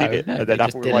 They just did it, and then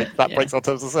Apple were like, "That breaks our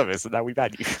terms of service, and now we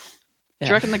ban you." Yeah. Do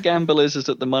you reckon the gamble is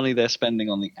that the money they're spending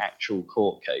on the actual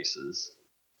court cases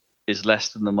is less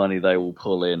than the money they will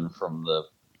pull in from the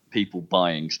people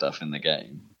buying stuff in the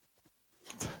game?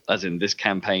 As in, this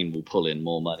campaign will pull in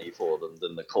more money for them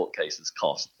than the court cases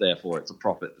cost. Therefore, it's a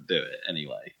profit to do it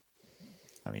anyway.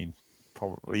 I mean,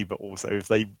 probably, but also if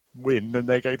they win, then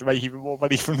they're going to make even more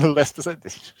money from the less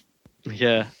percentage.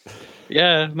 Yeah,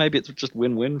 maybe it's just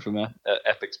win-win from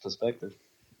Epic's perspective.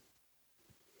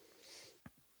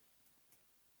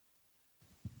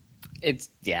 It's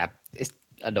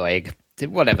annoying.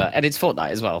 Whatever, and it's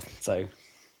Fortnite as well. So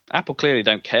Apple clearly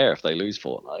don't care if they lose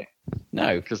Fortnite.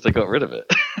 No, because they got rid of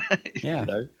it. Yeah.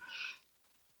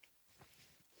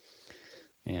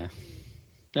 Yeah.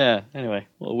 Yeah. Anyway,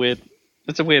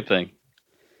 it's a weird thing.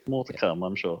 More to come,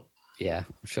 I'm sure. Yeah,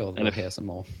 I'm sure we'll hear some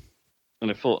more. And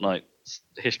if Fortnite's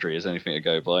history is anything to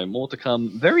go by, more to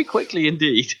come very quickly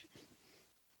indeed.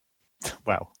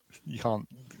 Well, You can't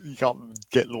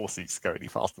get lawsuits to go any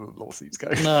faster than lawsuits go.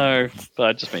 No, but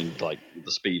I just mean like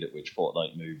the speed at which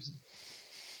Fortnite moves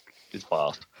is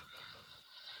fast.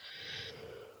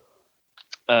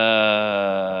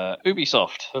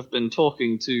 Ubisoft have been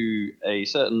talking to a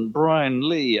certain Brian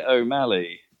Lee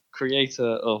O'Malley, creator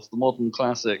of the modern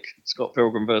classic Scott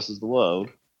Pilgrim vs. the World.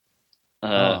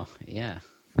 Yeah.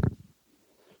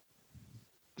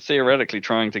 Theoretically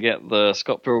trying to get the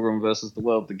Scott Pilgrim vs. the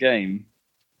World, the game,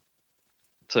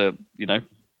 to,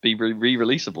 be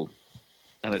re-releasable.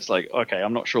 And it's like, okay,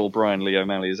 I'm not sure Brian Lee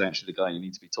O'Malley is actually the guy you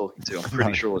need to be talking to. I'm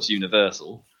pretty sure it's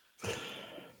Universal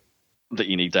that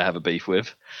you need to have a beef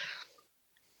with.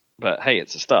 But hey,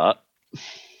 it's a start.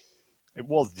 It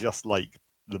was just like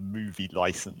the movie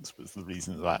license was the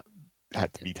reason that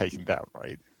had to be taken down,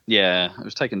 right? Yeah, it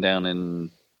was taken down in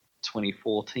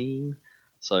 2014,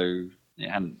 so it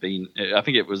hadn't been. I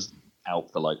think it was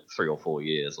out for like 3 or 4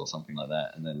 years or something like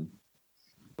that, and then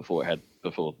before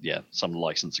some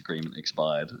license agreement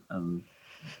expired, and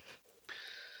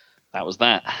that was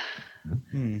that.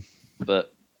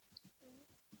 But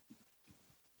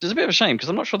it's a bit of a shame because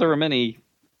I'm not sure there are many.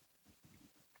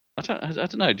 I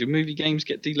don't know. Do movie games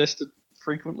get delisted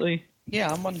frequently?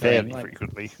 Yeah, I'm wondering. Fairly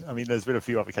frequently. I mean, there's been a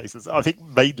few other cases. I think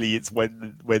mainly it's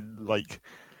when like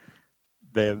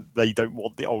they don't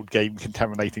want the old game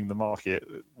contaminating the market.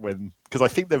 Because I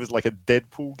think there was like a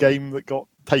Deadpool game that got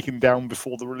taken down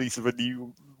before the release of a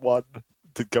new one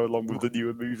to go along with the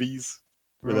newer movies.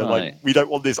 Where they're like, we don't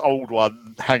want this old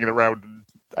one hanging around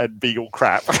and being all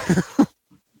crap.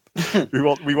 we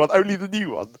want only the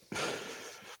new one.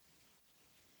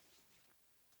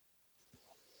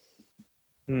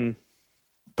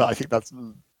 But I think that's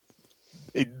in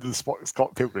the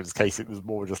Scott Pilgrim's case. It was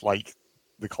more just like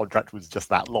the contract was just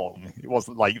that long. It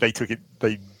wasn't like they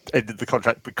ended the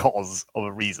contract because of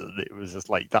a reason. It was just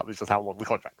like that was just how long the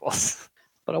contract was.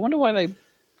 But I wonder why they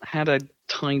had a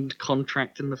timed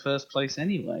contract in the first place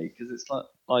anyway. Because it's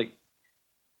like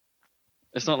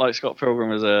it's not like Scott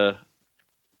Pilgrim is a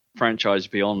franchise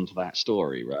beyond that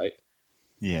story, right?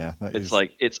 Yeah,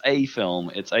 like it's a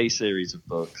film, it's a series of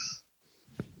books.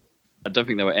 I don't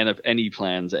think there were any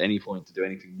plans at any point to do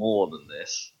anything more than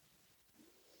this.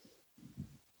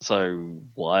 So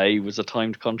why was a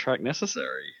timed contract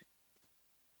necessary?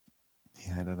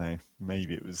 Yeah, I don't know.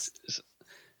 Maybe it was.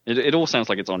 It all sounds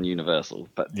like it's on Universal,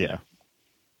 but yeah,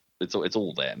 it's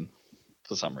all them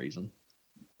for some reason.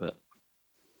 But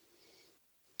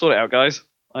sort it out, guys.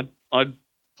 I'd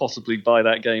possibly buy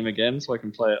that game again so I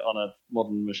can play it on a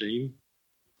modern machine.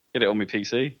 Get it on my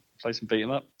PC. Play some beat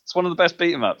 'em up. It's one of the best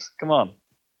beat 'em ups. Come on.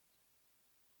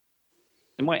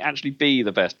 It might actually be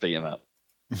the best beat 'em up.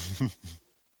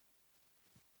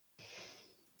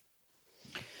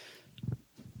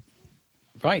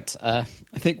 Right. I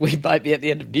think we might be at the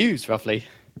end of news, roughly.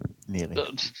 Nearly.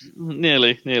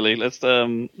 Let's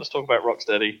talk about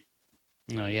Rocksteady.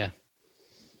 Oh yeah.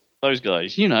 Those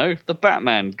guys, the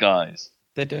Batman guys.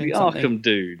 They're doing the something Arkham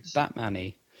dudes.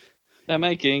 Batman-y. They're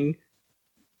making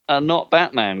a not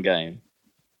Batman game,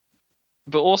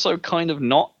 but also kind of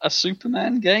not a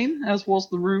Superman game, as was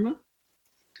the rumor.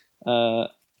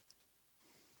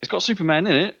 It's got Superman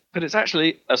in it, but it's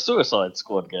actually a Suicide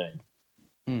Squad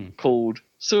game called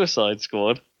Suicide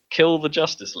Squad: Kill the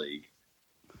Justice League.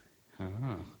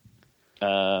 And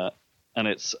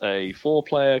it's a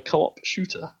 4-player co-op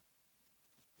shooter.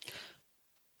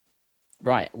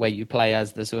 Right, where you play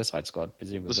as the Suicide Squad,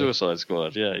 presumably. The Suicide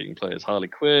Squad, yeah. You can play as Harley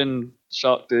Quinn,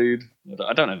 Shark Dude.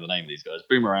 I don't know the name of these guys.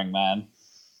 Boomerang Man.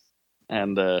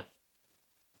 And,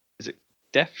 is it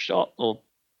Death Shot or...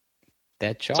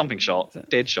 Dead Shot? Something Shot.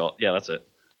 Dead Shot, yeah, that's it.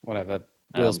 Whatever.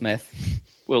 Will Smith.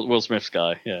 Will Smith's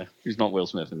guy, yeah. Who's not Will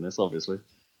Smith in this, obviously.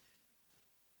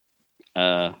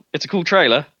 It's a cool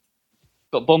trailer.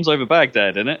 Got Bombs Over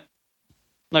Baghdad in it.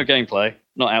 No gameplay.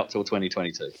 Not out till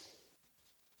 2022.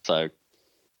 So...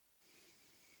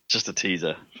 just a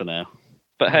teaser for now.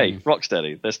 But hey,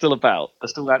 Rocksteady, they're still about. They're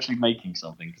still actually making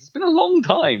something. It's been a long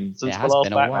time since the last Batman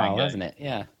game. It has been a while, hasn't it?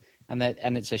 Yeah. And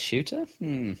it's a shooter?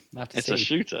 It's a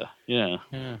shooter, yeah.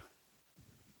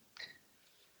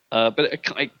 But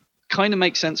it kind of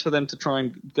makes sense for them to try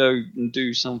and go and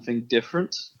do something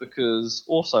different, because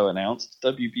also announced,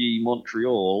 WB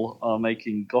Montreal are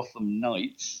making Gotham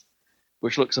Knights,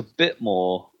 which looks a bit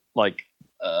more like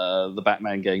the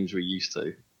Batman games we're used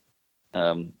to.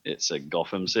 It's a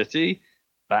Gotham City.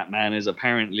 Batman is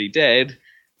apparently dead,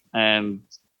 and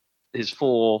his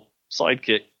 4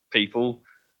 sidekick people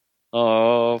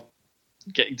are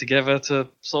getting together to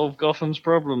solve Gotham's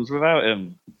problems without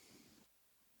him.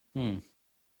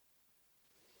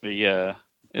 But yeah,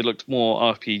 it looked more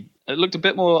It looked a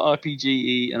bit more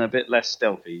RPG-y and a bit less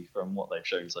stealthy from what they've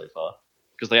shown so far.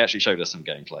 Because they actually showed us some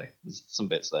gameplay. There's some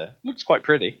bits there. Looks quite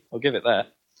pretty. I'll give it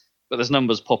that. But there's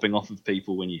numbers popping off of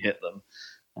people when you hit them,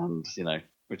 and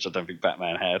which I don't think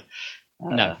Batman had.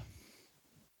 No.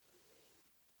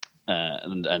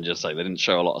 And just say they didn't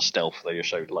show a lot of stealth. They just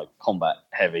showed like combat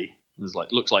heavy. There's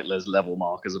looks like there's level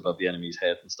markers above the enemy's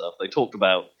head and stuff. They talked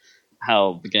about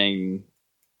how the game.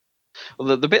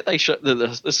 Well, the bit they show,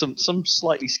 there's some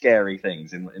slightly scary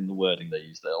things in the wording they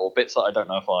use there, or bits that I don't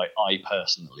know if I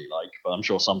personally like, but I'm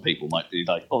sure some people might be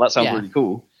like, "Oh, that sounds really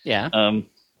cool." Yeah. It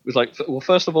was like, well,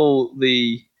 first of all,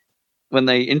 when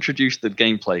they introduced the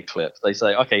gameplay clip, they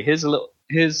say, "Okay, here's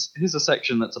a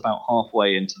section that's about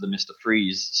halfway into the Mr.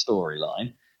 Freeze storyline,"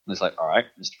 and it's like, "All right,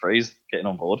 Mr. Freeze, getting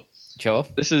on board." Sure.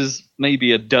 This is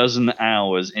maybe a dozen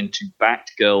hours into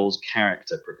Batgirl's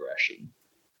character progression,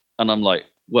 and I'm like,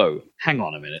 whoa, hang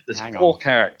on a minute. There's 4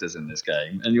 characters in this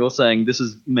game, and you're saying this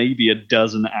is maybe a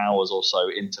dozen hours or so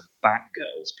into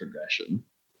Batgirl's progression,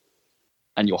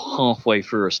 and you're halfway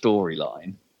through a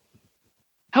storyline.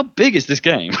 How big is this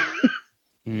game?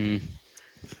 And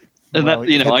well,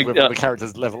 whether the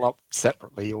characters level up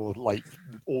separately or like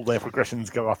all their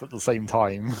progressions go up at the same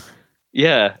time.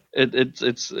 Yeah, it's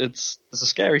a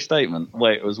scary statement the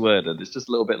way it was worded. It's just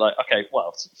a little bit like, okay, well,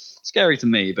 it's scary to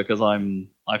me because I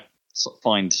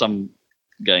find some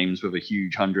games with a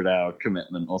huge 100-hour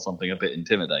commitment or something a bit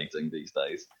intimidating these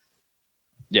days.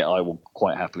 Yeah, I will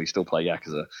quite happily still play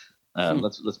Yakuza.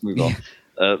 Let's move on.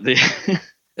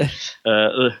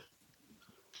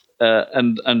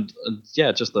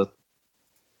 Yeah, just I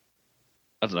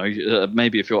don't know.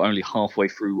 Maybe if you're only halfway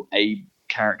through a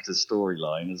character's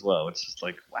storyline as well, it's just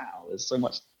like, wow, there's so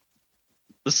much.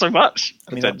 There's so much.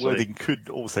 I mean, that wording could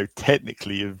also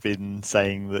technically have been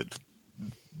saying that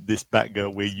this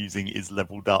Batgirl we're using is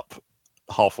leveled up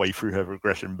halfway through her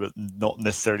progression, but not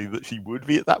necessarily that she would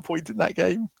be at that point in that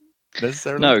game.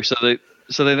 Necessarily. No, so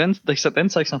they then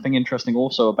say something interesting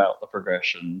also about the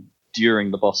progression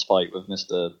during the boss fight with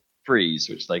Mr. Freeze,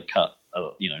 which they cut,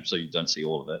 so you don't see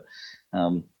all of it.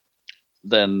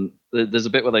 Then there's a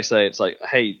bit where they say it's like,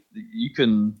 hey, you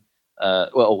can.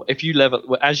 If you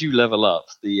as you level up,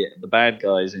 the bad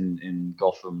guys in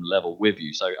Gotham level with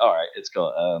you. So all right, it's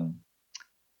got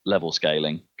level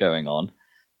scaling going on,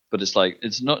 but it's like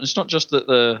it's not just that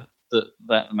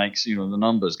that makes the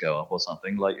numbers go up or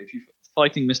something. Like if you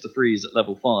fighting Mr. Freeze at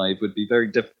level 5 would be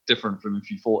very different from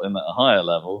if you fought him at a higher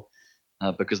level,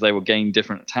 because they will gain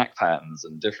different attack patterns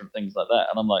and different things like that.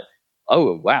 And I'm like,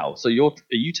 oh wow! So are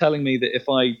you telling me that if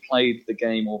I played the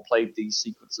game or played these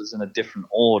sequences in a different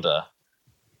order,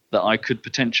 that I could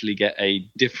potentially get a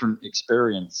different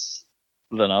experience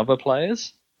than other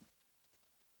players?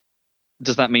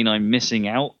 Does that mean I'm missing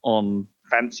out on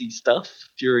fancy stuff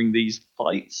during these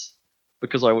fights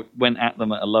because I went at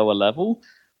them at a lower level?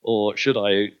 Or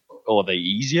are they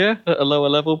easier at a lower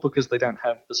level because they don't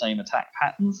have the same attack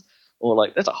patterns? Or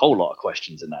there's a whole lot of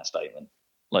questions in that statement.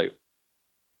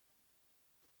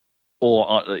 Or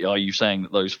are you saying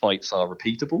that those fights are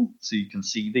repeatable so you can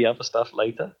see the other stuff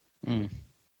later? I'd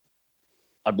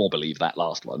more believe that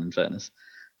last one, in fairness.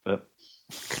 But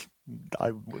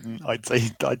I wouldn't. I'd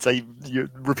say you're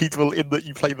repeatable in that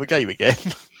you play the game again.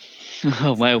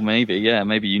 Oh, well, maybe, yeah.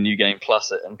 Maybe you New Game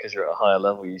Plus it, and because you're at a higher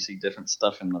level, you see different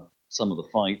stuff in some of the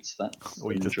fights.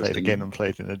 Or you just play it again and play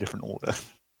it in a different order.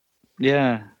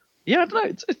 Yeah. Yeah, I don't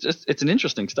know. It's an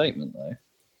interesting statement, though.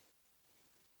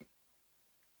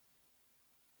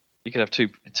 You could have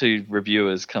two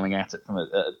reviewers coming at it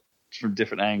from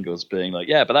different angles, being like,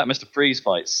 yeah, but that Mr. Freeze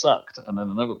fight sucked. And then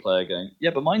another player going, yeah,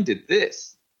 but mine did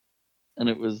this. And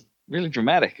it was really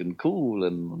dramatic and cool,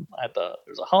 and it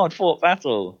was a hard-fought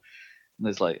battle. And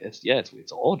it's like, it's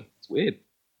odd. It's weird.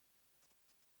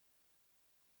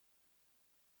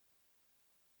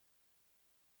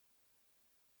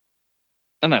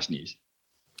 And that's news.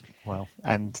 Well,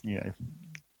 and,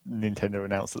 Nintendo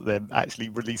announced that they're actually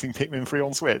releasing Pikmin 3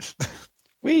 on Switch.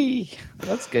 Whee!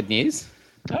 That's good news.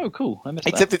 Oh, cool. I missed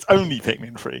Except that. it's only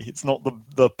Pikmin 3. It's not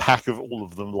the pack of all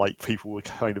of them like people were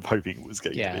kind of hoping it was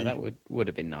going to be. Yeah, that would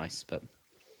have been nice, but...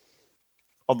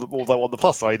 Although on the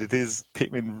plus side, it's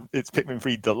Pikmin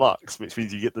 3 Deluxe, which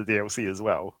means you get the DLC as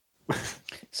well.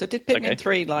 So did Pikmin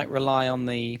 3 rely on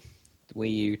the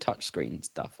Wii U touchscreen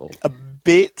stuff? Or? A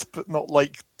bit, but not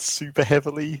super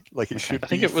heavily. It should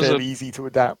be fairly easy to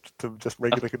adapt to just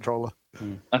regular controller.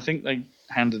 I think they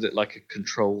handed it like a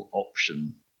control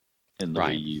option in the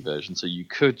Wii U version, so you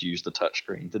could use the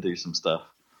touchscreen to do some stuff,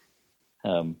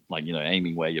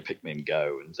 aiming where your Pikmin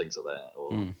go and things like that,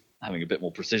 or having a bit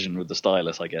more precision with the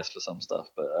stylus, I guess, for some stuff.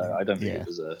 But I don't think it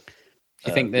was a. Do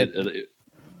you think that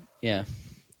Yeah.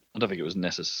 I don't think it was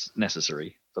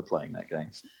necessary for playing that game.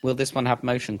 Will this one have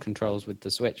motion controls with the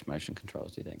Switch motion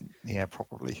controls, do you think? Yeah,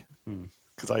 probably.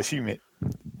 Because I assume it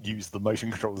used the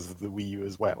motion controls of the Wii U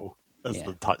as well as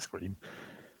the touchscreen.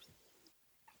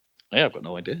 Yeah, I've got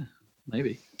no idea.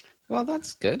 Maybe. Well,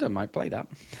 that's good. I might play that.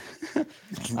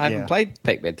 I haven't played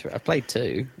Pikmin 3. I've played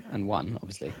 2 and 1,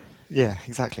 obviously. Yeah,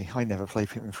 exactly. I never played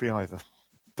Pikmin 3 either.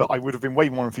 But I would have been way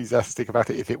more enthusiastic about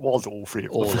it if it was all three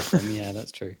of them. All of them, yeah,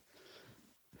 that's true.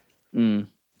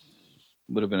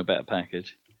 Would have been a better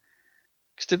package.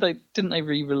 Because did they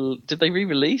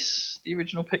re-release the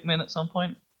original Pikmin at some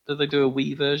point? Did they do a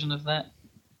Wii version of that?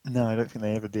 No, I don't think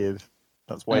they ever did.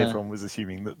 That's why everyone was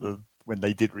assuming that when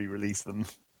they did re-release them,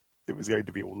 it was going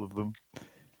to be all of them.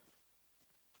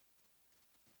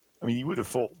 I mean, you would have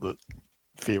thought that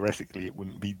theoretically it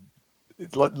wouldn't be.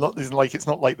 It's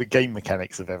not like the game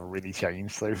mechanics have ever really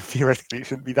changed. So theoretically, it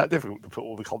shouldn't be that difficult to put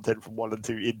all the content from 1 and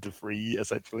 2 into 3,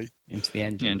 essentially. Into the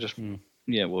engine.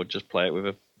 Yeah, we'll just play it with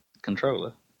a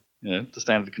controller. You know, the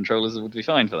standard controllers would be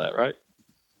fine for that, right?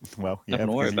 Well, yeah,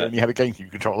 because you only had a GameCube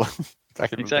controller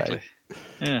back in the day.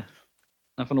 Yeah,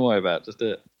 nothing to worry about. Just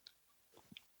do it.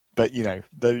 But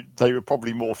they were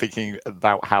probably more thinking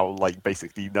about how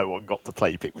basically no one got to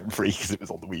play Pikmin 3 because it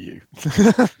was on the Wii U.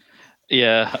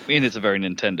 Yeah, I mean, it's a very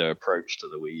Nintendo approach to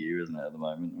the Wii U, isn't it, at the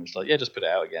moment? It's like, just put it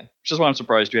out again. Which is why I'm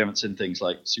surprised you haven't seen things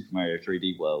like Super Mario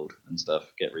 3D World and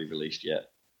stuff get re-released yet.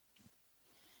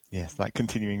 Yes, that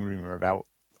continuing rumour about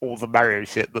all the Mario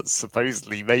shit that's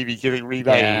supposedly maybe getting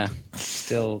remade. Yeah,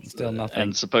 still nothing.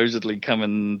 And supposedly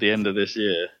coming the end of this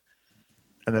year.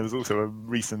 And there was also a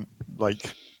recent,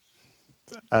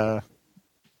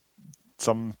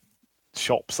 some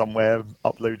shop somewhere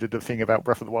uploaded a thing about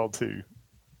Breath of the Wild 2.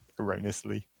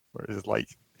 Erroneously, where it was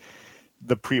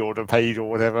the pre-order page or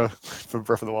whatever for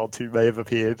Breath of the Wild 2 may have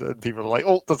appeared, and people are like,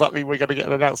 "Oh, does that mean we're going to get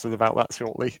an announcement about that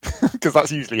shortly?" Because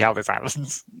that's usually how this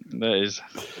happens. That is,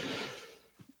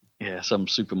 some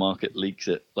supermarket leaks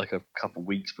it a couple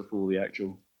weeks before the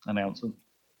actual announcement,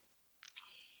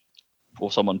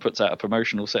 or someone puts out a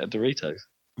promotional set of Doritos.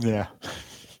 Yeah,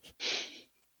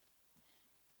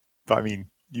 but I mean,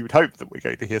 you would hope that we're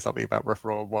going to hear something about Breath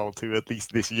of the Wild 2 at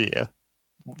least this year.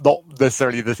 Not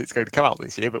necessarily that it's going to come out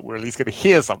this year, but we're at least going to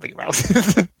hear something about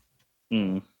it.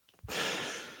 I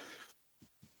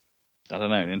don't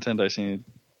know. Nintendo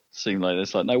seem like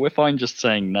this. No, we're fine just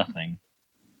saying nothing.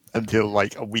 Until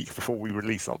a week before we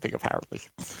release something, apparently.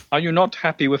 Are you not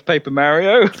happy with Paper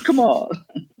Mario? Come on.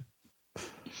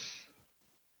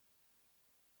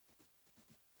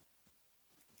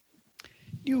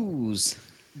 News.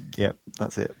 Yep,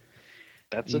 that's it.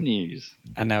 That's the news.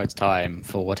 And now it's time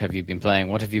for What Have You Been Playing?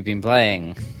 What have you been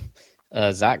playing?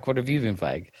 Zach, what have you been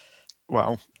playing?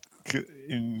 Well,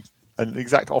 in an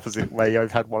exact opposite way,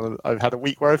 I've had a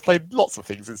week where I've played lots of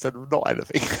things instead of not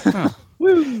anything. Oh.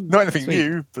 Not anything Sweet.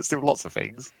 new, but still lots of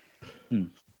things. Where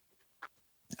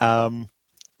to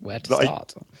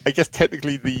start? I guess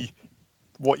technically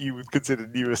what you would consider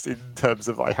newest in terms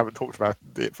of I haven't talked about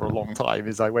it for a long time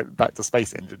is I went back to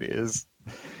Space Engineers.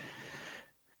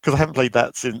 Because I haven't played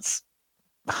that since.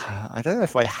 I don't know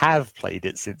if I have played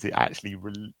it since it actually.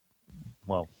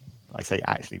 I say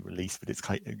actually released, but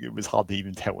it was hard to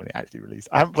even tell when it actually released.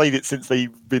 I haven't played it since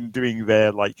they've been doing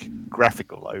their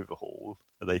graphical overhaul.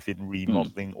 They've been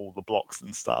remodeling all the blocks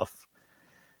and stuff.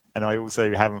 And I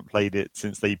also haven't played it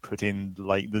since they put in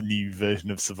the new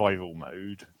version of survival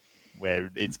mode,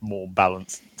 where it's more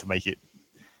balanced to make it,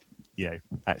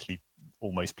 actually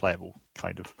almost playable,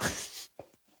 kind of.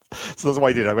 So that's what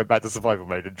I did. I went back to survival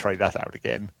mode and tried that out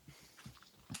again.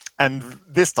 And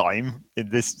this time, in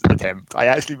this attempt, I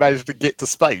actually managed to get to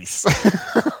space.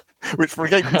 Which for a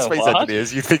game called Space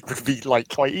Engineers, you'd think would be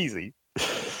quite easy.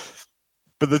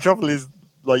 But the trouble is,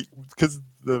 because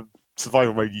the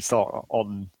survival mode you start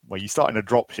in a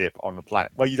dropship on a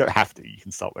planet. Well, you don't have to. You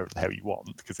can start wherever the hell you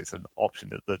want because it's an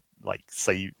option at the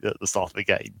start of the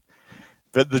game.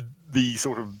 But the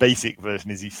sort of basic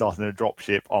version is you start in a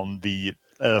dropship on the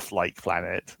Earth-like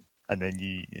planet, and then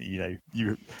you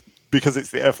because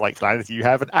it's the Earth-like planet, you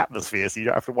have an atmosphere, so you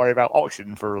don't have to worry about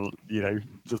oxygen for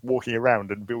just walking around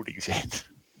and building shit,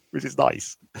 which is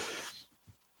nice.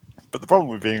 But the problem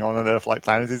with being on an Earth-like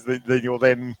planet is that you're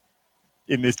then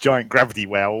in this giant gravity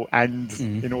well, and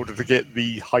in order to get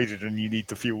the hydrogen you need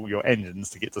to fuel your engines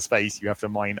to get to space, you have to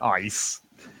mine ice,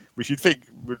 which you'd think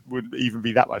wouldn't even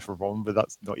be that much of a problem, but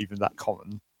that's not even that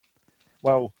common.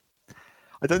 Well,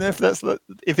 I don't know if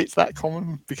it's that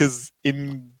common, because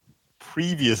in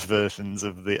previous versions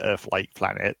of the Earth-like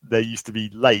planet, there used to be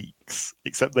lakes,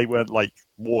 except they weren't like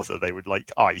water; they were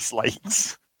like ice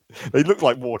lakes. They look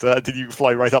like water until you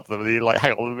fly right up them and you're like,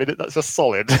 hang on a minute, that's just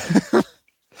solid.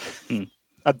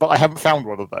 But I haven't found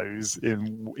one of those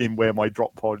in where my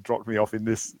drop pod dropped me off in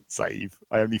this save.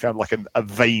 I only found like a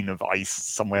vein of ice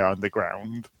somewhere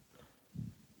underground.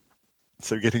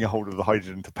 So getting a hold of the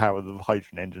hydrogen to power the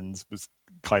hydrogen engines was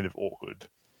kind of awkward.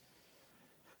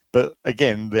 But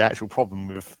again, the actual problem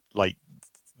with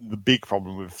the big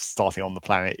problem with starting on the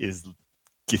planet is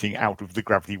getting out of the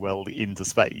gravity well into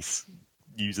space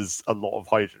uses a lot of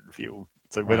hydrogen fuel.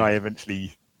 So when I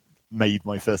eventually made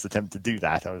my first attempt to do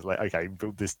that, I was like, okay,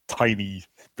 build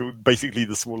basically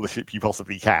the smallest ship you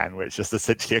possibly can, where it's just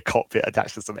essentially a cockpit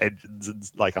attached to some engines and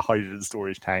like a hydrogen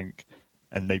storage tank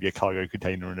and maybe a cargo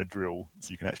container and a drill,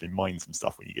 so you can actually mine some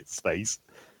stuff when you get to space.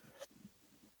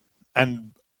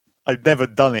 And I've never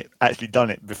done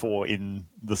it before in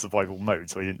the survival mode,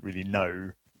 so I didn't really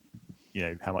know,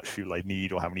 how much fuel I'd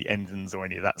need or how many engines or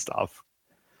any of that stuff.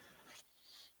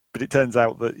 But it turns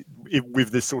out that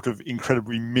with this sort of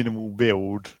incredibly minimal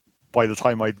build, by the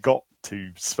time I'd got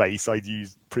to space, I'd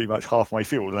used pretty much half my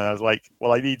fuel. And I was like,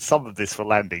 well, I need some of this for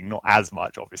landing, not as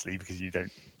much, obviously, because you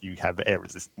have air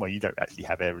resistance. Well, you don't actually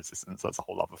have air resistance. That's a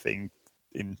whole other thing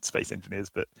in Space Engineers,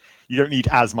 but you don't need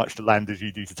as much to land as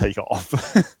you do to take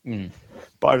off.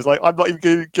 But I was like, I'm not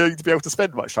even going to be able to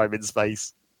spend much time in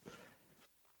space.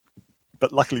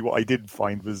 But luckily what I did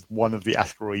find was one of the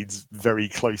asteroids very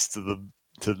close to the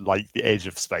edge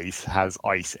of space has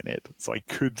ice in it. So I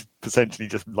could potentially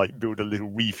just build a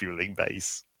little refueling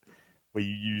base where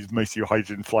you use most of your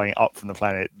hydrogen flying up from the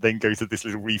planet, then go to this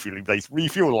little refueling base,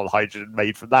 refuel all hydrogen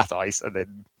made from that ice, and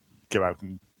then go out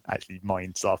and actually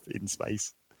mine stuff in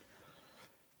space.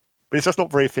 But it's just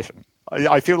not very efficient.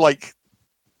 I feel like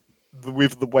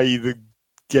with the way the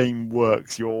game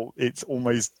works, it's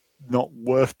almost not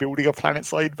worth building a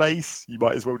planet-side base. You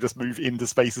might as well just move into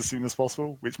space as soon as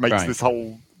possible, which makes this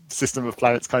whole system of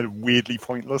planets kind of weirdly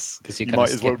pointless. You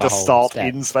might as well just start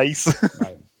in space.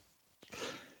 Right.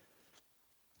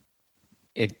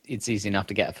 It's easy enough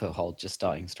to get a foothold just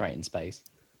starting straight in space.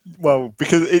 Well,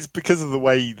 because of the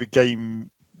way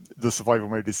the survival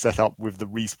mode is set up with the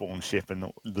respawn ship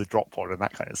and the drop pod and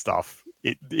that kind of stuff.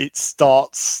 It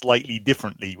starts slightly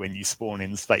differently when you spawn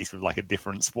in space with a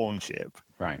different spawn ship.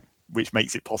 Right. Which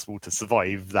makes it possible to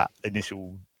survive that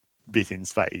initial bit in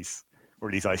space. Or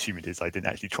at least I assume it is. I didn't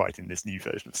actually try it in this new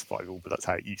version of survival, but that's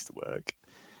how it used to work.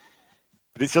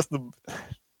 But it's just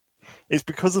it's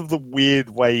because of the weird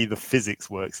way the physics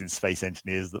works in Space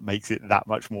Engineers that makes it that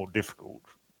much more difficult.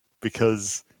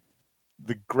 Because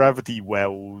the gravity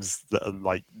wells that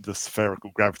are the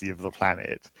spherical gravity of the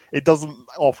planet, it doesn't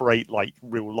operate like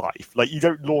real life. You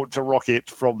don't launch a rocket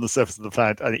from the surface of the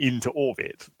planet and into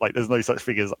orbit. There's no such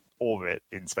thing as orbit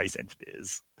in Space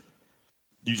Engineers.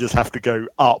 You just have to go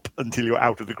up until you're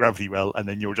out of the gravity well, and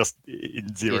then you're just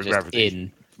in zero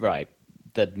gravity.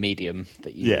 The medium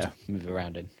that you move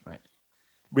around in. Right.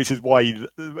 Which is why,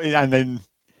 and then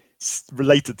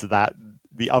related to that,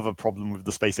 the other problem with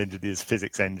the Space Engineers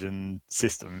physics engine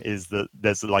system is that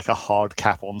there's a hard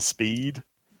cap on speed.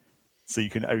 So you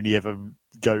can only ever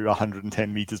go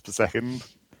 110 meters per second.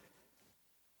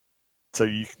 So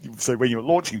when you're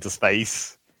launching to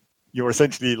space, you're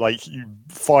essentially you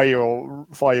fire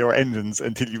your engines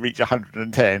until you reach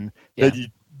 110. Then you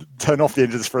turn off the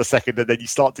engines for a second, and then you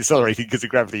start decelerating because of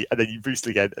gravity, and then you boost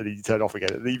again, and then you turn off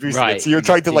again, and then you boost again. So you're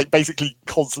trying to basically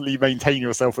constantly maintain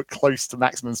yourself at close to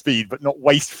maximum speed, but not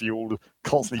waste fuel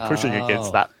constantly pushing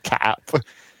against that cap.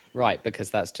 Right, because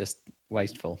that's just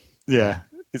wasteful. Yeah,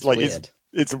 it's weird.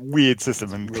 It's a weird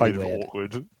system and really kind of weird.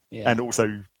 awkward. Yeah. And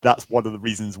also, that's one of the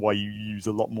reasons why you use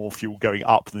a lot more fuel going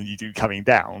up than you do coming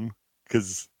down,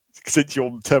 because since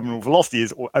your terminal velocity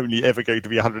is only ever going to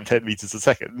be 110 meters a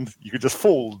second, you could just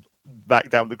fall back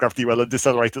down the gravity well and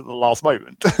decelerate at the last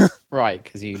moment. Right,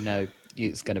 because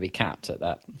it's going to be capped at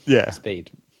that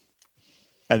speed.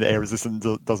 And the air resistance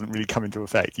doesn't really come into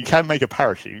effect. You can make a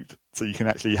parachute, so you can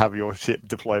actually have your ship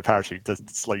deploy a parachute to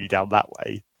slow you down that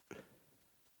way.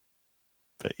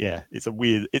 But yeah, it's a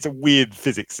weird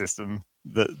physics system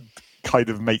that kind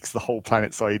of makes the whole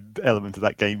planet side element of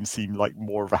that game seem like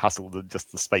more of a hassle than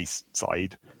just the space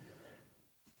side.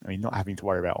 I mean, not having to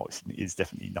worry about oxygen is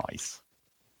definitely nice.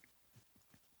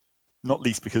 Not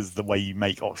least because the way you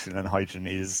make oxygen and hydrogen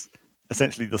is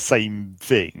essentially the same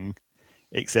thing,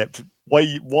 except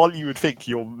while you would think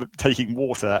you're taking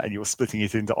water and you're splitting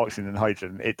it into oxygen and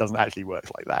hydrogen, it doesn't actually work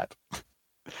like that.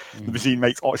 The machine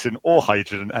makes oxygen or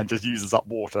hydrogen and just uses up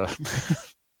water.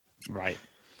 Right.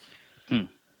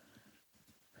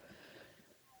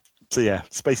 So yeah,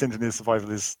 Space Engineer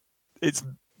Survival it's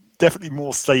definitely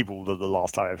more stable than the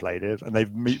last time I played it, and they've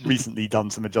recently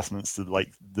done some adjustments to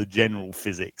like the general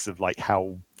physics of like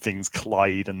how things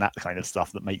collide and that kind of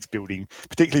stuff that makes building,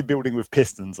 particularly building with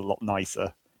pistons, a lot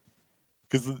nicer.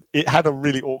 Because it had a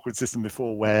really awkward system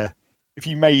before where if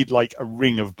you made like a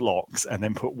ring of blocks and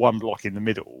then put one block in the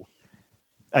middle,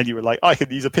 and you were like, I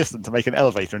could use a piston to make an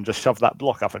elevator and just shove that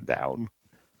block up and down,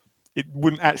 it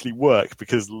wouldn't actually work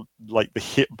because like the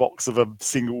hitbox of a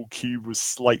single cube was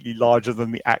slightly larger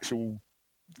than the actual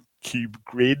cube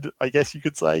grid, I guess you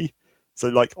could say. So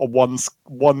like a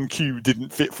one cube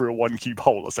didn't fit through a one cube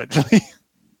hole essentially.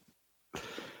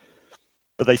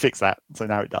 But they fixed that, so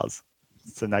now it does.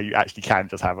 So now you actually can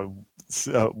just have a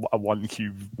one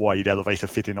cube wide elevator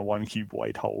fit in a one cube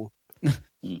wide hole.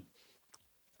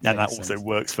 And that also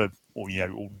works for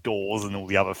all doors and all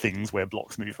the other things where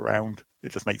blocks move around.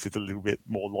 It just makes it a little bit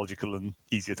more logical and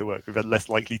easier to work with and less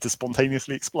likely to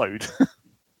spontaneously explode.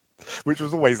 Which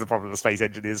was always the problem of Space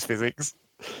Engineers physics.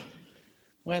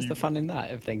 Where's the fun in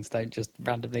that if things don't just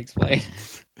randomly explode?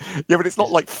 Yeah, but it's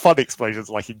not like fun explosions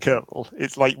like in Kerbal.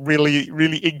 It's like really,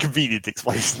 really inconvenient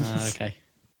explosions. Okay.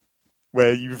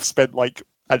 Where you've spent like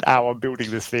an hour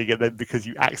building this thing, and then because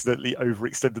you accidentally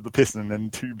overextended the piston, and then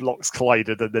two blocks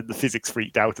collided, and then the physics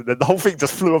freaked out, and then the whole thing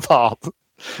just flew apart.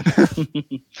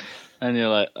 And you're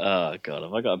like, oh god,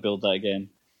 have I got to build that again?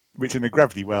 Which in a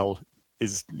gravity well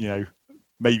is,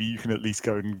 maybe you can at least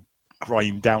go and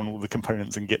grind down all the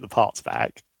components and get the parts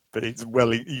back. But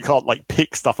you can't like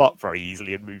pick stuff up very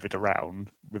easily and move it around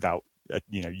without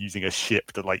using a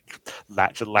ship to like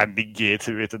latch a landing gear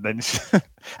to it and then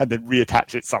and then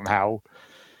reattach it somehow.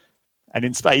 And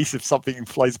in space, if something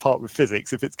flies apart with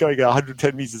physics, if it's going at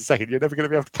 110 meters a second, you're never going to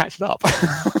be able to catch it up.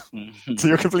 So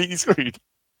you're completely screwed.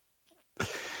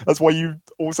 That's why you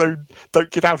also don't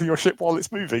get out of your ship while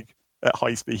it's moving at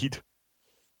high speed.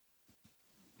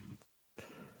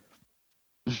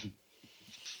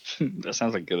 That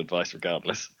sounds like good advice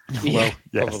regardless. Well,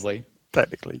 yes, probably.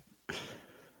 Technically.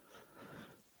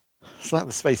 So that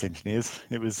was Space Engineers.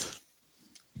 It was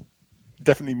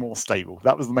definitely more stable.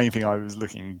 That was the main thing I was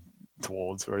looking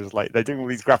towards, whereas like they're doing all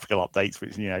these graphical updates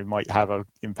which might have an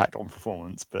impact on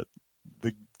performance, but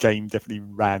the game definitely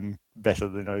ran better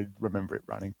than I remember it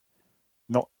running.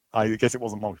 I guess it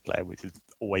wasn't multiplayer, which has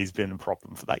always been a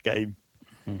problem for that game.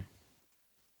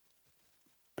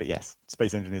 But yes,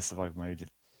 Space Engineers Survival Mode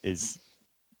is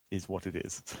what it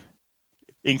is.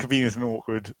 Inconvenient and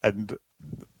awkward, and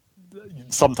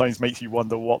sometimes makes you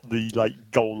wonder what the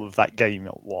goal of that game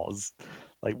was.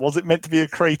 Like, was it meant to be a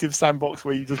creative sandbox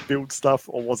where you just build stuff,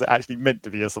 or was it actually meant to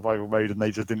be a survival mode and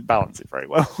they just didn't balance it very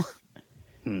well?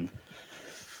 I'm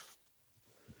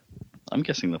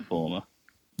guessing the former.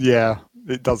 Yeah,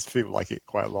 it does feel like it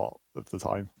quite a lot of the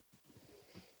time.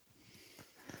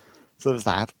 So there's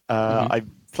that. I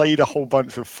played a whole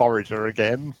bunch of Forager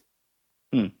again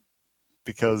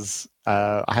because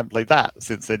I haven't played that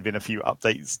since there'd been a few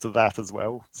updates to that as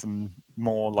well. Some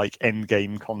more end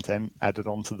game content added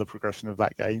onto the progression of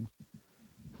that game.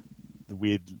 The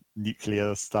weird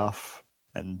nuclear stuff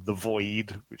and the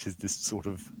Void, which is this sort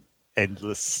of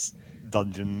endless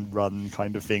dungeon run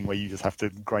kind of thing where you just have to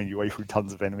grind your way through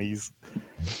tons of enemies.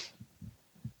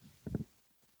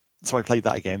 So I played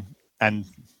that again, and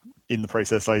in the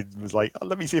process I was like,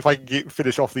 let me see if I can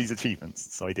finish off these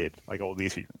achievements. So I did. I got all the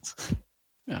achievements.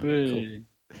 Cool.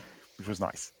 Which was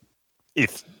nice.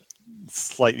 If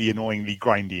slightly annoyingly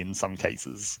grindy in some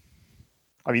cases.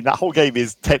 I mean, that whole game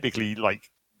is technically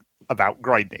about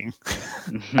grinding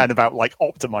and about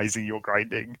optimizing your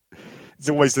grinding. It's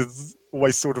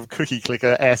always sort of cookie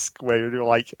clicker-esque where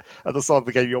you're at the start of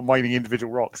the game you're mining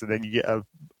individual rocks and then you get a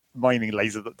mining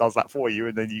laser that does that for you,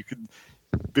 and then you can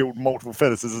build multiple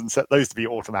furnaces and set those to be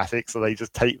automatic, so they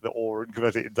just take the ore and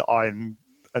convert it into iron.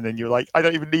 And then you're like, I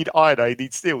don't even need iron, I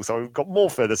need steel. So I've got more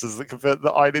furnaces that convert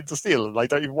the iron into steel, and I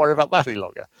don't even worry about that any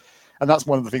longer. And that's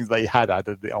one of the things they had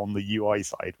added on the UI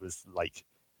side was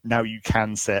now you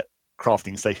can set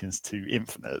crafting stations to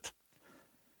infinite.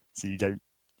 So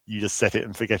you just set it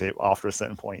and forget it after a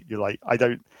certain point. You're like,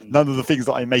 none of the things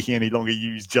that I'm making any longer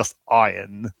use just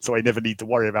iron, so I never need to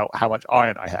worry about how much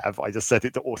iron I have. I just set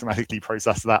it to automatically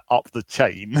process that up the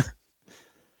chain.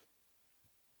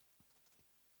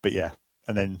 But yeah,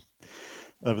 and then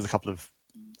there was a couple of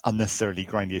unnecessarily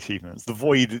grindy achievements. The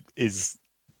Void is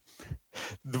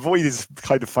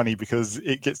kind of funny because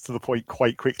it gets to the point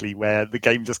quite quickly where the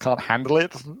game just can't handle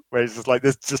it. Where it's just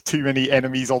there's just too many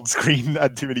enemies on screen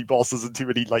and too many bosses and too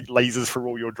many lasers for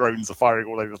all your drones are firing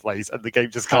all over the place, and the game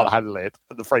just can't handle it,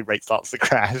 and the frame rate starts to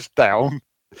crash down.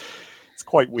 It's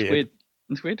quite weird.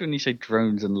 It's weird when you say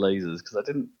drones and lasers because I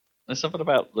didn't There's something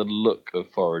about the look of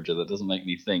Forager that doesn't make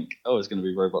me think, oh, it's going to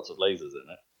be robots with lasers in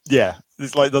it. Yeah,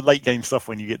 it's like the late game stuff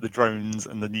when you get the drones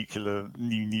and the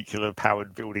new nuclear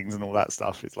powered buildings and all that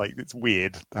stuff. It's like it's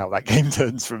weird how that game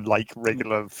turns from like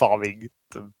regular farming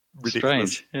to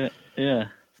ridiculous. Strange. Yeah.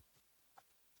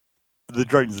 The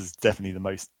drones is definitely the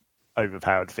most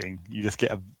overpowered thing. You just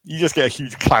get a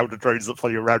huge cloud of drones that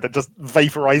follow you around and just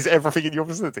vaporize everything in your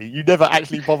vicinity. You never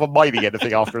actually bother mining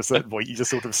anything after a certain point. You just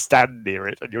sort of stand near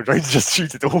it and your drones just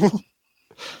shoot it all.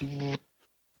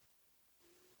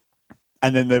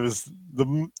 And then there was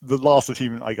the last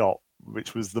achievement I got,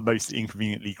 which was the most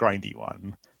inconveniently grindy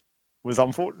one, which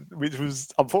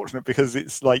was unfortunate because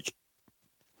it's like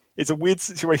it's a weird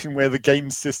situation where the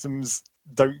game systems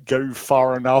don't go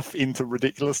far enough into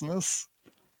ridiculousness.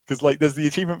 Because like there's the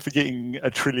achievement for getting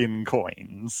 1 trillion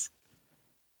coins,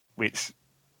 which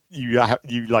you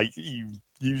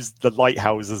use the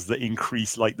lighthouses that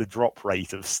increase like the drop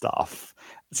rate of stuff.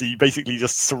 So you basically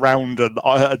just surround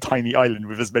a tiny island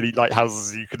with as many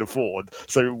lighthouses as you can afford.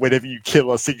 So whenever you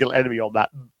kill a single enemy on that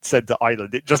center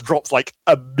island, it just drops like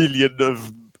 1 million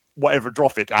of whatever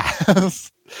drop it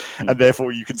has. And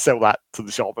therefore you can sell that to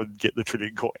the shop and get the 1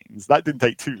 trillion coins. That didn't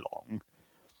take too long.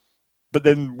 But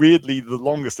then weirdly, the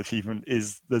longest achievement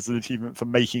is there's an achievement for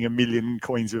making 1 million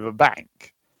coins with a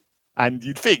bank. And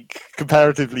you'd think,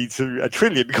 comparatively to 1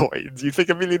 trillion coins, you'd think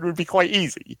 1 million would be quite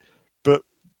easy. But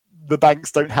the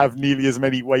banks don't have nearly as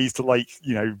many ways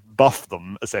to buff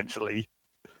them, essentially.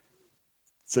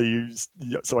 So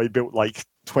I built like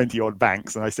 20 odd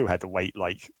banks and I still had to wait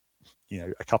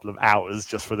a couple of hours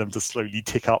just for them to slowly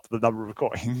tick up the number of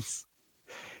coins.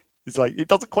 It's like, it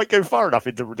doesn't quite go far enough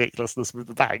into ridiculousness with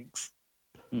the banks.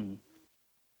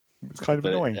 It's kind of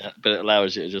annoying. But it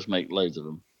allows you to just make loads of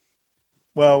them.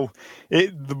 Well,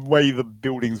 the way the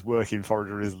buildings work in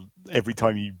Forager is every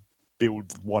time you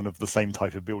build one of the same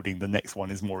type of building, the next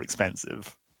one is more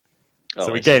expensive.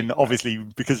 So again, obviously,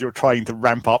 because you're trying to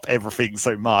ramp up everything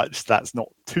so much, that's not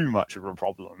too much of a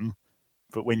problem.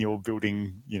 But when you're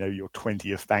building, your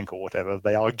 20th bank or whatever,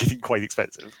 they are getting quite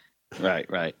expensive.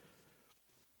 Right.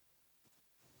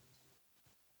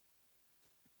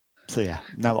 So yeah,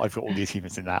 now that I've got all the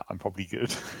achievements in that, I'm probably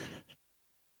good.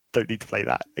 Don't need to play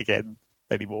that again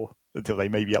anymore until they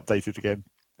may be updated again.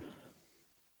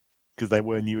 Because there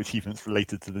were new achievements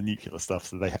related to the nuclear stuff,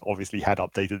 so they obviously had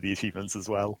updated the achievements as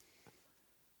well.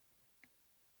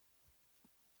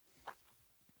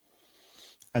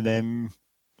 And then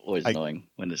always annoying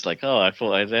when it's like, oh, I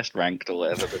thought I less ranked or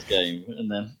whatever this game, and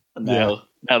now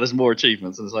there's more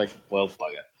achievements, and it's like, well,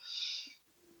 bugger.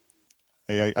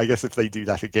 I guess if they do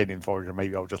that again in Forager,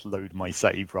 maybe I'll just load my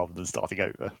save rather than starting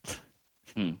over.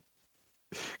 Because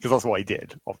that's what I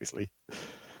did, obviously.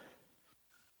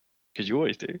 Because you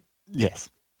always do. Yes.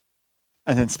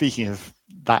 And then speaking of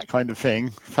that kind of thing,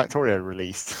 Factorio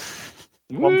released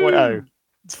 1.0.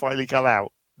 It's finally come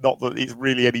out. Not that it's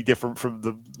really any different from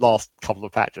the last couple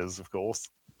of patches, of course.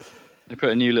 They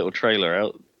put a new little trailer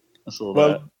out. I saw that.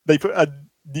 Well, they put a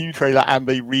new trailer and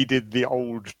they redid the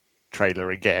old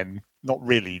trailer again. Not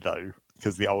really, though,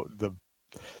 because the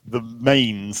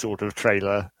main sort of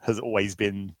trailer has always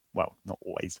been, well, not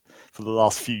always, for the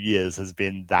last few years has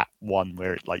been that one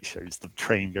where it shows the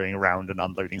train going around and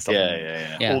unloading stuff.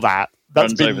 Yeah. All that.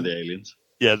 Runs over the aliens.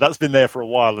 Yeah, that's been there for a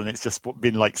while, and it's just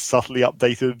been subtly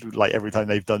updated. Like every time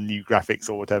they've done new graphics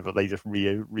or whatever, they just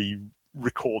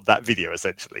re-record that video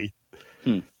essentially.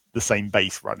 The same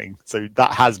base running. So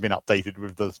that has been updated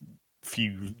with the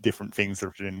few different things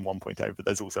that are in 1.0, but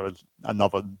there's also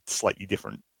another slightly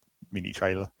different mini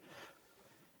trailer.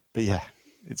 But yeah,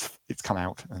 it's come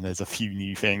out and there's a few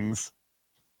new things.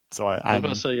 So I was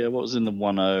going to say, what was in the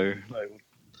 1.0?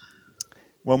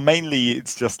 Well, mainly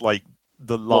it's just like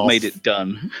what made it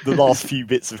done. The last few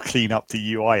bits of clean up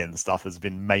to UI and stuff has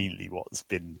been mainly what's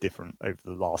been different over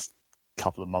the last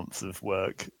couple of months of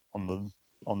work on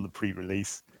the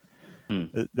pre-release.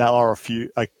 There are a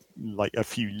few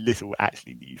little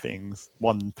actually new things.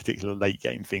 One particular late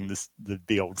game thing, the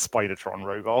big old Spidertron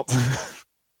robot.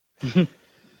 I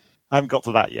haven't got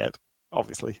to that yet,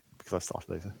 obviously, because I've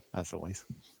started over, as always.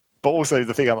 But also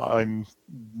the thing I'm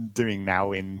doing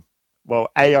now I'm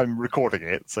recording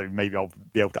it, so maybe I'll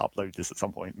be able to upload this at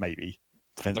some point, maybe.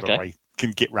 Depends whether I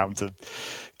can get round to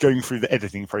going through the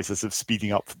editing process of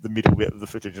speeding up the middle bit of the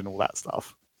footage and all that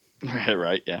stuff.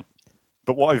 Right, yeah.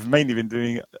 But what I've mainly been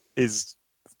doing is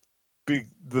with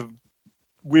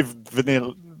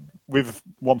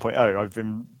 1.0, I've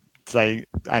been saying,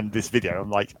 and this video,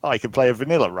 I'm like, I can play a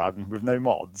vanilla run with no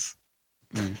mods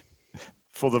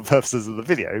for the purposes of the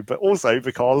video, but also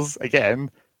because, again,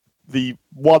 the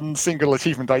one single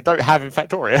achievement I don't have in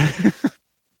Factorio.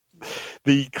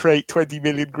 the create 20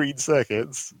 million green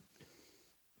circuits,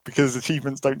 because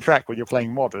achievements don't track when you're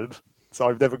playing modded. So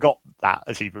I've never got that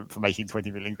achievement for making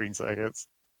 20 million green circuits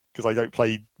because I don't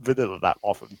play vanilla that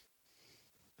often.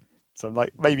 So I'm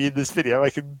like, maybe in this video I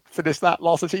can finish that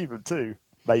last achievement too.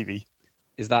 Maybe.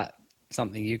 Is that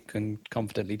something you can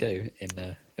confidently do in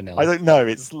vanilla? I don't know.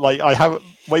 It's like I haven't.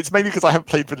 Well, it's mainly because I haven't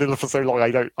played vanilla for so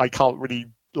long. I can't really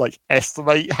like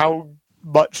estimate how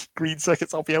much green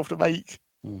circuits I'll be able to make.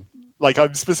 Like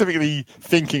I'm specifically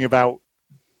thinking about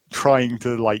trying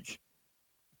to like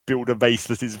build a base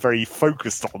that is very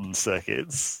focused on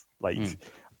circuits, like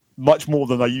much more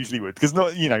than I usually would. Because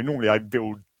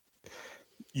normally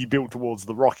you build towards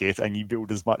the rocket and you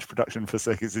build as much production for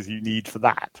circuits as you need for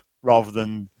that, rather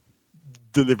than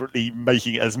deliberately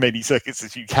making as many circuits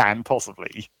as you can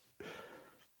possibly.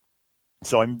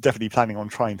 So I'm definitely planning on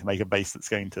trying to make a base that's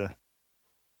going to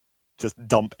just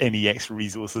dump any extra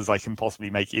resources I can possibly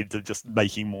make into just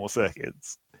making more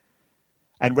circuits.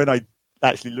 And when I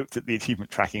actually looked at the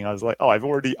achievement tracking, I was like, oh,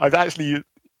 I've actually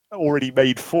already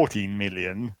made 14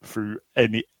 million through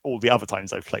all the other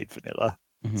times I've played vanilla.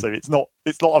 So it's not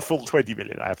a full 20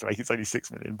 million I have to make, it's only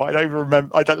 6 million. But I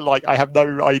have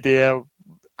no idea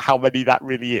how many that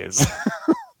really is.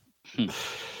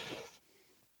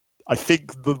 I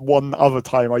think the one other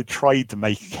time I tried to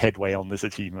make headway on this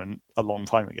achievement a long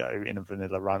time ago in a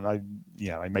vanilla run, I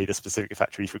made a specific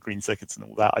factory for green circuits and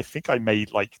all that. I think I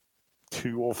made like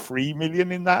 2 or 3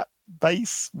 million in that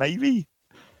base, maybe.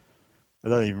 I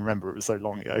don't even remember, it was so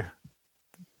long ago.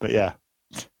 But yeah,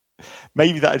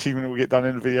 maybe that achievement will get done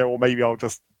in a video, or maybe I'll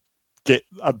just get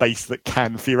a base that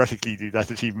can theoretically do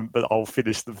that achievement, but I'll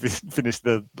finish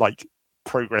the like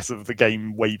progress of the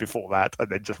game way before that, and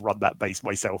then just run that base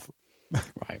myself.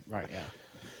 Right, yeah.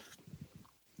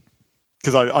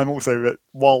 Because I'm also,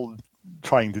 while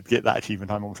trying to get that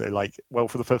achievement, I'm also like, well,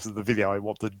 for the purpose of the video, I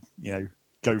want to,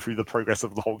 go through the progress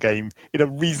of the whole game in a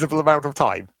reasonable amount of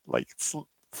time, like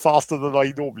faster than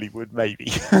I normally would,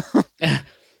 maybe.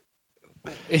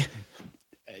 Are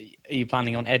you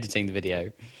planning on editing the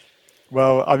video?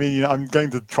 Well, I mean, I'm going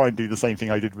to try and do the same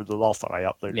thing I did with the last time I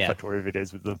uploaded Factorio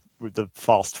videos with the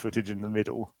fast footage in the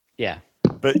middle. Yeah,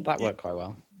 but that worked quite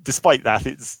well. Despite that,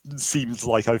 it seems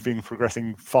like I've been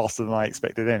progressing faster than I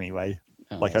expected anyway.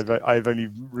 Like I've only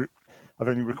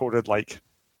recorded like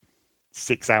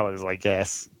 6 hours, I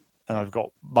guess, and I've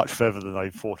got much further than I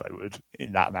thought I would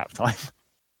in that amount of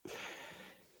time.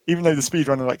 Even though the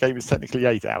speedrun of that game is technically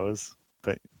 8 hours,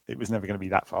 but it was never going to be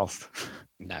that fast.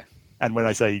 No. And when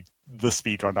I say the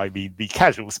speedrun, I mean the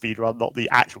casual speedrun, not the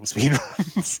actual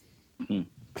speedruns.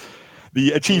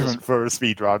 The achievement for a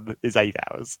speedrun is 8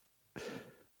 hours.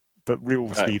 But real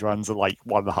speedruns are like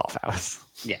 1.5 hours.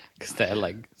 Yeah, because they're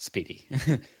like speedy.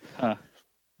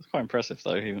 It's quite impressive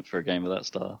though, even for a game of that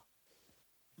style.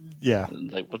 Yeah.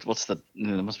 Like, what's there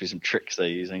must be some tricks they're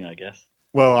using, I guess.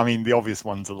 Well, I mean, the obvious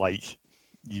ones are like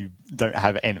you don't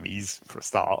have enemies for a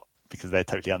start because they're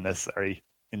totally unnecessary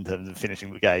in terms of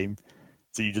finishing the game.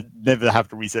 So you just never have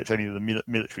to research any of the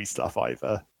military stuff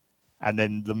either. And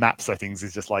then the map settings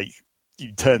is just like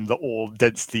you turn the ore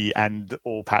density and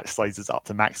ore patch sizes up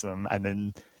to maximum, and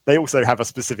then they also have a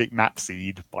specific map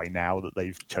seed by now that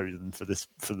they've chosen for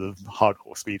the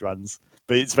hardcore speedruns.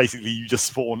 But it's basically you just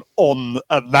spawn on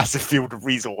a massive field of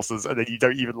resources, and then you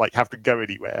don't even like have to go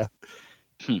anywhere.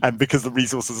 And because the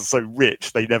resources are so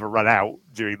rich, they never run out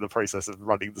during the process of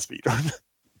running the speedrun.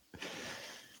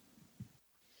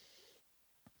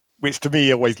 Which to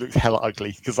me always looks hella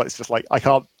ugly, because it's just like I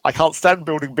can't stand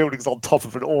building buildings on top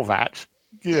of an ore vatch.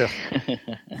 Yeah.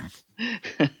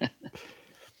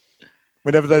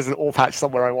 Whenever there's an ore patch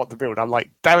somewhere I want to build, I'm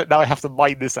like, damn it, now I have to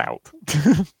mine this out.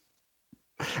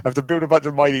 I have to build a bunch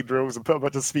of mining drills and put a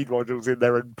bunch of speed modules in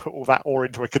there and put all that ore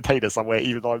into a container somewhere,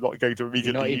 even though I'm not going to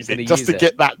immediately use it, just to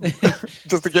get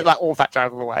that ore patch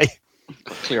out of the way.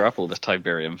 Clear up all this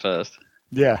Tiberium first.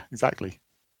 Yeah, exactly.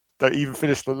 Don't even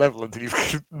finish the level until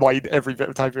you've mined every bit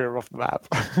of Tiberium off the map.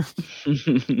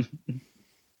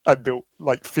 And built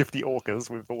like 50 orcas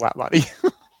with all that money.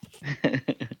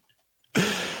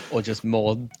 Or just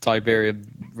more Tiberium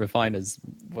refiners,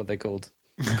 what are they called?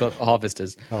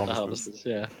 Harvesters. Harvesters,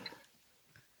 yeah.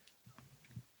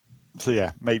 So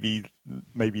yeah, maybe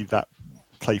that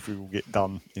playthrough will get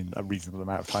done in a reasonable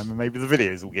amount of time, and maybe the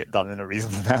videos will get done in a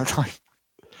reasonable amount of time.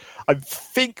 I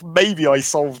think maybe I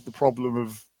solved the problem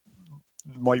of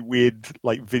my weird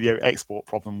like video export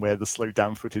problem where the slowed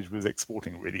down footage was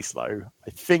exporting really slow.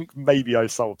 I think maybe I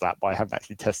solved that, but I haven't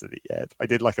actually tested it yet. I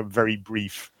did like a very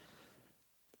brief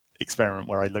experiment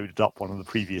where I loaded up one of the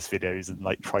previous videos and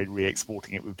like tried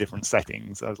re-exporting it with different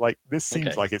settings. I was like, this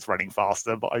seems like it's running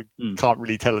faster, but I can't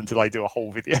really tell until I do a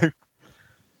whole video.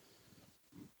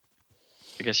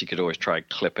 I guess you could always try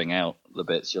clipping out the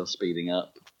bits you're speeding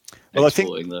up, well,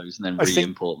 exporting those, and then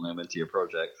re-importing them into your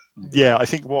project. Yeah, I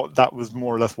think that was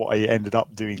more or less what I ended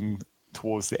up doing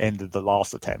towards the end of the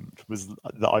last attempt, was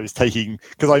that I was taking,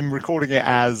 because I'm recording it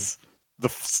as the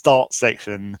start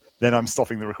section, then I'm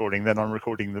stopping the recording, then I'm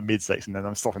recording the mid section, then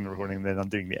I'm stopping the recording, then I'm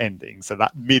doing the ending. So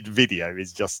that mid video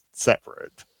is just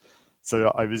separate.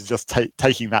 So I was just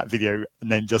taking that video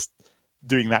and then just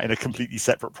doing that in a completely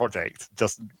separate project,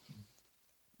 just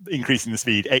increasing the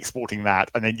speed, exporting that,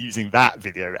 and then using that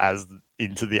video as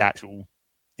into the actual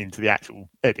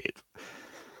edit.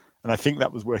 And I think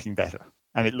that was working better.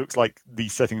 And it looks like the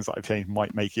settings that I've changed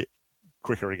might make it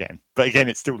quicker again. But again,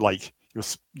 it's still like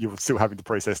you're still having to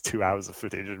process 2 hours of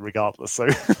footage regardless. So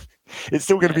it's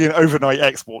still going to be an overnight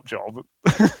export job.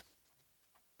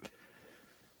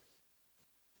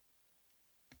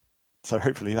 So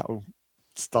hopefully that will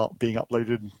start being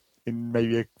uploaded in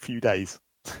maybe a few days.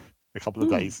 A couple of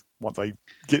days once I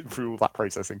get through all that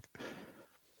processing.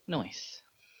 Nice.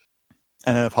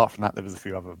 And then apart from that, there was a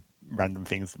few other random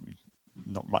things that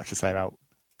not much to say about.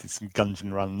 Did some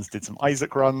Gungeon runs, did some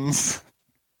Isaac runs.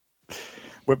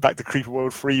 Went back to Creeper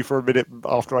World 3 for a minute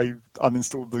after I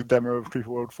uninstalled the demo of Creeper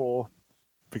World 4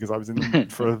 because I was in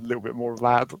for a little bit more of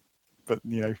that. But,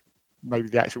 maybe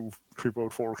the actual Creeper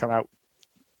World 4 will come out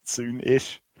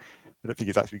soon-ish. I don't think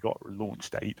it's actually got a launch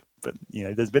date, but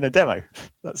there's been a demo.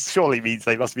 That surely means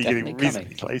they must be getting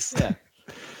reasonably close. Yeah.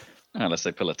 Unless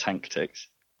they pull a tank ticks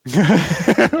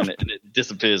and it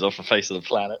disappears off the face of the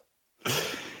planet.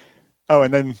 Oh,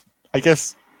 and then I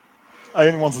guess I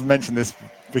only wanted to mention this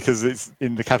because it's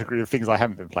in the category of things I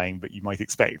haven't been playing, but you might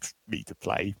expect me to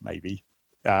play. Maybe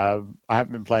I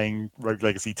haven't been playing Rogue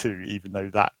Legacy 2, even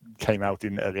though that came out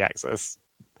in early access.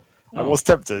 I was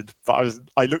tempted, but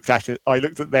I looked at it. I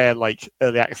looked at their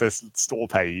early access store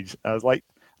page. And I was like,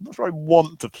 I'm not sure I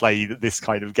want to play this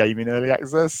kind of game in early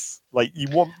access. You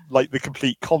want the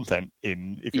complete content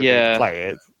in if you're going to play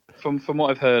it. From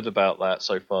what I've heard about that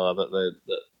so far, that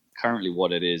currently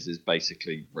what it is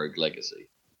basically Rogue Legacy.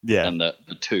 Yeah, and the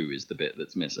 2 is the bit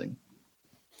that's missing.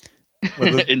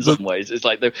 Well, in some ways, it's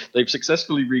like they've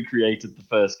successfully recreated the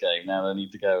first game. Now they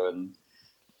need to go and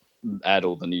add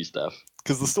all the new stuff.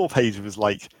 Because the store page was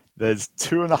like, there's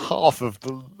 2.5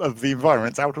 of the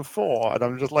environments out of 4, and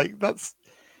I'm just like, that's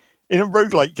in a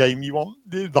roguelike game. You want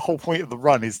the whole point of the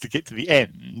run is to get to the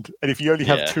end, and if you only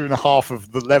have 2.5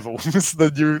 of the levels,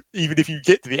 then even if you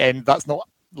get to the end, that's not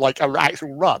an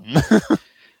actual run.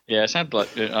 Yeah, it sounded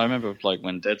like I remember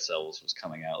when Dead Cells was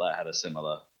coming out, that had a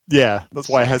similar. Yeah, that's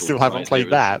why I still haven't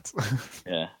played that.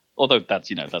 Yeah. Although that's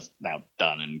now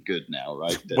done and good now,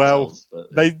 right? Dead Cells,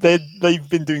 but... they've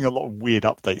been doing a lot of weird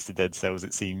updates to Dead Cells,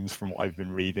 it seems, from what I've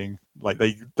been reading.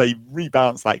 They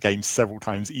rebalanced that game several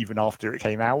times even after it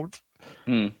came out.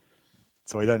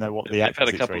 So I don't know what the actual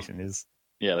situation is.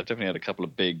 Yeah, they've definitely had a couple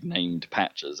of big named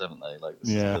patches, haven't they?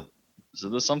 So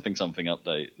there's something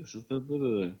update. This is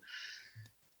the.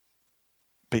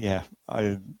 But yeah,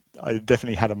 I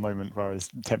definitely had a moment where I was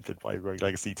tempted by Rogue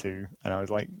Legacy 2, and I was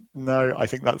like, no, I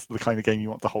think that's the kind of game you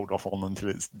want to hold off on until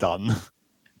it's done.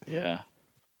 Yeah.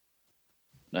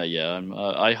 No, yeah,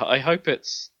 I hope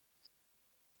it's.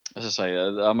 As I say,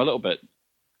 I'm a little bit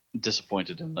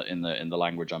disappointed in the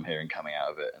language I'm hearing coming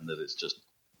out of it, and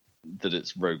that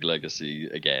it's Rogue Legacy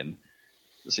again.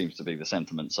 It seems to be the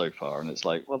sentiment so far, and it's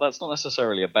like, well, that's not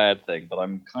necessarily a bad thing, but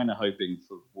I'm kind of hoping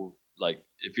for.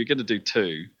 If you're going to do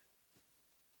 2,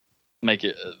 make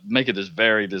it as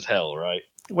varied as hell, right?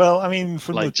 Well, I mean,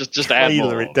 from the just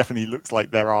trailer, it definitely looks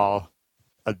like there are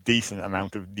a decent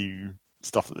amount of new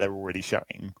stuff that they're already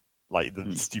showing, like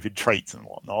the stupid traits and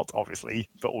whatnot, obviously,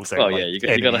 but also you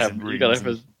got to have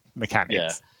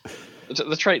mechanics. Yeah.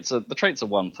 The traits are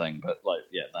one thing, but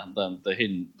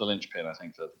the linchpin, I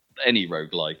think, for any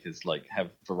roguelike is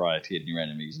have variety in your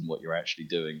enemies and what you're actually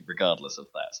doing, regardless of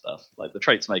that stuff. The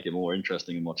traits make it more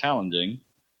interesting and more challenging,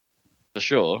 for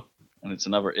sure. And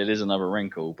it is another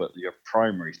wrinkle, but your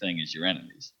primary thing is your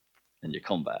enemies and your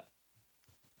combat.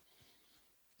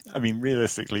 I mean,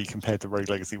 realistically, compared to Rogue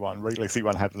Legacy 1, Rogue Legacy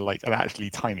 1 had an actually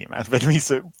tiny amount of enemies,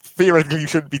 so theoretically you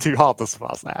shouldn't be too hard to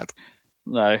surpass that.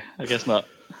 No, I guess not.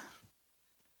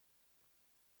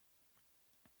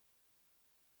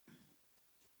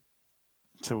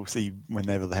 So we'll see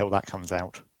whenever the hell that comes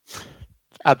out.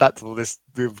 Add that to the list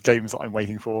of games that I'm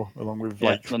waiting for, along with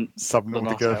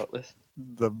Subnautica,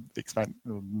 the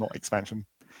not expansion,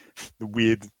 the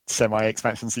weird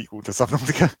semi-expansion sequel to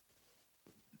Subnautica.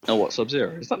 Oh, what,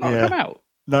 Sub-Zero? Is that not Yeah. come out?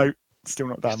 No, still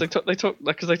not done. Because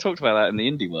they talked about that in the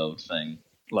Indie World thing.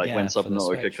 Like Yeah, when for the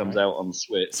Subnautica Switch, comes right? out on the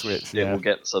Switch, Switch, it yeah. will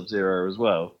get Sub-Zero as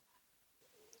well.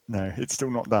 No, it's still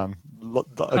not done. I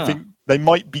Huh. think they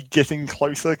might be getting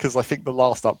closer because I think the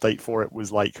last update for it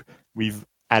was like we've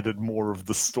added more of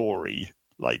the story.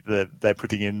 Like they're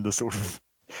putting in the sort of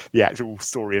the actual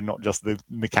story and not just the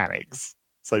mechanics.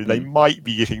 So they might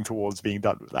be getting towards being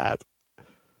done with that.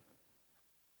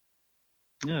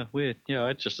 Yeah, weird. Yeah,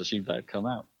 I just assumed that had come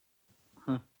out.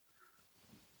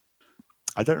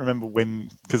 I don't remember when,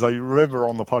 because I remember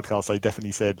on the podcast they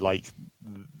definitely said like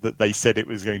that they said it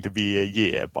was going to be a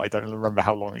year, but I don't remember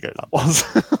how long ago that was.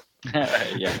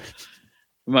 Yeah,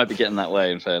 we might be getting that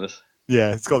way. In fairness,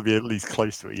 yeah, it's got to be at least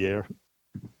close to a year,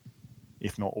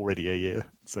 if not already a year.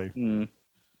 So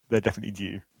they're definitely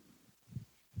due,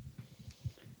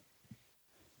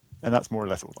 and that's more or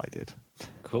less all I did.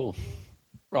 Cool.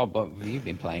 Rob, what have you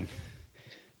been playing?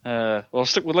 well,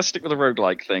 let's stick with the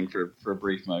roguelike thing for a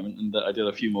brief moment, and I did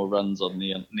a few more runs on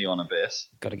the Neon Abyss.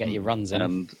 Got to get your runs in.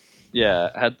 And yeah,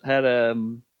 had I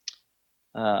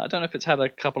don't know if it's had a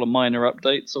couple of minor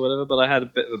updates or whatever, but I had a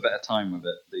bit of a better time with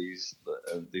it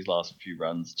these last few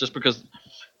runs, just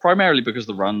primarily because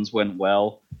the runs went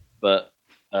well, but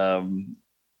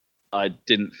I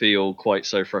didn't feel quite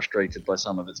so frustrated by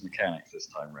some of its mechanics this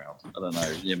time round. I don't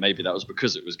know. Yeah, maybe that was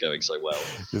because it was going so well.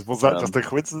 Was that just a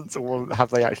coincidence, or have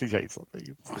they actually changed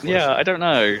something? Yeah, I don't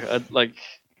know.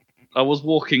 I was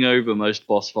walking over most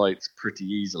boss fights pretty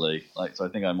easily, so I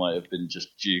think I might have been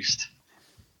just juiced,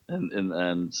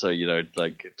 and so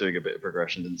doing a bit of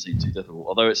progression didn't seem too difficult.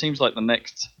 Although it seems like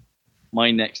my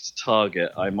next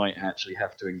target, I might actually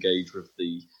have to engage with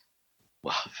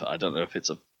I don't know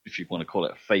if you want to call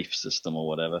it a faith system or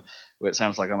whatever, where it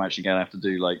sounds like I'm actually going to have to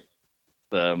do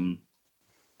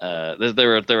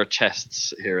there are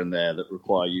chests here and there that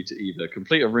require you to either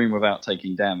complete a room without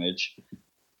taking damage,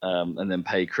 and then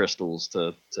pay crystals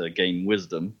to gain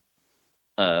wisdom,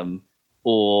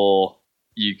 or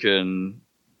you can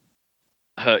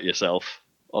hurt yourself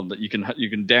on that. You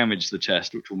can damage the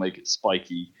chest, which will make it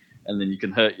spiky, and then you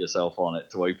can hurt yourself on it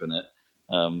to open it,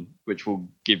 which will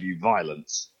give you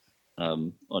violence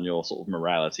on your sort of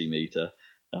morality meter.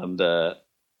 And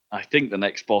I think the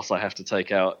next boss I have to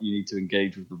take out, you need to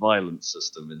engage with the violence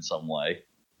system in some way.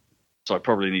 So I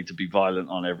probably need to be violent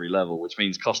on every level, which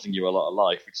means costing you a lot of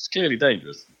life, which is clearly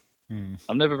dangerous.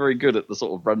 I'm never very good at the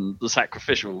sort of the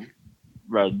sacrificial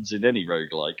runs in any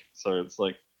roguelike. So it's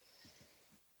like,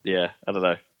 yeah, I don't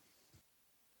know.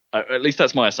 At least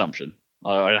that's my assumption.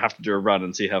 I have to do a run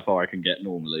and see how far I can get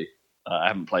normally. I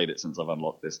haven't played it since I've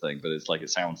unlocked this thing, but it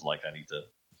sounds like I need to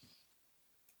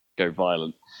go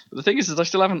violent. But the thing is I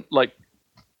still haven't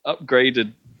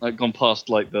upgraded, gone past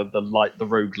the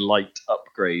rogue light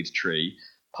upgrade tree,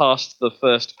 past the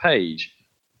first page,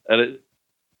 and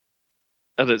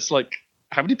it's like,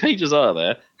 how many pages are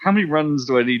there? How many runs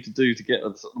do I need to do to get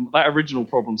that original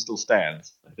problem still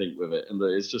stands, I think, with it, and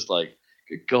it's just like,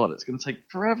 good God, it's going to take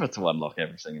forever to unlock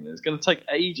everything in it. It's going to take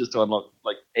ages to unlock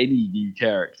any new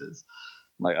characters.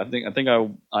 I think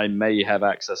I may have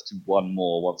access to one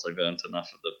more once I've earned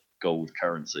enough of the gold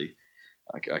currency.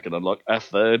 I can unlock a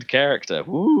third character.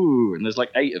 Woo! And there's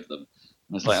 8 of them.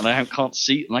 And it's and I can't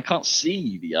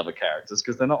see the other characters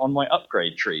because they're not on my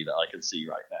upgrade tree that I can see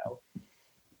right now.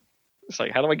 It's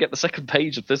how do I get the second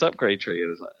page of this upgrade tree?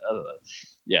 And it's I don't know.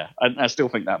 Yeah, I still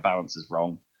think that balance is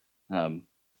wrong.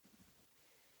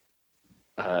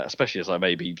 Especially as I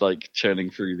may be churning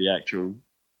through the actual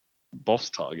boss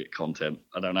target content.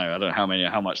 I don't know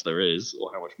how much there is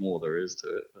or how much more there is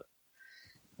to it.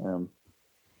 But,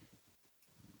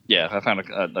 yeah, I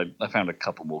found a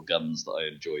couple more guns that I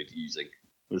enjoyed using.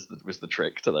 Was the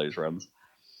trick to those runs.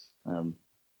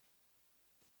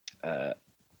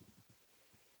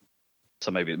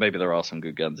 So maybe there are some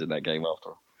good guns in that game after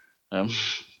all.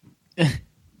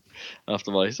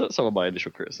 After some of my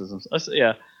initial criticisms, I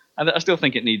still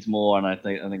think it needs more, and I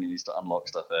think it needs to unlock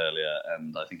stuff earlier,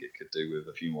 and I think it could do with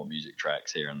a few more music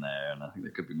tracks here and there, and I think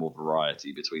there could be more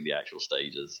variety between the actual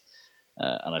stages.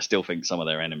 And I still think some of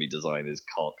their enemy design is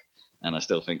cock, and I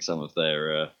still think some of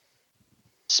their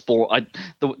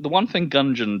the one thing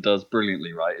Gungeon does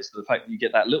brilliantly, right, is the fact that you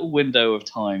get that little window of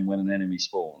time when an enemy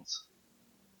spawns.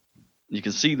 You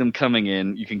can see them coming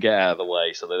in, you can get out of the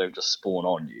way so they don't just spawn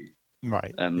on you.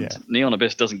 Right. And Neon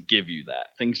Abyss doesn't give you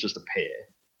that. Things just appear.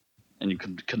 And you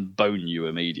can bone you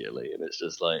immediately, and it's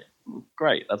just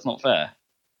great. That's not fair.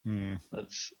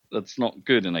 That's not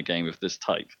good in a game of this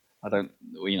type. A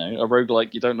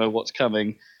roguelike, you don't know what's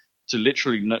coming. To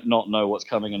literally not know what's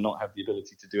coming and not have the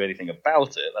ability to do anything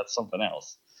about it, that's something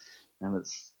else. And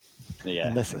Yeah.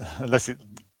 Unless it,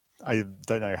 I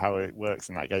don't know how it works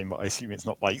in that game, but I assume it's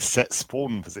not like set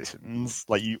spawn positions.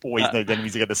 Like you always know the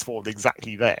enemies are going to spawn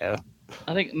exactly there.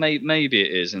 I think maybe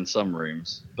it is in some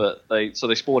rooms, but they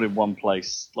spawn in one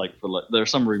place. There are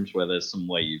some rooms where there's some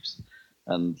waves,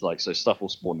 and so stuff will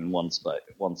spawn in one spot,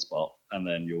 and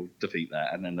then you'll defeat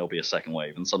that, and then there'll be a second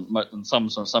wave, and some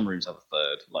rooms have a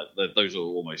third. Those are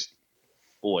almost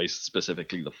always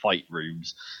specifically the fight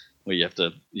rooms where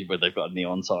where they've got a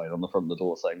neon sign on the front of the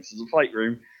door saying this is a fight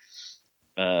room,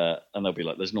 and there'll be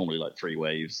there's normally 3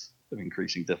 waves of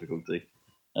increasing difficulty,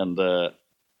 and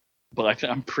but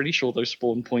I'm pretty sure those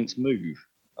spawn points move.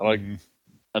 I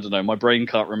don't know, my brain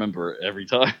can't remember it every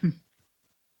time.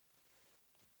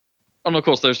 And of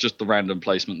course, there's just the random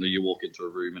placement that you walk into a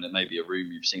room, and it may be a room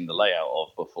you've seen the layout of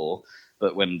before,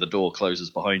 but when the door closes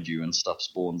behind you and stuff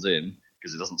spawns in,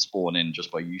 because it doesn't spawn in just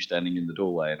by you standing in the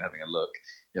doorway and having a look,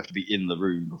 you have to be in the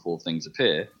room before things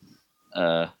appear.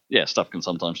 Stuff can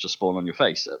sometimes just spawn on your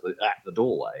face at the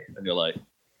doorway, and you're like,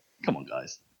 come on,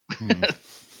 guys.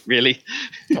 Really?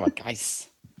 Come on, guys.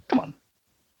 Come on,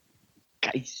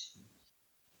 guys.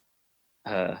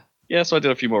 So I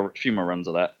did a few more runs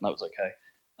of that. And that was okay.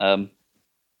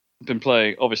 Been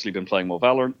playing more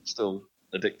Valorant. Still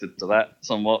addicted to that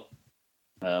somewhat.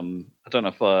 I don't know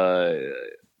if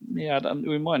we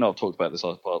might not have talked about this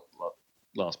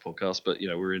last podcast, but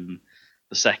we're in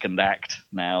the second act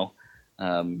now,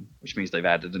 which means they've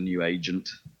added a new agent,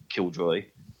 Killjoy,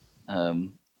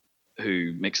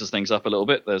 who mixes things up a little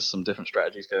bit. There's some different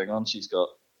strategies going on. She's got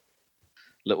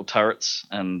little turrets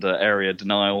and area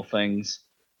denial things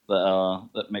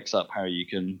that mix up how you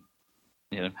can,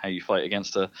 how you fight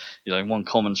against her. One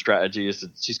common strategy is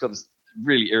that she's got this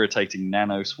really irritating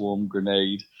nano swarm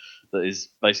grenade that is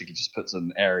basically just puts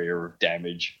an area of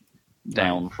damage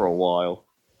down for a while,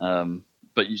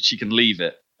 but she can leave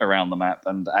it around the map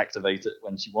and activate it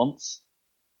when she wants.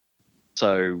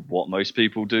 So what most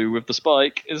people do with the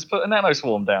spike is put a nano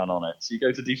swarm down on it. So you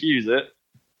go to defuse it,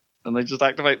 and they just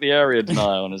activate the area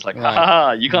denial, and it's like, ha ha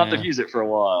ha, you can't defuse it for a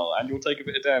while, and you'll take a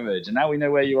bit of damage, and now we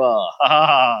know where you are. Ha ha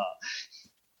ha.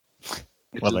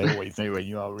 Well, they always know where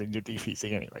you are when you're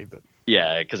defusing anyway, but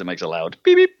yeah, because it makes a loud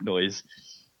beep beep noise.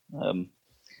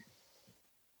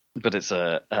 But it's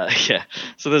so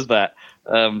there's that,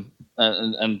 and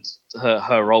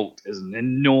her ult is an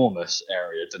enormous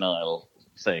area denial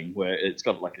thing where it's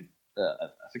got I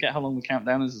forget how long the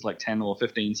countdown is. It's 10 or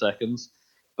 15 seconds,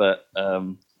 but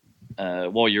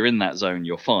while you're in that zone,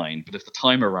 you're fine. But if the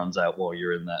timer runs out while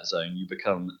you're in that zone, you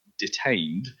become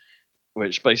detained,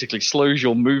 which basically slows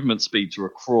your movement speed to a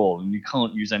crawl, and you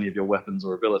can't use any of your weapons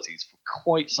or abilities for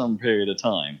quite some period of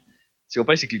time. So you're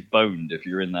basically boned if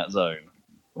you're in that zone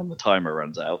when the timer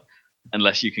runs out,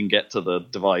 unless you can get to the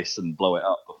device and blow it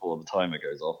up before the timer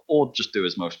goes off, or just do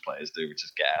as most players do, which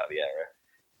is get out of the area.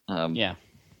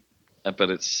 But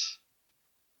it's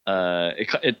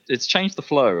changed the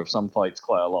flow of some fights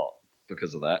quite a lot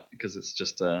because of that, because it's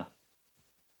just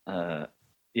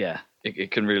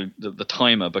it can really, the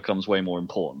timer becomes way more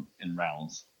important in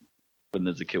rounds when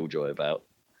there's a Killjoy about,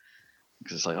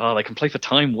 because it's they can play for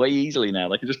time way easily now.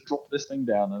 They can just drop this thing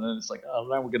down, and then it's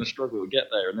now we're going to struggle to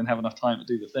get there, and then have enough time to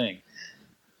do the thing.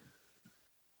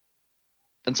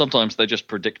 And sometimes they're just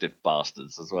predictive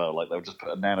bastards as well. They'll just put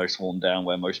a nano swarm down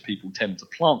where most people tend to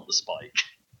plant the spike.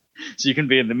 So you can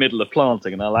be in the middle of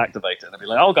planting, and they'll activate it, and they'll be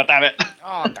like, "Oh, god damn it!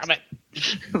 Oh, damn it!"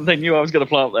 They knew I was going to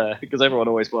plant there because everyone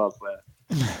always plants there.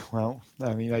 Well,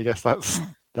 I mean, I guess that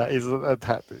is a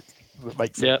tactic that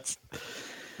makes sense.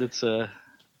 It's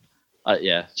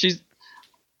she's.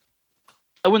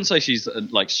 I wouldn't say she's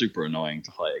super annoying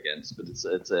to fight against, but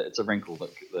it's a wrinkle that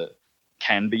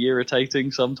can be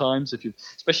irritating sometimes,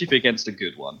 especially if you're against a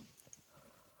good one.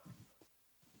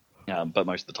 But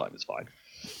most of the time it's fine.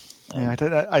 I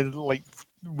don't know. I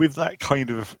with that kind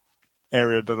of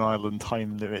area denial and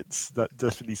time limits, that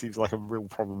definitely seems like a real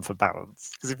problem for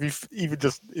balance. Because if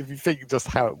you think just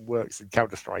how it works in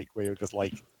Counter-Strike, where you're just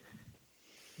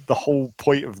the whole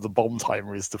point of the bomb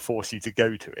timer is to force you to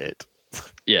go to it,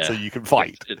 so you can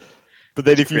fight. But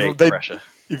then if you've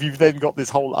then got this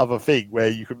whole other thing where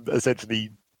you can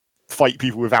essentially fight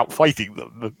people without fighting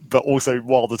them, but also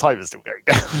while the timer's still going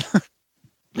down.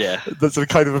 Yeah, that's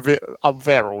kind of a bit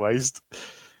unfair almost.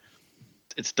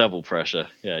 It's double pressure.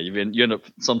 Yeah, you end up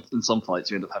in some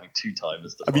fights you end up having 2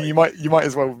 timers. I mean, you might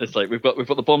as well. It's we've got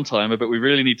the bomb timer, but we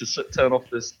really need to turn off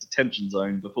this detention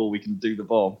zone before we can do the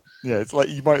bomb. Yeah, it's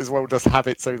you might as well just have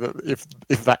it so that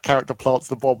if that character plants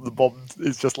the bomb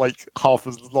is just half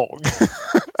as long,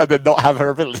 and then not have her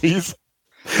abilities.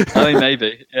 I mean,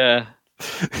 maybe, yeah.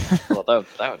 Well,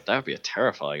 that would be a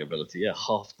terrifying ability. Yeah,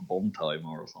 half the bomb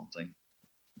timer or something.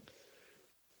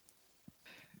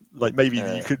 Like maybe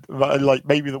you could, like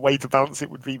maybe the way to balance it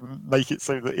would be make it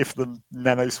so that if the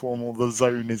nanoswarm or the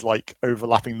zone is like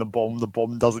overlapping the bomb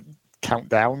doesn't count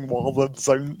down while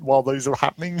those are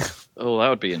happening. Oh, that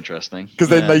would be interesting. Because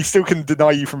then they still can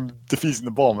deny you from defusing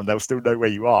the bomb, and they'll still know where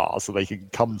you are, so they can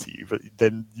come to you. But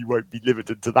then you won't be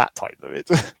limited to that time limit.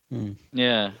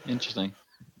 Yeah, interesting.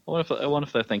 I wonder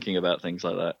if they're thinking about things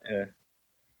like that. Yeah.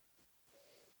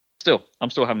 I'm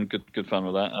still having good fun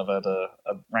with that.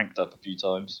 I've ranked up a few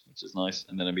times, which is nice,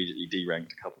 and then immediately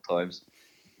deranked a couple of times.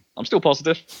 I'm still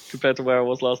positive compared to where I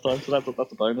was last time, so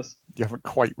that's a bonus. You haven't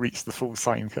quite reached the full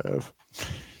sine curve.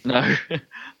 No,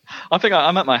 I think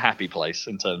I'm at my happy place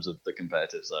in terms of the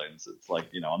competitive zones. It's like,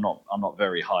 I'm not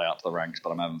very high up the ranks,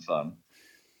 but I'm having fun,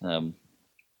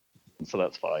 so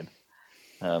that's fine.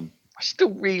 I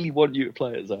still really want you to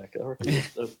play it, Zach.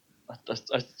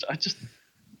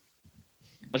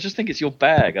 I just think it's your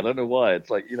bag. I don't know why. It's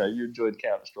like, you enjoyed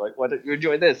Counter-Strike. Why don't you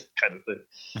enjoy this kind of thing?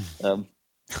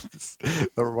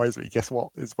 That reminds me, guess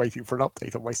what? It's waiting for an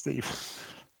update on my Steam.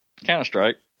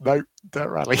 Counter-Strike? No, Dirt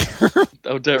Rally.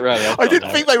 Oh, Dirt Rally. I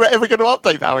didn't think they were ever going to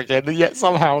update that again, and yet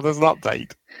somehow there's an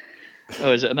update.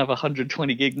 Oh, is it another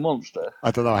 120 gig monster?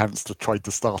 I don't know. I haven't tried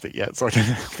to start it yet, so I don't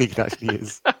think it actually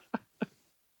is.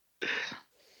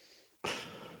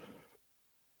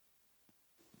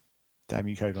 Damn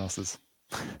you, Codemasters.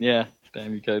 Yeah,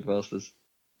 damn you, Codemasters.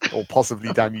 Or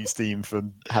possibly damn you, Steam, for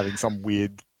having some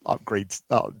weird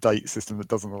update system that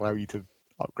doesn't allow you to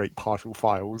upgrade partial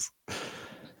files.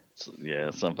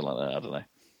 Yeah, something like that. I don't know.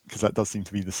 Because that does seem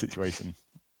to be the situation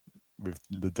with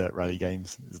the Dirt Rally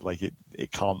games. It's like it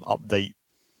can't update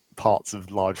parts of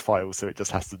large files, so it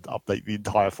just has to update the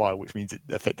entire file, which means it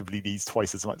effectively needs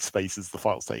twice as much space as the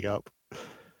files take up.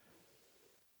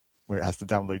 Where it has to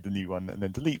download the new one and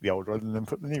then delete the old one and then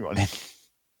put the new one in.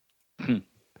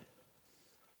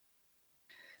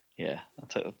 Yeah,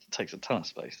 it takes a ton of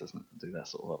space, doesn't it, to do that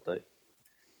sort of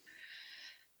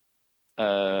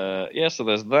update? Yeah, so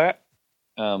there's that.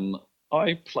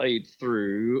 I played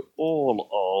through all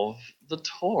of the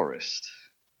Touryst,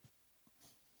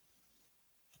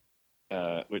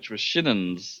 which was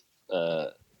Shinnen's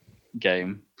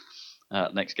game,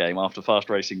 next game after Fast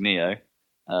Racing Neo,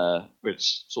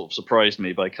 which sort of surprised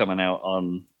me by coming out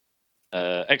on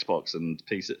Xbox and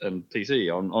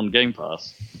PC on Game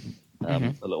Pass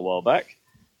a little while back.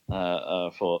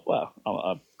 Thought, wow,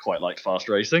 I quite liked Fast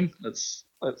Racing. And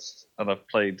I've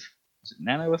played, was it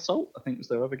Nano Assault? I think was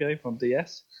their other game on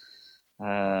DS.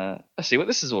 Let's see what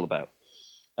this is all about.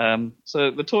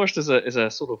 So the Touryst is a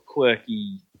sort of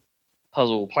quirky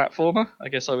puzzle platformer, I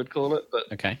guess I would call it, but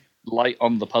light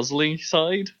on the puzzly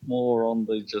side, more on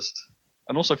the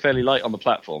and also fairly light on the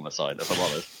platformer side, if I'm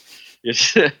honest.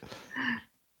 It's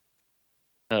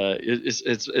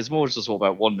more just all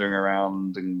about wandering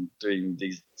around and doing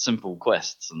these simple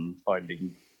quests and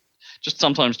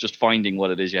sometimes finding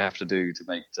what it is you have to do to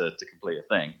complete a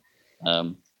thing.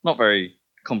 Not very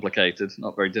complicated,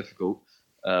 not very difficult,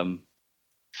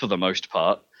 for the most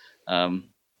part.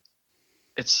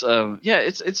 It's an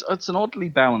oddly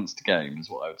balanced game, is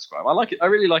what I would describe. I like it. I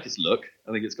really like its look.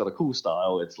 I think it's got a cool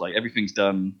style. It's like everything's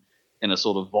done in a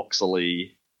sort of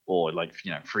voxely or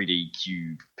 3D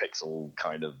cube pixel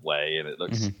kind of way, and it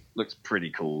looks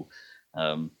pretty cool.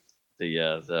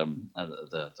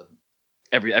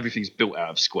 Everything's built out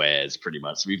of squares pretty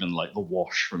much. So even like the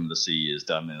wash from the sea is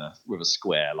done with a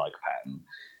square like pattern,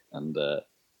 and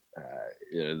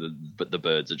but the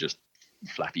birds are just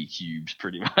flappy cubes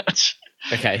pretty much.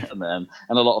 Okay. and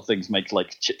a lot of things make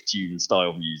like chiptune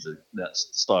style music, that's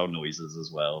style noises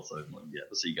as well. So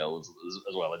the seagulls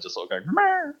as well are just sort of going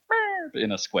meow, meow, but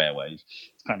in a square way.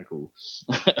 It's kind of cool.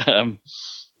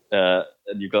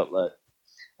 And you've got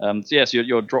so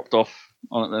you're dropped off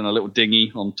in a little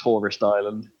dinghy on Touryst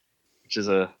Island, which is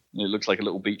it looks like a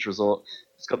little beach resort.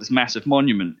 It's got this massive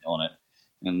monument on it,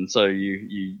 and so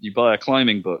you buy a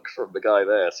climbing book from the guy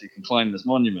there, so you can climb this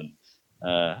monument,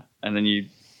 and then you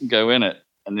go in it,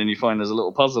 and then you find there's a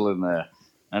little puzzle in there,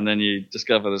 and then you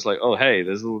discover there's like, oh hey,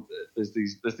 there's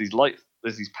these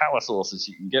power sources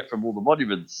you can get from all the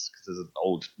monuments, because there's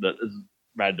an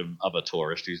random other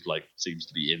tourist who's seems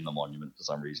to be in the monument for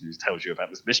some reason, who tells you about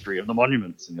this mystery of the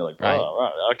monuments, and you're like, right. Oh,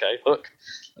 right, okay, look,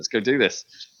 let's go do this.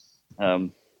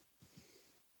 And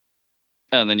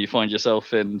then you find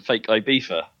yourself in fake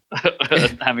Ibiza,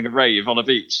 having a rave on a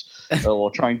beach, or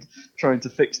trying to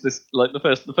fix this. Like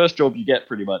the first job you get,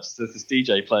 pretty much, there's this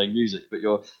DJ playing music, but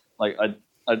you're like,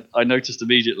 I noticed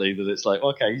immediately that it's like,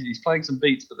 okay, he's playing some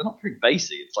beats, but they're not very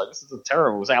bassy. It's like, this is a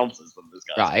terrible sound system this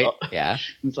guy's got. Yeah.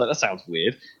 And it's like, that sounds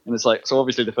weird. And it's like, so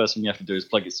obviously the first thing you have to do is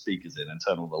plug his speakers in and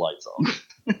turn all the lights on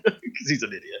because he's an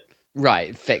idiot.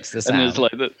 Right, fix the sound. And it's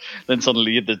like that. Then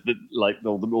suddenly,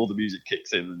 all the music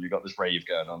kicks in, and you've got this rave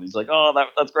going on. He's like, "Oh,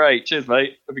 that's great. Cheers,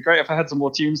 mate. It'd be great if I had some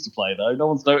more tunes to play, though. No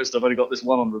one's noticed I've only got this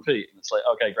one on repeat." And it's like,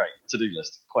 "Okay, great. To-do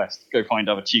list, quest, go find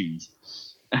other tunes."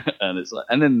 And it's like,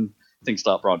 and then things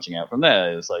start branching out from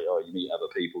there. It's like, oh, you meet other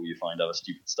people, you find other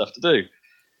stupid stuff to do.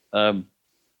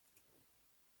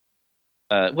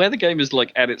 Where the game is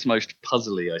like at its most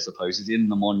puzzly, I suppose, is in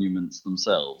the monuments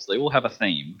themselves. They all have a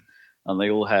theme. And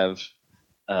they all have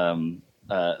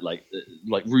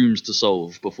like rooms to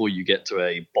solve before you get to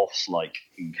a boss-like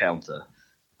encounter.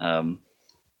 And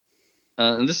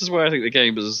this is where I think the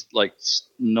game is like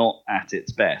not at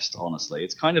its best. Honestly,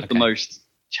 it's kind of the most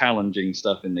challenging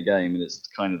stuff in the game, and it's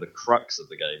kind of the crux of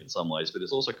the game in some ways. But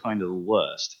it's also kind of the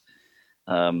worst.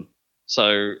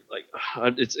 So like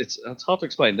it's hard to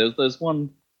explain. There's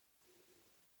one.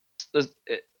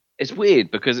 It's weird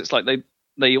because it's like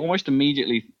they almost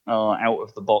immediately are out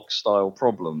of the box style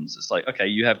problems. It's like, okay,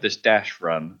 you have this dash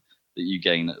run that you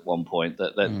gain at one point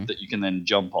that you can then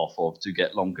jump off of to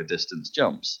get longer distance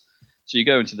jumps. So you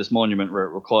go into this monument where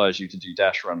it requires you to do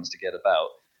dash runs to get about.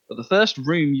 But the first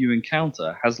room you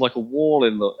encounter has like a wall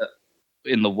in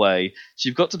the way, so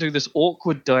you've got to do this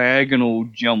awkward diagonal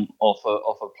jump off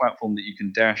a platform that you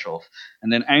can dash off,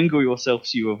 and then angle yourself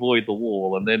so you avoid the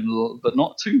wall, and then but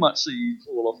not too much so you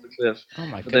fall off the cliff. Oh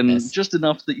my but goodness! Then just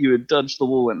enough that you would dodge the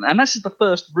wall, and this is the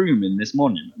first room in this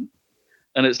monument,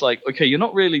 and it's like, okay, you're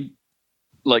not really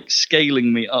like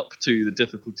scaling me up to the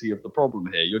difficulty of the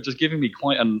problem here. You're just giving me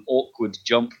quite an awkward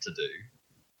jump to do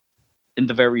in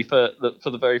the very for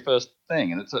the very first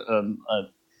thing, and it's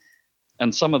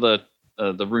and some of the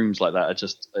rooms like that are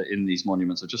just in these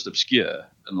monuments are just obscure,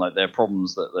 and like they're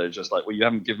problems that they're just like, well, you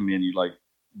haven't given me any like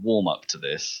warm up to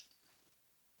this.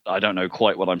 I don't know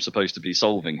quite what I'm supposed to be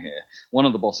solving here. One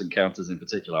of the boss encounters in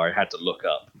particular, I had to look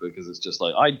up because it's just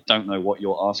like, I don't know what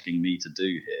you're asking me to do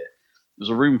here. There's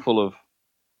a room full of,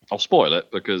 I'll spoil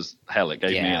it because hell, it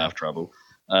gave me enough trouble.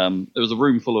 There was a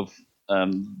room full of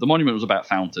the monument was about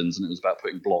fountains, and it was about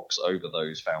putting blocks over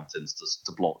those fountains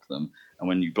to block them. And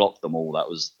when you blocked them all, that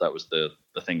was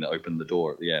the thing that opened the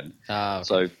door at the end.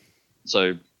 Okay.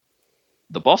 So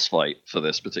the boss fight for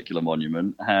this particular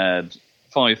monument had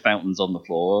 5 fountains on the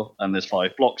floor, and there's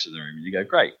 5 blocks in the room. And you go,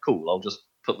 great, cool, I'll just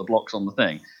put the blocks on the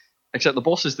thing. Except the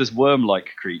boss is this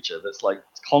worm-like creature that's like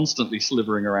constantly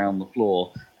slithering around the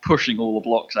floor, pushing all the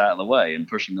blocks out of the way and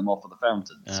pushing them off of the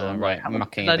fountains. So I'm like, how the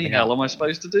bloody hell am I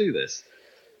supposed to do this?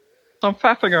 So I'm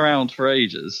faffing around for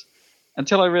ages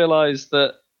until I realised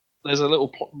that there's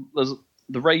there's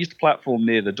the raised platform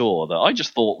near the door that I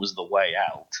just thought was the way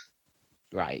out.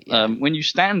 Right. Yeah. When you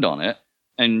stand on it,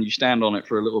 and you stand on it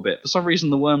for a little bit, for some reason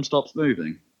the worm stops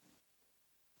moving.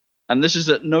 And this is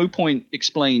at no point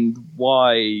explained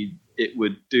why it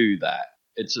would do that.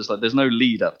 It's just like there's no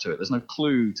lead up to it. There's no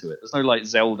clue to it. There's no like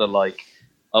Zelda like,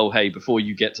 oh hey, before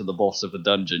you get to the boss of a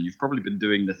dungeon, you've probably been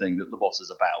doing the thing that the boss is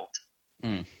about.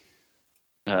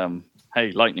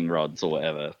 Hey, lightning rods or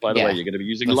whatever. By the way, you're going to be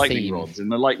using lightning rods in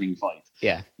the lightning fight.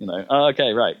 Yeah. You know.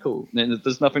 Okay, right, cool.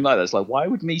 There's nothing like that. It's like, why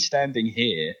would me standing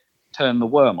here turn the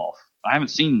worm off? I haven't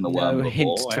seen the worm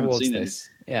before. I haven't seen this.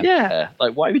 Yeah.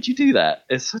 Like, why would you do that?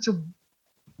 It's such a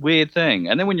weird thing.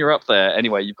 And then when you're up there,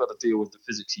 anyway, you've got to deal with the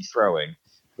physicsy throwing,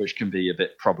 which can be a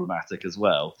bit problematic as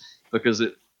well, because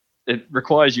it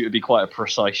requires you to be quite a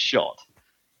precise shot.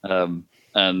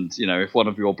 And, you know, if one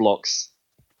of your blocks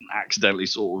accidentally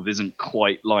sort of isn't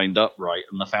quite lined up right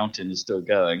and the fountain is still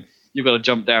going, you've got to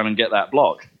jump down and get that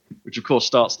block, which of course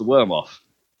starts the worm off.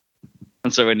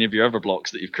 And so any of your other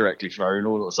blocks that you've correctly thrown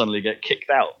all suddenly get kicked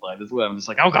out by this worm. It's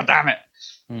like, oh, god damn it!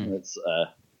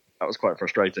 That was quite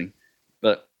frustrating.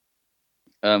 But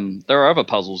there are other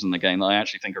puzzles in the game that I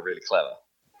actually think are really clever.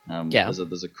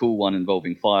 There's a cool one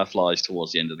involving fireflies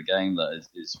towards the end of the game that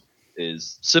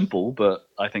is simple, but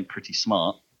I think pretty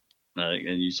smart.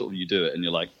 And you do it, and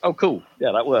you're like, oh, cool,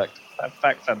 yeah, that worked.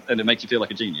 And it makes you feel like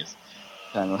a genius.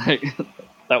 And like,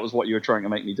 that was what you were trying to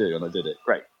make me do, and I did it.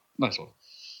 Great, nice one.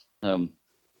 And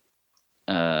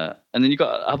then you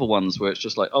got other ones where it's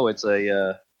just like, oh, it's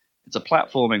a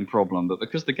platforming problem, but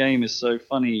because the game is so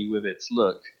funny with its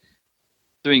look,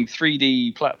 doing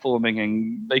 3D platforming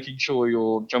and making sure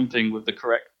you're jumping with the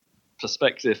correct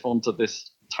perspective onto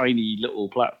this tiny little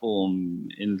platform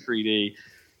in 3D,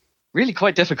 really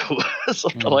quite difficult.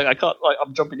 Like I can't, like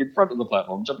I'm jumping in front of the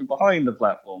platform, I'm jumping behind the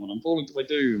platform, and I'm falling to my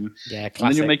doom. Yeah, and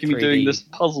then you're making me doing this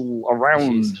puzzle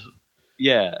around.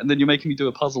 Yeah, and then you're making me do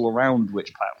a puzzle around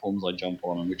which platforms I jump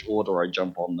on and which order I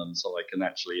jump on them so I can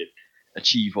actually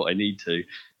achieve what I need to. And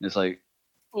it's like,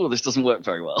 oh, this doesn't work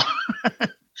very well.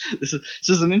 This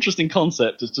is an interesting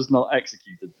concept. It's just not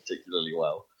executed particularly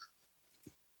well.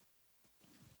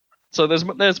 So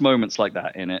there's moments like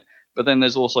that in it, but then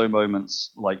there's also moments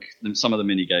like some of the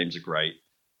mini games are great.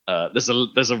 There's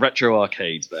a retro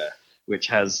arcade there, which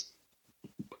has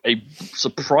a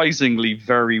surprisingly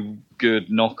very good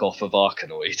knockoff of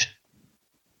Arkanoid.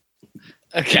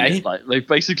 Okay. Like they've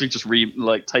basically just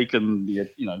taken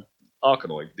the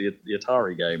Arkanoid, the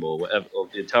Atari game or whatever, or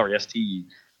the Atari ST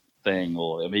thing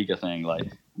or Amiga thing,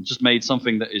 like just made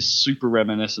something that is super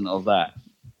reminiscent of that,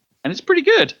 and it's pretty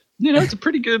good. It's a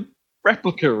pretty good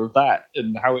replica of that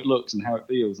and how it looks and how it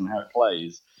feels and how it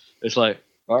plays. It's like,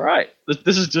 all right,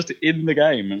 this is just in the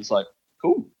game, and it's like,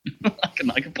 cool.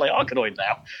 I can play Arkanoid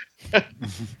now.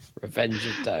 Revenge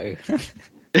of Doe.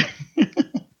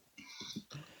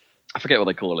 I forget what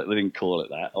they call it. They didn't call it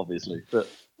that, obviously, but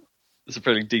it's a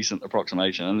pretty decent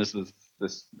approximation. And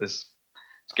this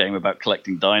game about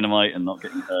collecting dynamite and not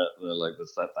getting hurt. Like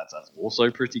that's also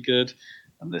pretty good.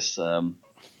 And this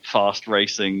fast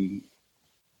racing,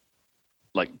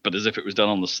 but as if it was done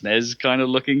on the SNES kind of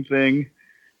looking thing.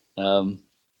 A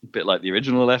bit like the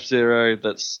original F-Zero.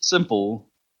 That's simple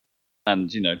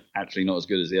and actually not as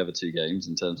good as the other two games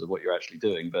in terms of what you're actually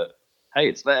doing. But hey,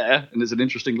 it's there, and it's an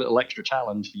interesting little extra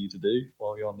challenge for you to do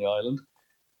while you're on the island.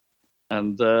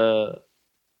 And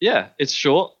yeah, it's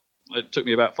short. It took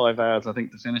me about 5 hours, I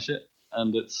think, to finish it,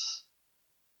 and it's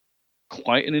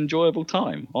quite an enjoyable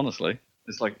time, honestly.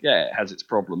 It's like, yeah, it has its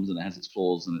problems and it has its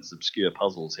flaws and its obscure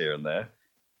puzzles here and there,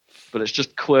 but it's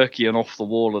just quirky and off the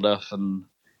wall enough and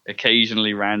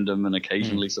occasionally random and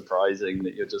occasionally surprising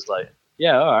that you're just like,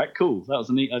 yeah, all right, cool. That was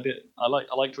a neat idea. I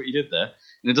liked what you did there.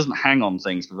 And it doesn't hang on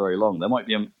things for very long. There might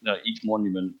be each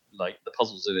monument, like the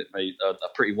puzzles in it, are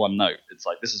pretty one note. It's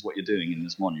like, this is what you're doing in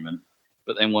this monument.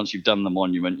 But then once you've done the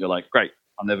monument, you're like, great,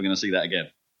 I'm never going to see that again.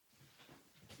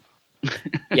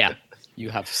 Yeah, you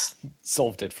have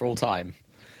solved it for all time.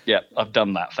 Yeah, I've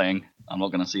done that thing. I'm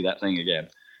not going to see that thing again.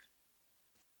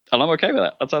 And I'm okay with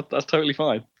that. That's totally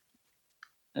fine.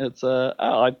 It's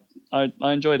I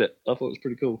enjoyed it. I thought it was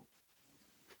pretty cool.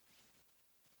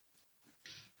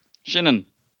 Shinnon,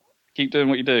 keep doing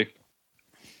what you do.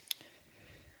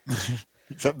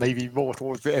 Except maybe more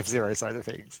towards the F-Zero side of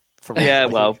things. Yeah,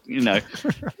 well,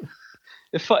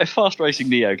 if Fast Racing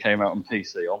Neo came out on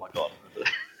PC, oh my god,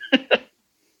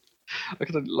 I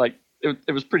could have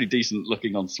it was pretty decent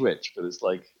looking on Switch, but it's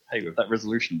like, hey, with that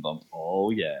resolution bump, oh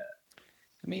yeah.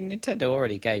 I mean, Nintendo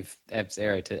already gave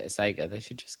F-Zero to Sega. They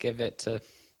should just give it to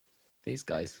these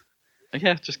guys.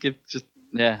 Yeah,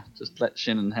 just let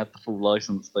Shinnon have the full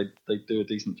license. They do a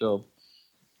decent job.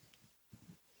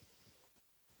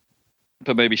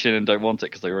 But maybe Shinnon don't want it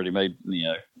because they already made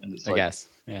Neo, and it's like, I guess,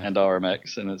 yeah. And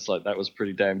RMX, and it's like that was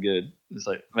pretty damn good. It's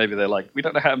like maybe they're like, we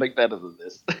don't know how to make better than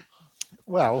this.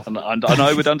 Well, and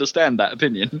I would understand that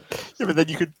opinion. Yeah, but then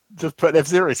you could just put an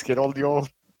F-Zero skin on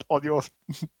your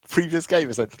previous game,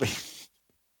 essentially.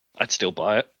 I'd still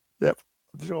buy it. Yep,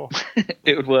 sure.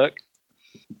 It would work.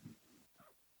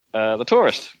 The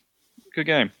Touryst, good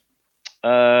game.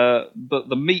 But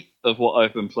the meat of what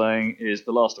I've been playing is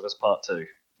The Last of Us Part 2.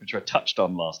 Which I touched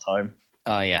on last time.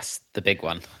 Oh, yes, the big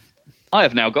one. I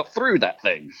have now got through that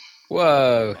thing.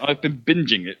 Whoa. I've been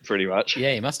binging it pretty much.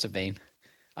 Yeah, you must have been.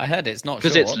 I heard it's not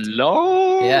short. Because it's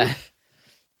long. Yeah.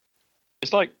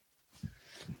 It's like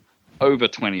over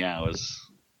 20 hours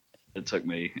it took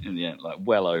me in the end, like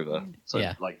well over. So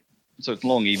yeah. So it's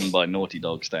long even by Naughty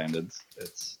Dog standards.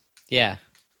 It's yeah.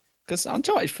 Because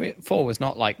Uncharted 4 was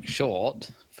not short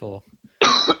for...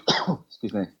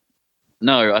 Excuse me.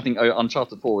 No, I think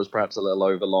Uncharted 4 was perhaps a little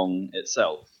over long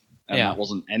itself. And that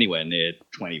wasn't anywhere near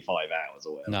 25 hours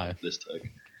or whatever this took.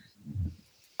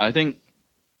 I think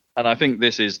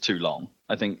this is too long.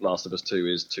 I think Last of Us 2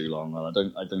 is too long,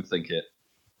 and I don't think it.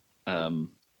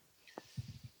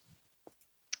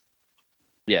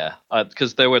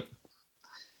 Because there were.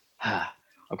 I've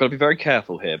got to be very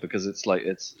careful here because it's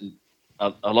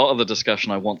a lot of the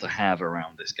discussion I want to have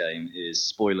around this game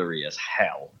is spoilery as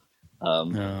hell.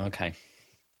 Okay.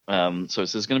 So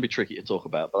it's going to be tricky to talk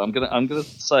about, but I'm gonna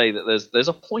say that there's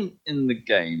a point in the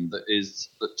game that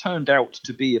turned out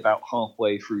to be about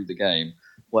halfway through the game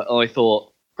where I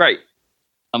thought, great,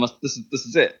 this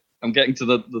is it. I'm getting to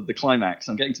the climax.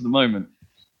 I'm getting to the moment.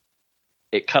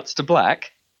 It cuts to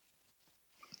black.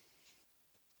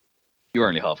 You're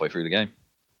only halfway through the game.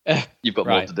 You've got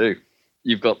more to do.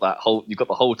 You've got the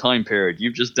whole time period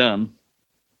you've just done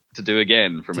to do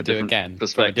again from a different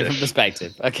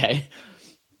perspective. Okay.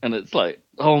 And it's like,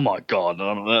 oh my god!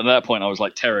 And at that point, I was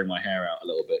like tearing my hair out a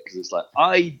little bit because it's like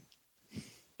I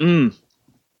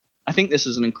think this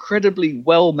is an incredibly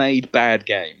well-made bad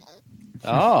game.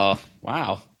 Oh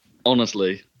wow!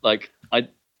 Honestly, like I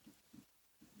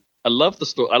love the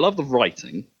story. I love the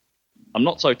writing. I'm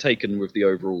not so taken with the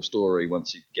overall story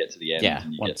once you get to the end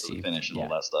and you get to the finish and all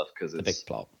that stuff because it's the big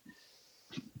plot.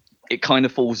 It kind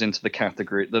of falls into the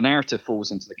category. The narrative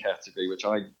falls into the category which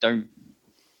I don't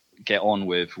get on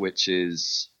with, which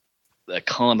is a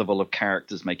carnival of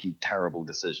characters making terrible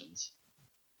decisions.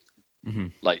 Mm-hmm.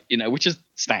 Like, which is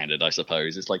standard, I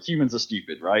suppose. It's like humans are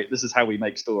stupid, right? This is how we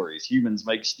make stories. Humans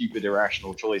make stupid,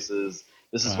 irrational choices.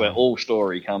 This is where all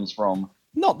story comes from.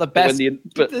 Not the best,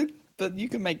 but you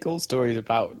can make cool stories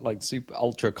about like super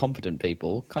ultra competent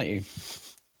people, can't you?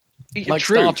 Like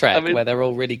True. Star Trek, where they're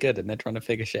all really good and they're trying to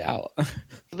figure shit out.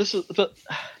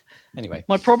 Anyway,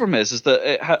 my problem is that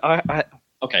it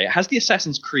has the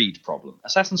Assassin's Creed problem,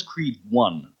 Assassin's Creed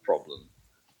 1 problem,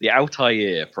 the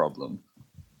Altair problem,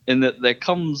 in that there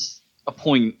comes a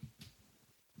point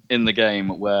in the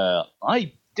game where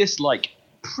I dislike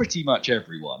pretty much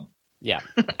everyone. Yeah.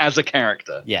 As a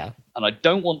character. Yeah. And I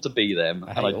don't want to be them,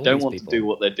 and I don't want to do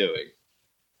what they're doing.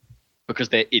 Because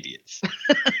they're idiots.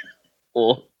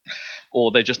 or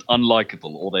they're just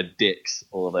unlikable, or they're dicks,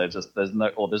 or I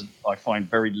find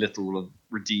very little of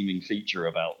redeeming feature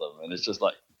about them. And it's just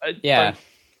like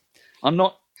I'm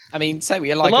not. I mean, say what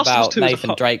you like about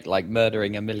Nathan Drake, like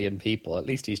murdering 1 million people. At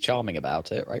least he's charming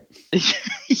about it, right?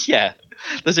 Yeah,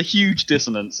 there's a huge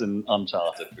dissonance in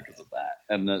Uncharted because of that,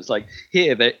 and it's like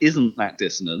here there isn't that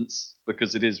dissonance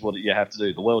because it is what you have to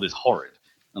do. The world is horrid,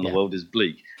 and the world is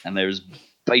bleak, and there is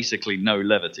basically no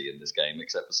levity in this game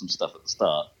except for some stuff at the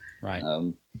start. Right.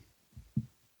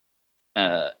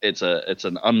 It's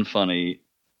an unfunny,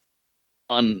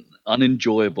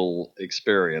 unenjoyable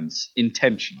experience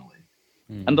intentionally.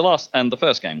 And the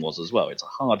first game was as well. It's a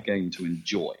hard game to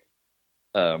enjoy,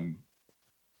 on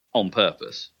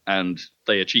purpose, and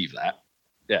they achieve that.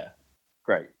 Yeah,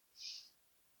 great.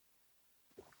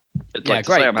 It's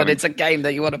great, but it's a game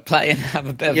that you want to play and have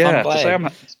a bit of fun playing.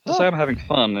 To say I'm having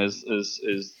fun is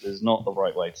not the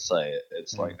right way to say it.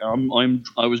 It's like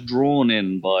I was drawn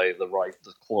in by the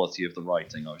quality of the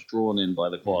writing. I was drawn in by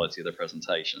the quality of the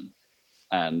presentation,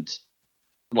 and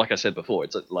like I said before,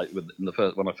 it's like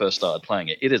when I first started playing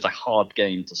it, it is a hard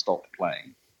game to stop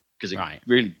playing because it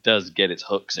really does get its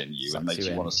hooks in you and makes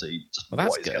you want to see just what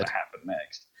is going to happen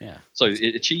next. Yeah. So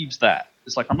it achieves that.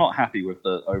 It's like I'm not happy with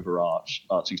the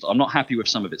overarching stuff. I'm not happy with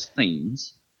some of its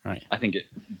themes. Right. I think it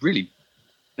really.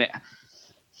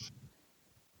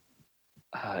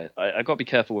 I got to be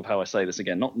careful with how I say this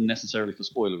again, not necessarily for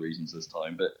spoiler reasons this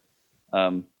time, but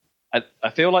I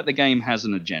feel like the game has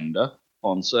an agenda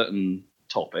on certain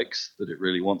topics that it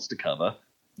really wants to cover.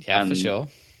 Yeah, for sure.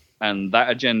 And that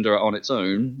agenda on its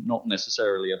own, not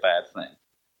necessarily a bad thing.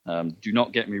 Do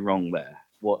not get me wrong there.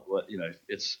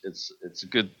 It's a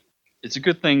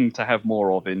good thing to have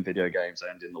more of in video games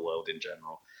and in the world in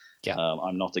general. Yeah.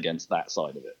 I'm not against that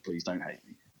side of it. Please don't hate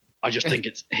me. I just think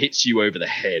it hits you over the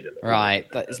head. Right,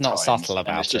 it's not subtle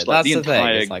about it. Like that's the thing.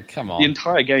 It's like, come on. The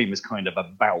entire game is kind of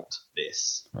about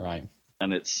this. Right.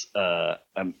 And it's or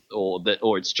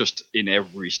it's just in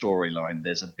every storyline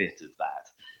there's a bit of that,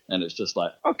 and it's just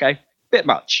like, okay, bit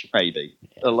much maybe.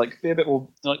 Like be a bit more.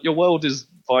 Like, your world is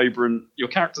vibrant. Your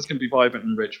characters can be vibrant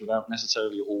and rich without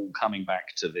necessarily all coming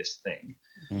back to this thing.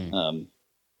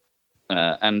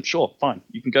 And sure, fine,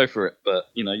 you can go for it, but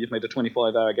you've made a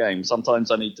 25-hour game.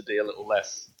 Sometimes I need to be a little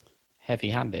less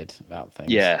heavy-handed about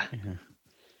things. Yeah.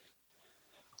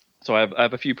 So I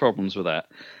have a few problems with that.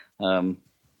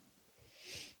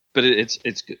 But it's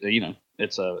as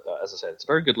I said, it's a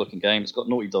very good looking game. It's got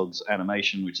Naughty Dog's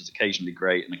animation, which is occasionally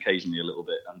great and occasionally a little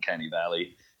bit uncanny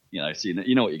valley. So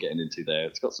you know what you're getting into there.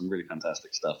 It's got some really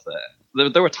fantastic stuff there.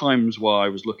 There were times where I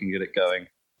was looking at it going,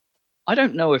 I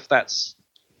don't know if that's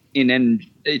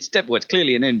it's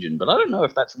clearly an engine, but I don't know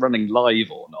if that's running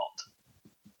live or not.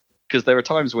 Because there are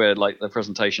times where like the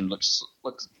presentation looks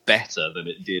better than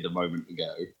it did a moment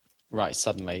ago. Right,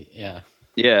 suddenly, yeah.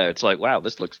 Yeah, it's like, wow,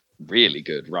 this looks really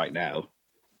good right now.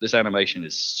 This animation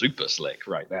is super slick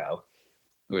right now.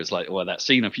 Where it's like, well, that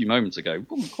scene a few moments ago,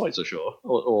 wasn't quite so sure.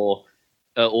 Or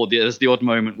there's the odd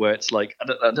moment where it's like,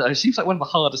 it seems like one of the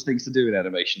hardest things to do in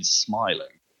animation is smiling.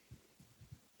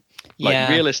 Like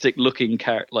realistic looking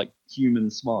like human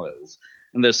smiles.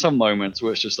 And there's some moments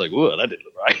where it's just like, whoa, that didn't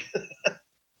look right.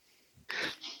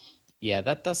 Yeah,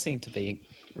 that does seem to be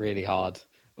really hard.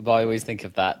 But I always think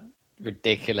of that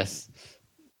ridiculous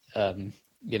cutscene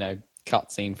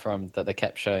that they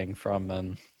kept showing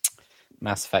from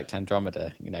Mass Effect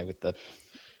Andromeda, with the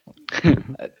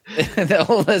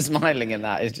All the smiling in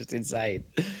that is just insane.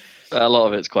 A lot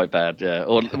of it's quite bad, yeah.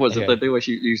 Or was it Okay. they always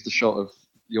use the shot of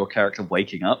your character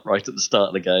waking up right at the start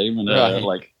of the game, and Right.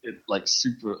 like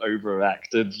super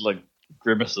overacted like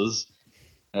grimaces.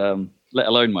 Let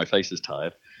alone my face is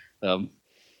tired. But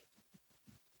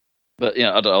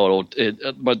yeah, I don't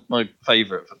know. My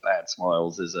favorite for bad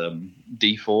smiles is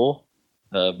D4,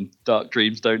 Dark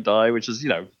Dreams Don't Die, which is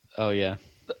Oh yeah.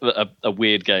 a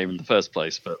weird game in the first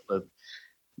place, but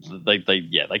they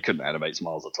couldn't animate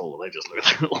smiles at all. They just look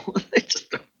they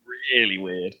just look really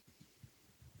weird.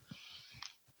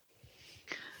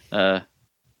 Yeah,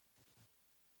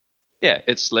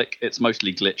 it's slick. It's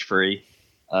mostly glitch free.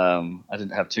 I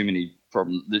didn't have too many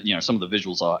problems. Some of the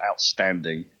visuals are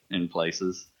outstanding in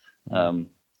places.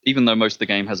 Even though most of the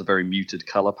game has a very muted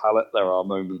color palette, there are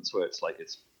moments where it's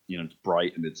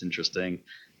bright and it's interesting.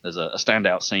 There's a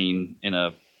standout scene in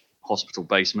a hospital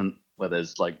basement where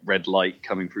there's like red light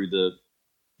coming through the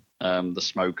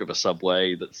smoke of a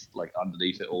subway that's like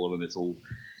underneath it all, and it's all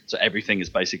so everything is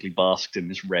basically basked in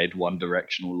this red one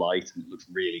directional light, and it looks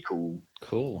really cool.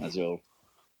 Cool. As well.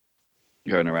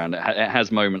 Going around, it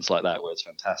has moments like that where it's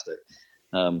fantastic.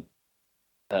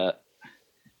 But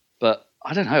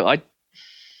I don't know. I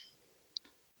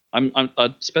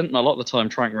spent a lot of the time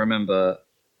trying to remember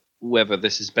whether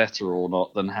this is better or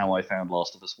not than how I found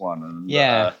Last of Us 1. And,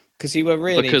 Yeah, because you were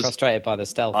really frustrated by the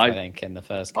stealth, I think, in the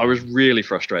first game. I was really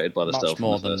frustrated by the stealth. Much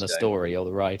more than the game. story or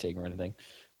the writing or anything.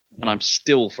 And I'm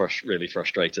still really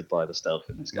frustrated by the stealth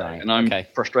in this game. Right, and I'm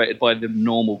frustrated by the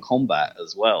normal combat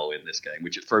as well in this game,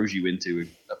 which it throws you into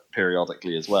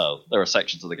periodically as well. There are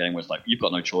sections of the game where it's like, you've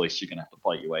got no choice, you're going to have to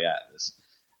fight your way out of this.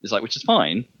 It's like, which is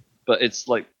fine, but it's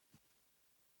like,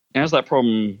 it has that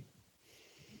problem.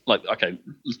 Like, okay,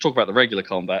 let's talk about the regular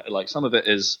combat. Like, some of it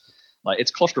is like,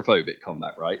 it's claustrophobic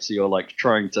combat, right? So you're like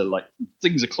trying to, like,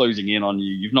 things are closing in on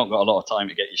you. You've not got a lot of time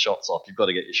to get your shots off. You've got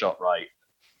to get your shot right.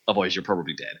 Otherwise, you're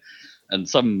probably dead. And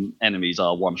some enemies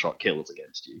are one-shot kills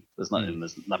against you. There's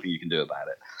nothing you can do about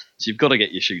it. So you've got to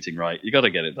get your shooting right. You've got to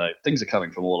get it right. Things are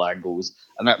coming from all angles,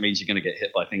 and that means you're going to get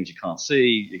hit by things you can't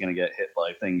see. You're going to get hit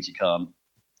by things you can't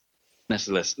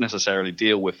necessarily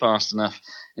deal with fast enough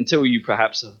until you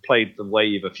perhaps have played the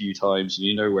wave a few times and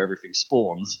you know where everything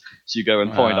spawns. So you go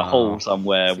and find a hole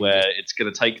somewhere where it's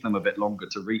going to take them a bit longer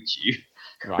to reach you.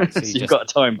 Right. So you've got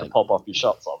time to pop off your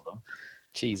shots on them.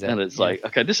 Cheese and it's like,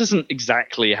 okay, this isn't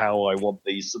exactly how I want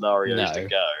these scenarios to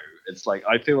go. It's like,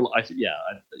 I feel, as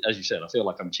you said, I feel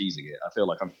like I'm cheesing it. I feel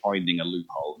like I'm finding a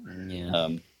loophole. Yeah.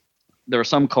 There are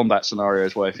some combat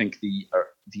scenarios where I think the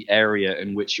area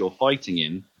in which you're fighting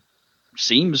in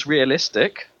seems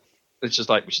realistic. It's just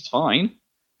like, which is fine.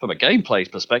 From a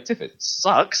gameplay perspective, it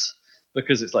sucks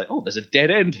because it's like, oh, there's a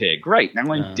dead end here. Great,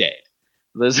 now I'm dead.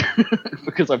 There's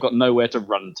because I've got nowhere to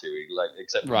run to, like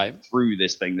except through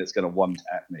this thing that's going to one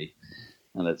tap me,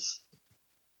 and it's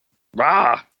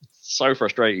so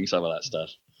frustrating. Some of that stuff.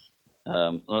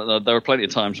 There are plenty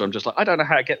of times where I'm just like, I don't know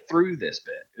how to get through this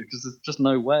bit because there's just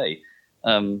no way.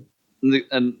 And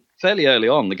fairly early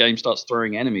on, the game starts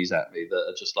throwing enemies at me that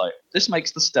are just like, this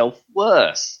makes the stealth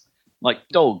worse. Like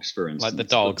dogs, for instance. Like the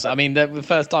dogs. I mean, the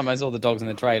first time I saw the dogs in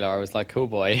the trailer, I was like, cool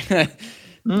boy.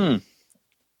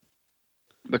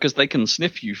 Because they can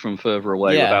sniff you from further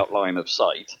away without line of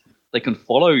sight. They can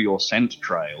follow your scent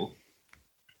trail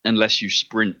unless you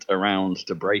sprint around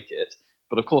to break it.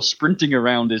 But of course, sprinting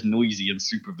around is noisy and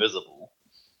super visible.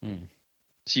 So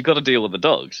you've got to deal with the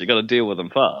dogs. You've got to deal with them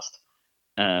fast.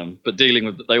 But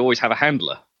they always have a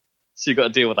handler. So you've got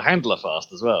to deal with the handler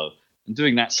fast as well. And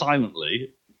doing that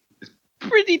silently is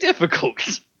pretty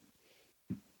difficult.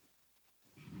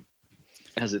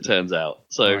 As it turns out.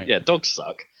 So, dogs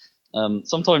suck.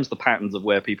 Sometimes the patterns of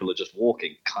where people are just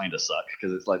walking kind of suck,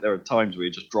 because it's like there are times where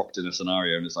you're just dropped in a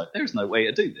scenario and it's like, there's no way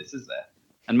to do this, is there?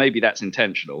 And maybe that's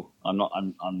intentional. I'm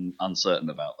uncertain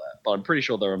about that. But I'm pretty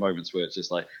sure there are moments where it's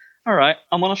just like, all right,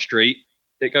 I'm on a street.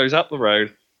 It goes up the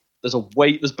road.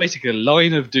 There's basically a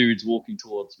line of dudes walking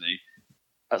towards me.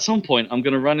 At some point, I'm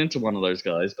going to run into one of those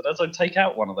guys. But as I take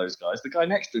out one of those guys, the guy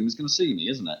next to him is going to see me,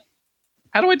 isn't it?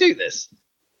 How do I do this?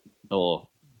 Or...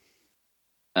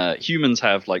 humans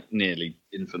have like nearly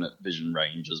infinite vision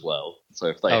range as well. So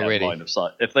if they have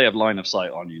line of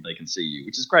sight on you, they can see you,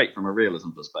 which is great from a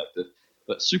realism perspective,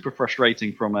 but super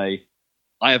frustrating from I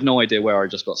have no idea where I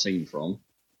just got seen from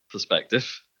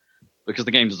perspective, because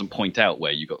the game doesn't point out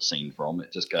where you got seen from.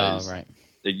 It just goes,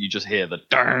 you just hear the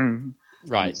dang.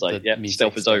 Right. It's like,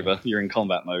 stealth is over. You're in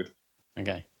combat mode.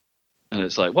 Okay. And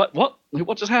it's like, what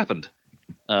just happened?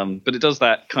 But it does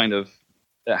that kind of.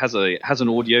 It has an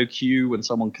audio cue when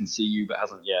someone can see you but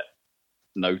hasn't yet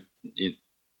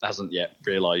hasn't yet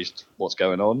realised what's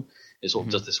going on. It sort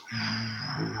of does this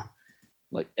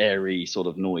like airy sort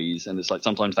of noise, and it's like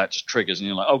sometimes that just triggers, and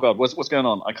you're like, oh god, what's going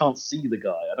on? I can't see the guy.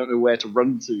 I don't know where to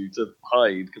run to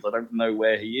hide because I don't know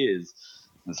where he is.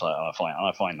 And it's like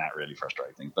I find that really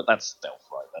frustrating. But that's stealth,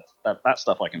 right? That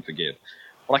stuff I can forgive.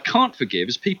 What I can't forgive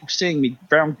is people seeing me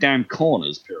round down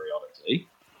corners periodically.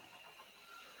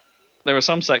 There are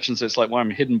some sections it's like where I'm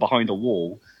hidden behind a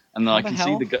wall, and then I can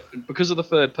see the guy because of the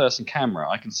third-person camera.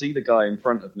 I can see the guy in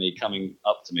front of me coming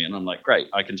up to me, and I'm like, great,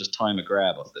 I can just time a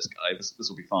grab off this guy. This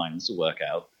will be fine. This will work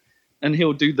out. And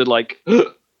he'll do the like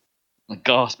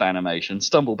gasp animation,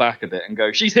 stumble back a bit, and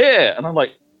go, "She's here!" And I'm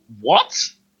like, "What?"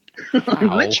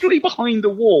 I'm literally behind the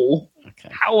wall. Okay.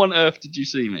 How on earth did you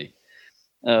see me?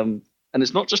 And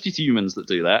it's not just humans that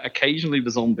do that. Occasionally,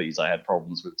 the zombies, I had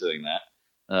problems with doing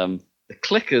that. The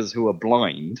clickers who are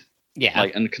blind. Yeah,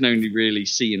 and can only really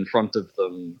see in front of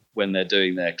them when they're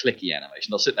doing their clicky animation.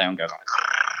 They'll sit there and go,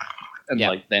 and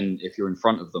then if you're in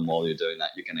front of them while you're doing that,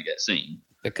 you're going to get seen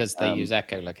because they use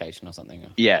echolocation or something.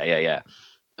 Yeah.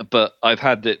 But I've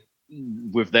had it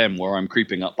with them where I'm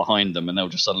creeping up behind them and they'll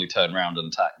just suddenly turn around and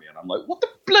attack me, and I'm like, what the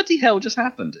bloody hell just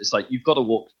happened? It's like you've got to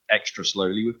walk extra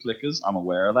slowly with clickers. I'm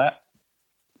aware of that.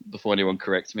 Before anyone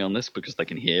corrects me on this, because they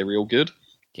can hear real good.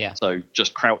 Yeah. So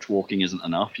just crouch walking isn't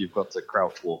enough. You've got to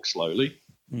crouch walk slowly.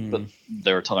 But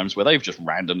there are times where they've just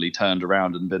randomly turned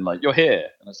around and been like, "You're here,"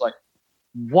 and it's like,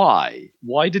 why?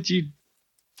 Why did you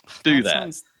do that?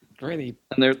 Sounds really.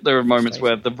 And there are moments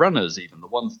where the runners, even the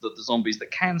ones that the zombies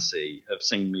that can see, have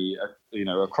seen me,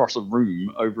 across a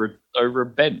room over a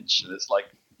bench, and it's like,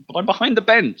 but I'm behind the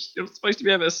bench. You're supposed to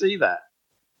be able to see that.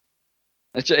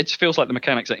 It just feels like the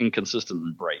mechanics are inconsistent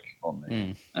and break on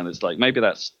me. And it's like, maybe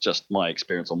that's just my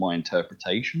experience or my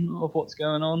interpretation of what's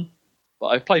going on. But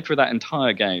I've played through that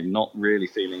entire game not really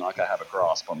feeling like I have a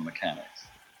grasp on the mechanics.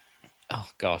 Oh,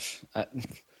 gosh.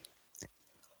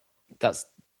 That's,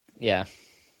 yeah.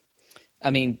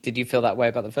 I mean, did you feel that way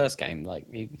about the first game?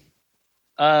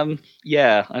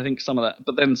 Yeah, I think some of that.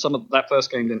 But then some of that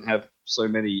first game didn't have so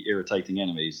many irritating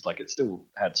enemies. Like, it still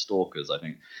had stalkers, I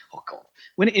think. Oh, God.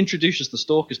 When it introduces the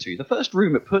stalkers to you, the first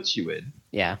room it puts you in,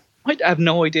 yeah, I have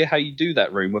no idea how you do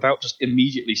that room without just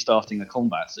immediately starting a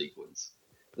combat sequence.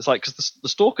 It's like, because the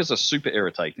stalkers are super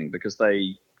irritating because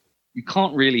you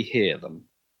can't really hear them.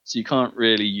 So you can't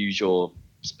really use your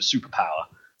superpower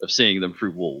of seeing them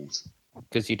through walls.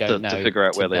 Because you don't know to figure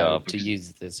out where they are. To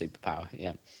use the superpower,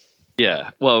 yeah.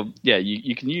 Yeah, well, yeah,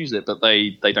 you can use it, but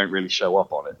they don't really show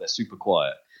up on it. They're super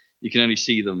quiet. You can only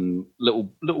see them,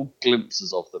 little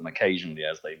glimpses of them occasionally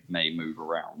as they may move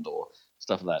around or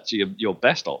stuff like that. So your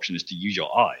best option is to use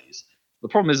your eyes. The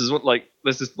problem is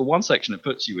there's the one section it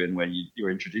puts you in where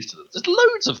you're introduced to them. There's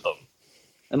loads of them,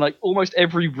 and like almost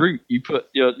every route you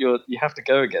have to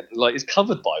go again, like, is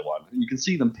covered by one, and you can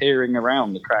see them peering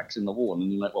around the cracks in the wall,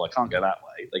 and you're like, well, I can't go that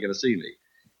way. They're going to see me.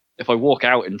 If I walk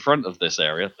out in front of this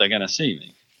area, they're going to see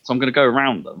me. So I'm going to go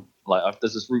around them. Like,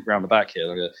 there's this route round the back here.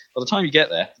 By the time you get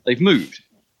there, they've moved,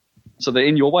 so they're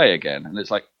in your way again. And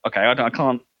it's like, okay, I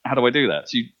can't. How do I do that?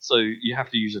 So you have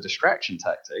to use a distraction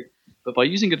tactic. But by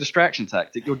using a distraction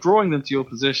tactic, you're drawing them to your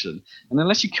position, and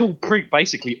unless you kill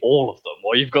basically all of them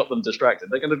while you've got them distracted,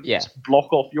 they're going to just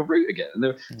block off your route again. And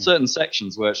there are certain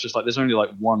sections where it's just like there's only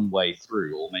like one way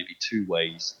through, or maybe two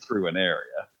ways through an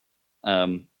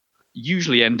area.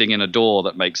 Usually ending in a door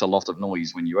that makes a lot of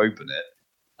noise when you open it,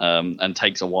 and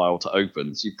takes a while to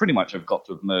open. So you pretty much have got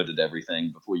to have murdered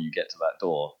everything before you get to that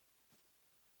door.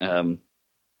 And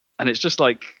it's just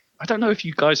like, I don't know if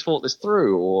you guys thought this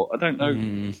through, or I don't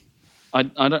know. I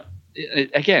don't.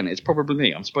 Again, it's probably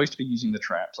me. I'm supposed to be using the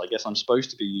traps. I guess I'm supposed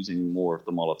to be using more of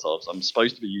the Molotovs. I'm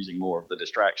supposed to be using more of the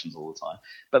distractions all the time.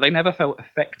 But they never felt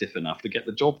effective enough to get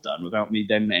the job done without me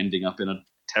then ending up in a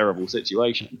terrible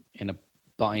situation. In a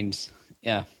bind,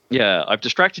 yeah. Yeah, I've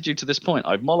distracted you to this point.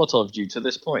 I've Molotoved you to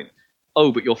this point.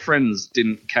 Oh, but your friends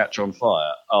didn't catch on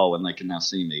fire. Oh, and they can now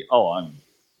see me. Oh, I'm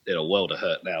in a world of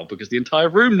hurt now because the entire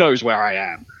room knows where I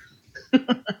am.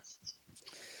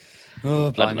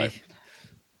 Oh, blimey.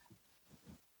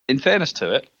 In fairness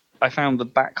to it, I found the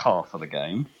back half of the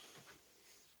game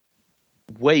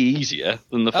way easier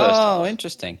than the first half. Oh,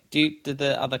 interesting. Did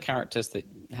the other characters that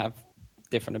have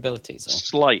different abilities? Or?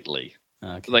 Slightly.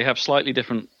 Okay. They have slightly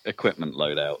different equipment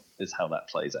loadout, is how that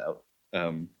plays out.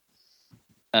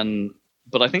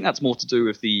 But I think that's more to do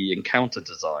with the encounter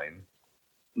design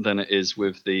than it is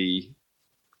with the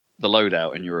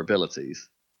loadout and your abilities.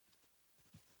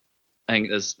 I think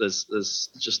there's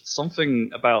just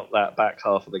something about that back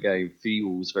half of the game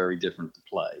feels very different to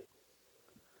play.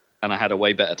 and I had a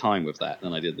way better time with that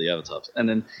than I did the other types. And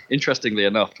then, interestingly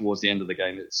enough, towards the end of the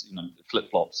game, it's it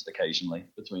flip flops occasionally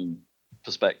between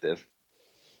perspective.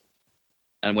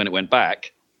 And when it went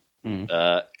back,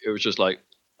 it was just like,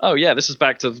 oh yeah, this is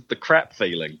back to the crap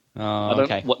feeling. Oh,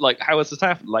 okay. How has this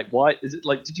happened? Like, why is it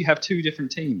like? Did you have two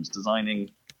different teams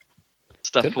designing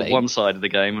stuff Could for be. one side of the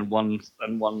game and one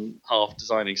half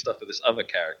designing stuff for this other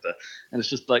character? And it's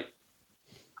just like,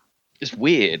 it's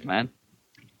weird, man.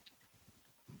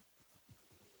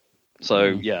 So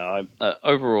yeah,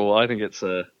 overall, I think it's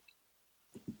a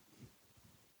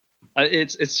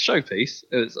showpiece.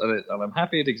 And I'm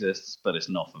happy it exists, but it's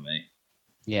not for me.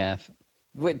 Yeah,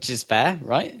 which is fair,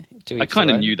 right? I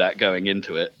kind of knew that going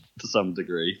into it to some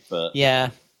degree, but yeah.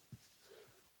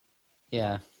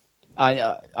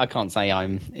 I can't say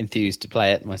I'm enthused to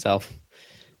play it myself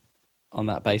on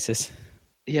that basis.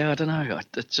 yeah, I don't know.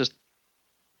 It's just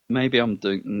maybe I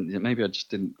just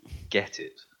didn't get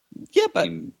it. Yeah, but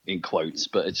in quotes,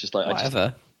 but it's just like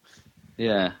whatever.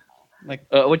 Yeah. Like,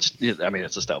 I mean,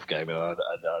 it's a stealth game, and I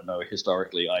know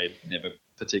historically I never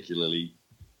particularly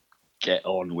get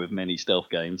on with many stealth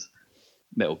games.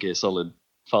 Metal Gear Solid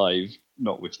 5,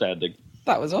 notwithstanding.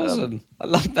 that was awesome. I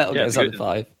love Metal Gear Solid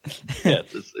 5. Yeah,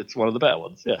 it's one of the better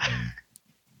ones. Yeah.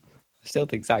 I still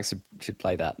think Zach should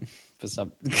play that for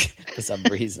some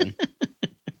reason.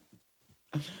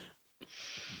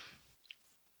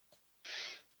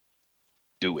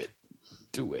 Do it.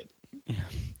 Yeah.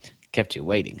 Kept you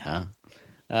waiting, huh?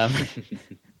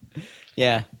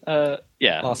 Yeah.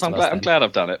 Yeah. So I'm glad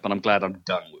I've done it, but I'm glad I'm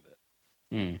done with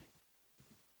it.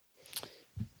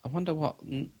 I wonder what.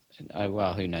 Oh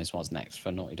well, who knows what's next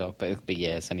for Naughty Dog? But it'll be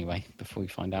years anyway before we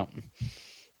find out.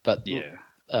 But yeah,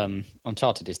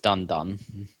 Uncharted is done.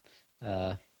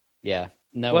 Yeah,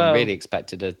 no one really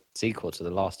expected a sequel to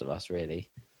The Last of Us, really.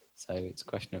 So it's a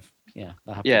question of they'll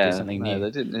have to do something new.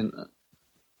 They didn't.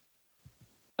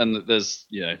 And there's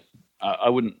I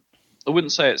wouldn't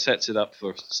say it sets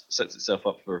itself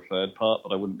up for a third part,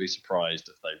 but I wouldn't be surprised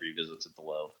if they revisited the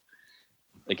world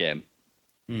again.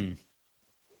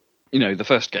 The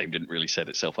first game didn't really set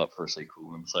itself up for a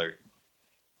sequel,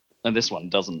 and this one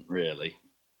doesn't really.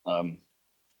 Or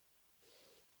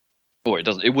it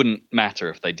doesn't. It wouldn't matter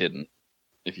if they didn't,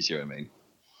 if you see what I mean.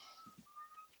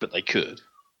 But they could.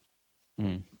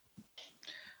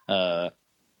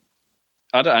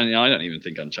 I don't even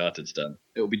think Uncharted's done.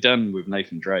 It'll be done with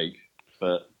Nathan Drake,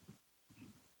 but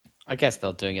I guess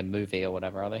they're doing a movie or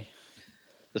whatever, are they?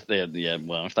 If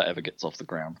that ever gets off the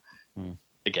ground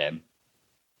again.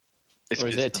 Or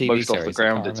is it a TV series? Off the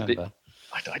ground I can't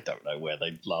I don't know where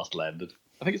they last landed.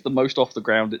 I think it's the most off the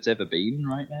ground it's ever been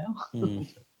right now.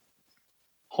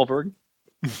 Hovering.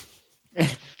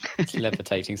 It's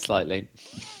levitating slightly.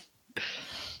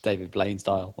 David Blaine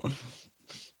style.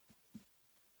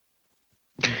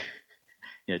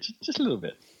 Yeah, just a little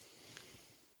bit.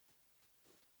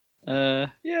 So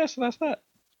that's that.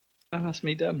 And that's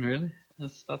me done, really.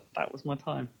 That was my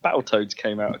time. Battletoads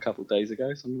came out a couple of days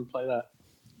ago, so I'm going to play that.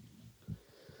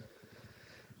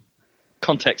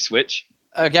 Context switch.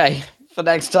 Okay, for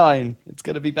next time, it's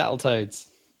going to be Battletoads.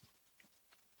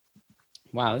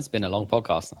 Wow, it's been a long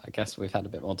podcast. I guess we've had a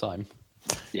bit more time.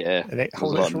 Yeah. An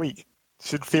whole extra week.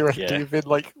 Should theoretically have been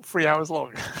like 3 hours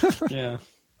long. Yeah.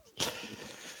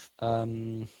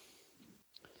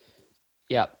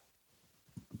 Yeah.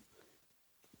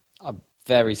 I'm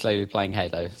very slowly playing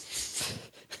Halo.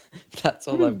 That's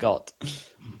all I've got.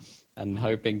 And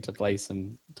hoping to play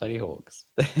some Tony Hawk's.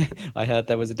 I heard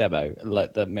there was a demo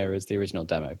that mirrors the original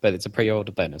demo, but it's a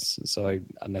pre-order bonus. So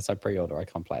unless I pre-order, I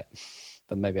can't play it.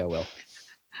 But maybe I will.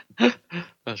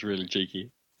 That's really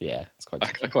cheeky. Yeah, it's quite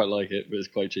cheeky. I quite like it, but it's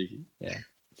quite cheeky. Yeah.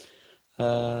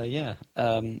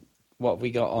 What have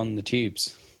we got on the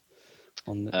tubes?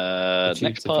 On the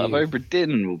next part of Obra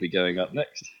Dinn will be going up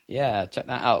next. Yeah, check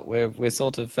that out. We're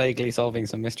sort of vaguely solving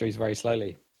some mysteries very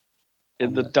slowly.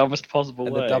 In the dumbest possible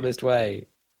way. In the dumbest way.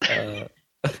 By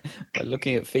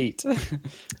looking at feet.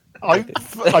 I'm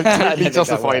totally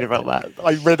justified about that.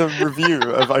 I read a review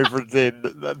of Obra Dinn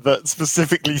that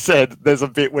specifically said there's a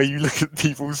bit where you look at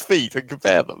people's feet and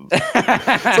compare them.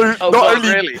 So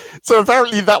so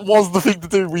apparently that was the thing to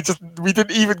do. We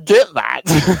didn't even get that.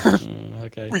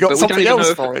 Okay. We got something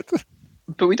else for it.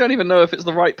 But we don't even know if it's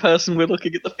the right person we're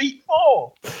looking at the feet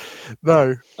for.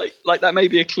 No. Like that may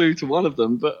be a clue to one of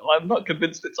them, but I'm not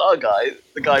convinced it's our guy.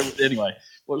 Anyway,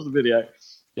 watch the video.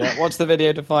 Yeah, watch the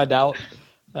video to find out.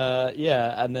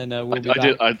 And then we'll be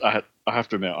back. I have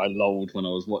to admit, I lulled when I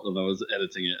was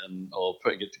editing it or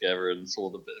putting it together and saw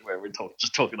the bit where we're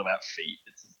just talking about feet.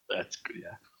 That's good,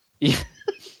 yeah.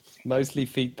 Mostly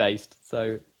feet based.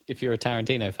 So if you're a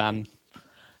Tarantino fan,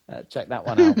 check that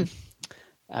one out.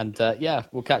 And yeah,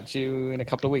 we'll catch you in a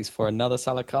couple of weeks for another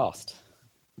Salad cast.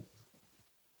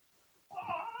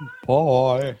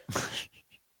 Bye.